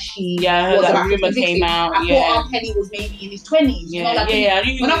knew that she was about rumor came out. I thought R. Kelly was maybe in his 20s. You know, like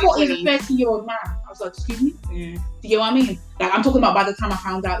when I thought he was a 30-year-old man, I was like, excuse me? Yeah. Do you get what I mean? Like, I'm talking about by the time I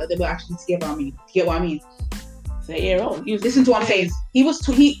found out that they were actually together. I mean, do you get what I mean? So, old. Listen to what I'm saying. He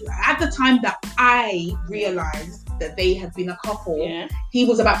at the time that I realized that they had been a couple, he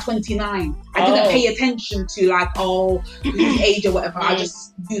was about 29. I didn't pay attention to like, his age or whatever. I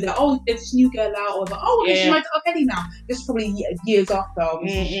just knew that, there's this new girl out, or she's married to R. Kelly now. This is probably years after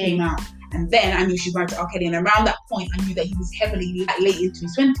obviously she came out. And then I knew she was married to R. Kelly, and around that point, I knew that he was heavily late into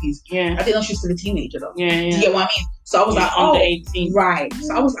his 20s. Yeah, I didn't know she was still a teenager though. Yeah. Do you get what I mean? So I was like, under 18, right?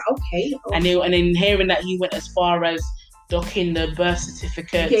 So I was like, okay. And then hearing that he went as far as docking the birth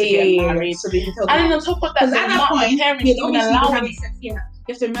certificate to get married. So and then on top of that, at that point, parents even allowing it. You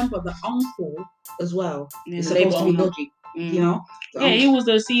have to remember the uncle as well is supposed to be dodgy. You know? He was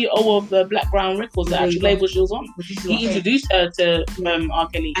the CEO of the Black Brown Records, the actual label she was on. He introduced her to R.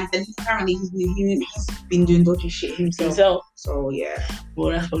 Kelly. And then apparently he's been doing dodgy shit himself. So yeah.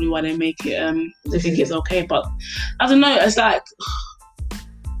 Well, that's probably why they make it. They think it's okay, but I don't know. It's like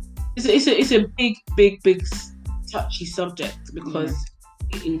it's a big touchy subject because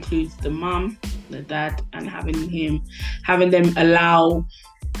it includes the mum, the dad, and having them allow,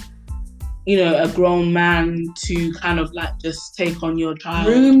 a grown man to kind of like just take on your child,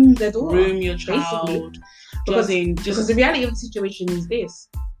 groom their daughter, your child. Because the reality of the situation is this: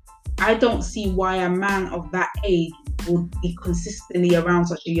 I don't see why a man of that age would be consistently around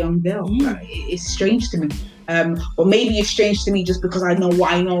such a young girl. It's strange to me. Or maybe it's strange to me just because I know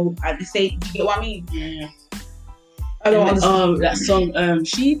what I know at this age. Do you get what I mean? Yeah. I don't understand. That song,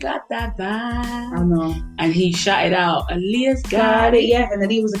 she got that vibe. I know. And he shouted out, Aaliyah's got it, and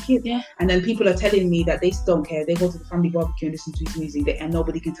then he was a kid. Yeah. And then people are telling me that they still don't care. They go to the family barbecue and listen to his music and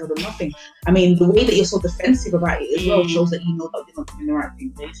nobody can tell them nothing. I mean, the way that you're so defensive about it as well shows that you know that you're not doing the right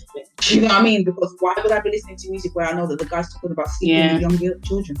thing. Basically. Do you know what I mean? Because why would I be listening to music where I know that the guy's talking about sleeping with young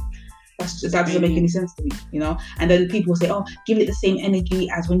children? That doesn't make any sense to me, And then people will say, give it the same energy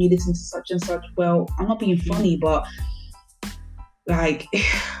as when you listen to such and such. Well, I'm not being funny, but like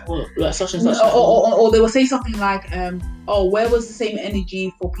such and such, or they will say something like, where was the same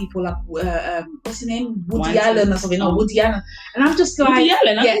energy for people like what's his name, Woody Allen or something? Woody Allen, and I'm just like, Woody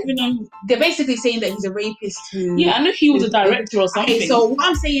Allen, they're basically saying that he's a rapist who. Yeah, I know he was a director or something. Okay, so what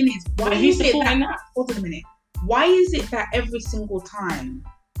I'm saying is, why is it that? Hold on a minute. Why is it that every single time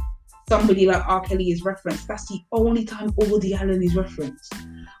somebody like R. Kelly is referenced, that's the only time Woody Allen is referenced?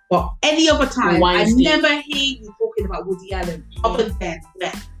 But any other time, I never hear you talking about Woody Allen other than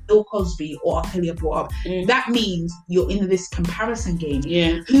Bill Cosby or R. Kelly are brought up. That means you're in this comparison game.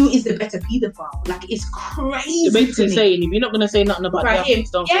 Yeah. Who is the better paedophile? Like, it's crazy. It's basically saying, if you're not going to say nothing about him,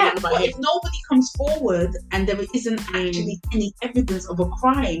 don't say nothing about him. If nobody comes forward and there isn't actually any evidence of a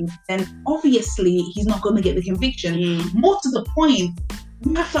crime, then obviously he's not going to get the conviction. More to the point,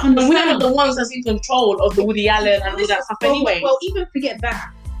 you have to understand. But we're not the ones that's in control of the Woody Allen and all that stuff anyway. Well, even forget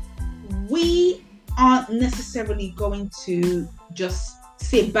that. We aren't necessarily going to just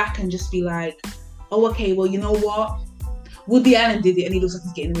sit back and just be like, okay, well, you know what? Woody Allen did it and he looks like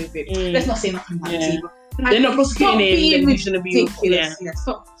he's getting away with it. Let's not say nothing about it either. Like, they're not prosecuting him, then he's going to be ridiculous.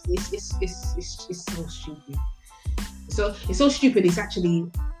 Stop. It's so stupid. So it's so stupid, it's actually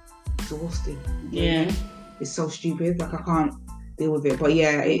exhausting. It's so stupid. Like, I can't deal with it. But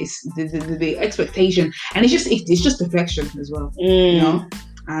yeah, it's the expectation, and it's just deflection as well.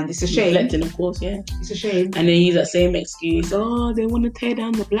 And it's a shame. Deflecting, of course, yeah. It's a shame. And they use that same excuse. They want to tear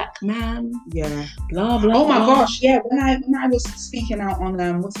down the black man. Yeah. Blah blah. Oh my gosh, yeah. When I was speaking out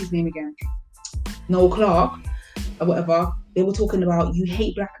on what's his name again? Noel Clark or whatever. They were talking about you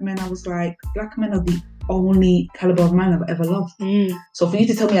hate black men. I was like, black men are the only caliber of man I've ever loved. So for you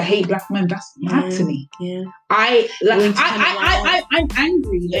to tell me I hate black men, that's mad to me. Yeah. I'm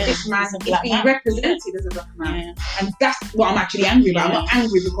angry that this man is being represented as a black man. And that's what I'm actually angry about. I'm not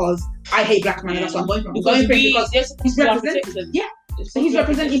angry because I hate black men and that's what I'm going from. I'm going from it because he's represented. Yeah. So he's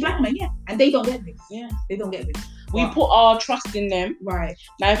representing black men, and they don't get this. Yeah. They don't get this. We put our trust in them. Right.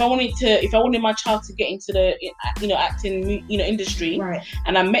 Now, if I wanted my child to get into the, acting, industry, right,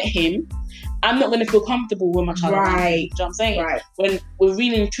 and I met him, I'm not going to feel comfortable with my child. Right. You know what I'm saying? Right. When we're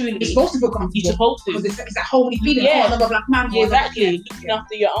really and truly, you're supposed to feel comfortable. You're supposed to. Because it's that homely feeling. Yeah. Oh, another black man. Yeah, exactly. Looking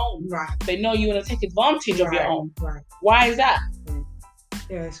after your own. Right. They know you want to take advantage of your own. Right. Why is that?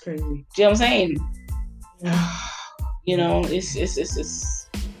 Yeah, it's crazy. Do you know what I'm saying? Yeah. You know, it's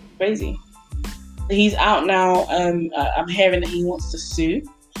crazy. He's out now. I'm hearing that he wants to sue.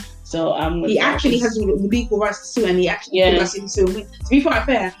 So he actually has the legal rights to sue, and he actually has to sue. To be quite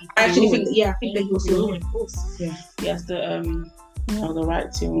fair, I actually think that he will sue. Of course, yeah. He has the the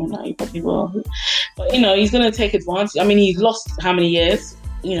right to. No, he probably will. But he's gonna take advantage. I mean, he's lost how many years?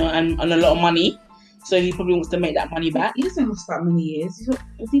 And a lot of money. So he probably wants to make that money back. He doesn't lose that many years.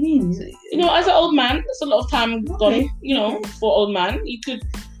 What do you mean? As an old man, that's a lot of time gone. For an old man, he could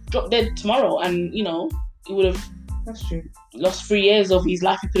drop dead tomorrow, and he would have. That's true. Lost 3 years of his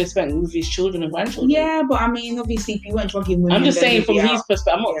life he could have spent with his children and grandchildren. Yeah, but I mean, obviously, if you weren't drugging women, I'm just saying from his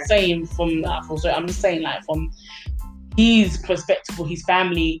perspective. I'm not saying from that. I'm just saying like from his perspective or his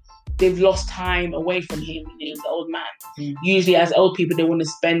family. They've lost time away from him. He's an old man. Usually, as old people, they want to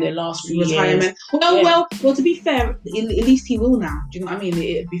spend their last few years. Well. To be fair, at least he will now. Do you know what I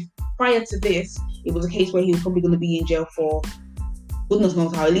mean? Prior to this, it was a case where he was probably going to be in jail for goodness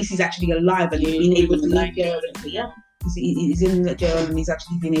knows how. At least he's actually alive and he's been able to leave jail. He's in the jail and he's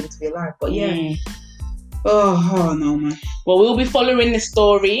actually been able to be alive. But oh no, man. Well, we'll be following the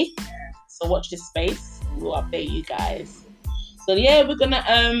story. So watch this space. We'll update you guys. So we're gonna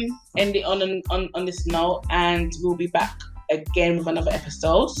end it on this note, and we'll be back again with another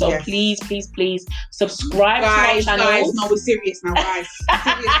episode. So please subscribe to our channel. Guys, no, we're serious now, guys.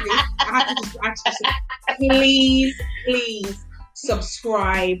 Seriously, I have to say, please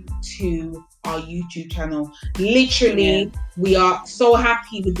subscribe to our YouTube channel. Literally, we are so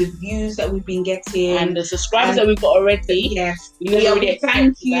happy with the views that we've been getting and the subscribers that we've got already. Yes, we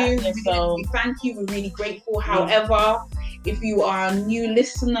thank you. We thank you. We're really grateful. However, if you are a new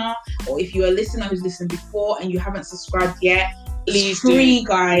listener, or if you're a listener who's listened before and you haven't subscribed yet, please it's free,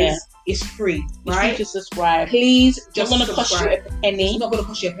 guys. Yeah. It's free, right? It's free to subscribe. Please, it's not going to cost you a penny. It's not going to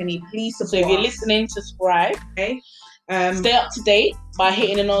cost you a penny. Please subscribe. So if you're listening, subscribe. Okay. Stay up to date by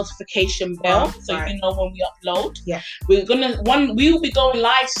hitting the notification bell so you know when we upload. Yeah. We will be going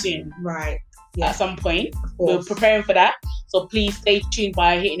live soon. Right. At some point. We're preparing for that. So please stay tuned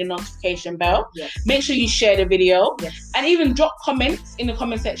by hitting the notification bell. Yes. Make sure you share the video. Yes. And even drop comments in the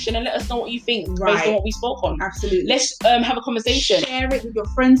comment section and let us know what you think based on what we spoke on. Absolutely. Let's have a conversation. Share it with your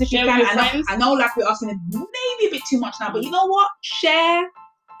friends if you can. I know like we're asking maybe a bit too much now, but you know what? Share,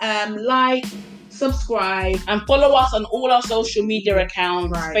 like, subscribe, and follow us on all our social media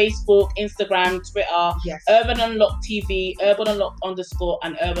accounts: Facebook, Instagram, Twitter. Yes. Urban Unlocked TV, Urban Unlocked _,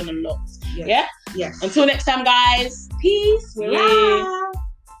 and Urban Unlocked. Yes. Until next time, guys. Peace. Bye.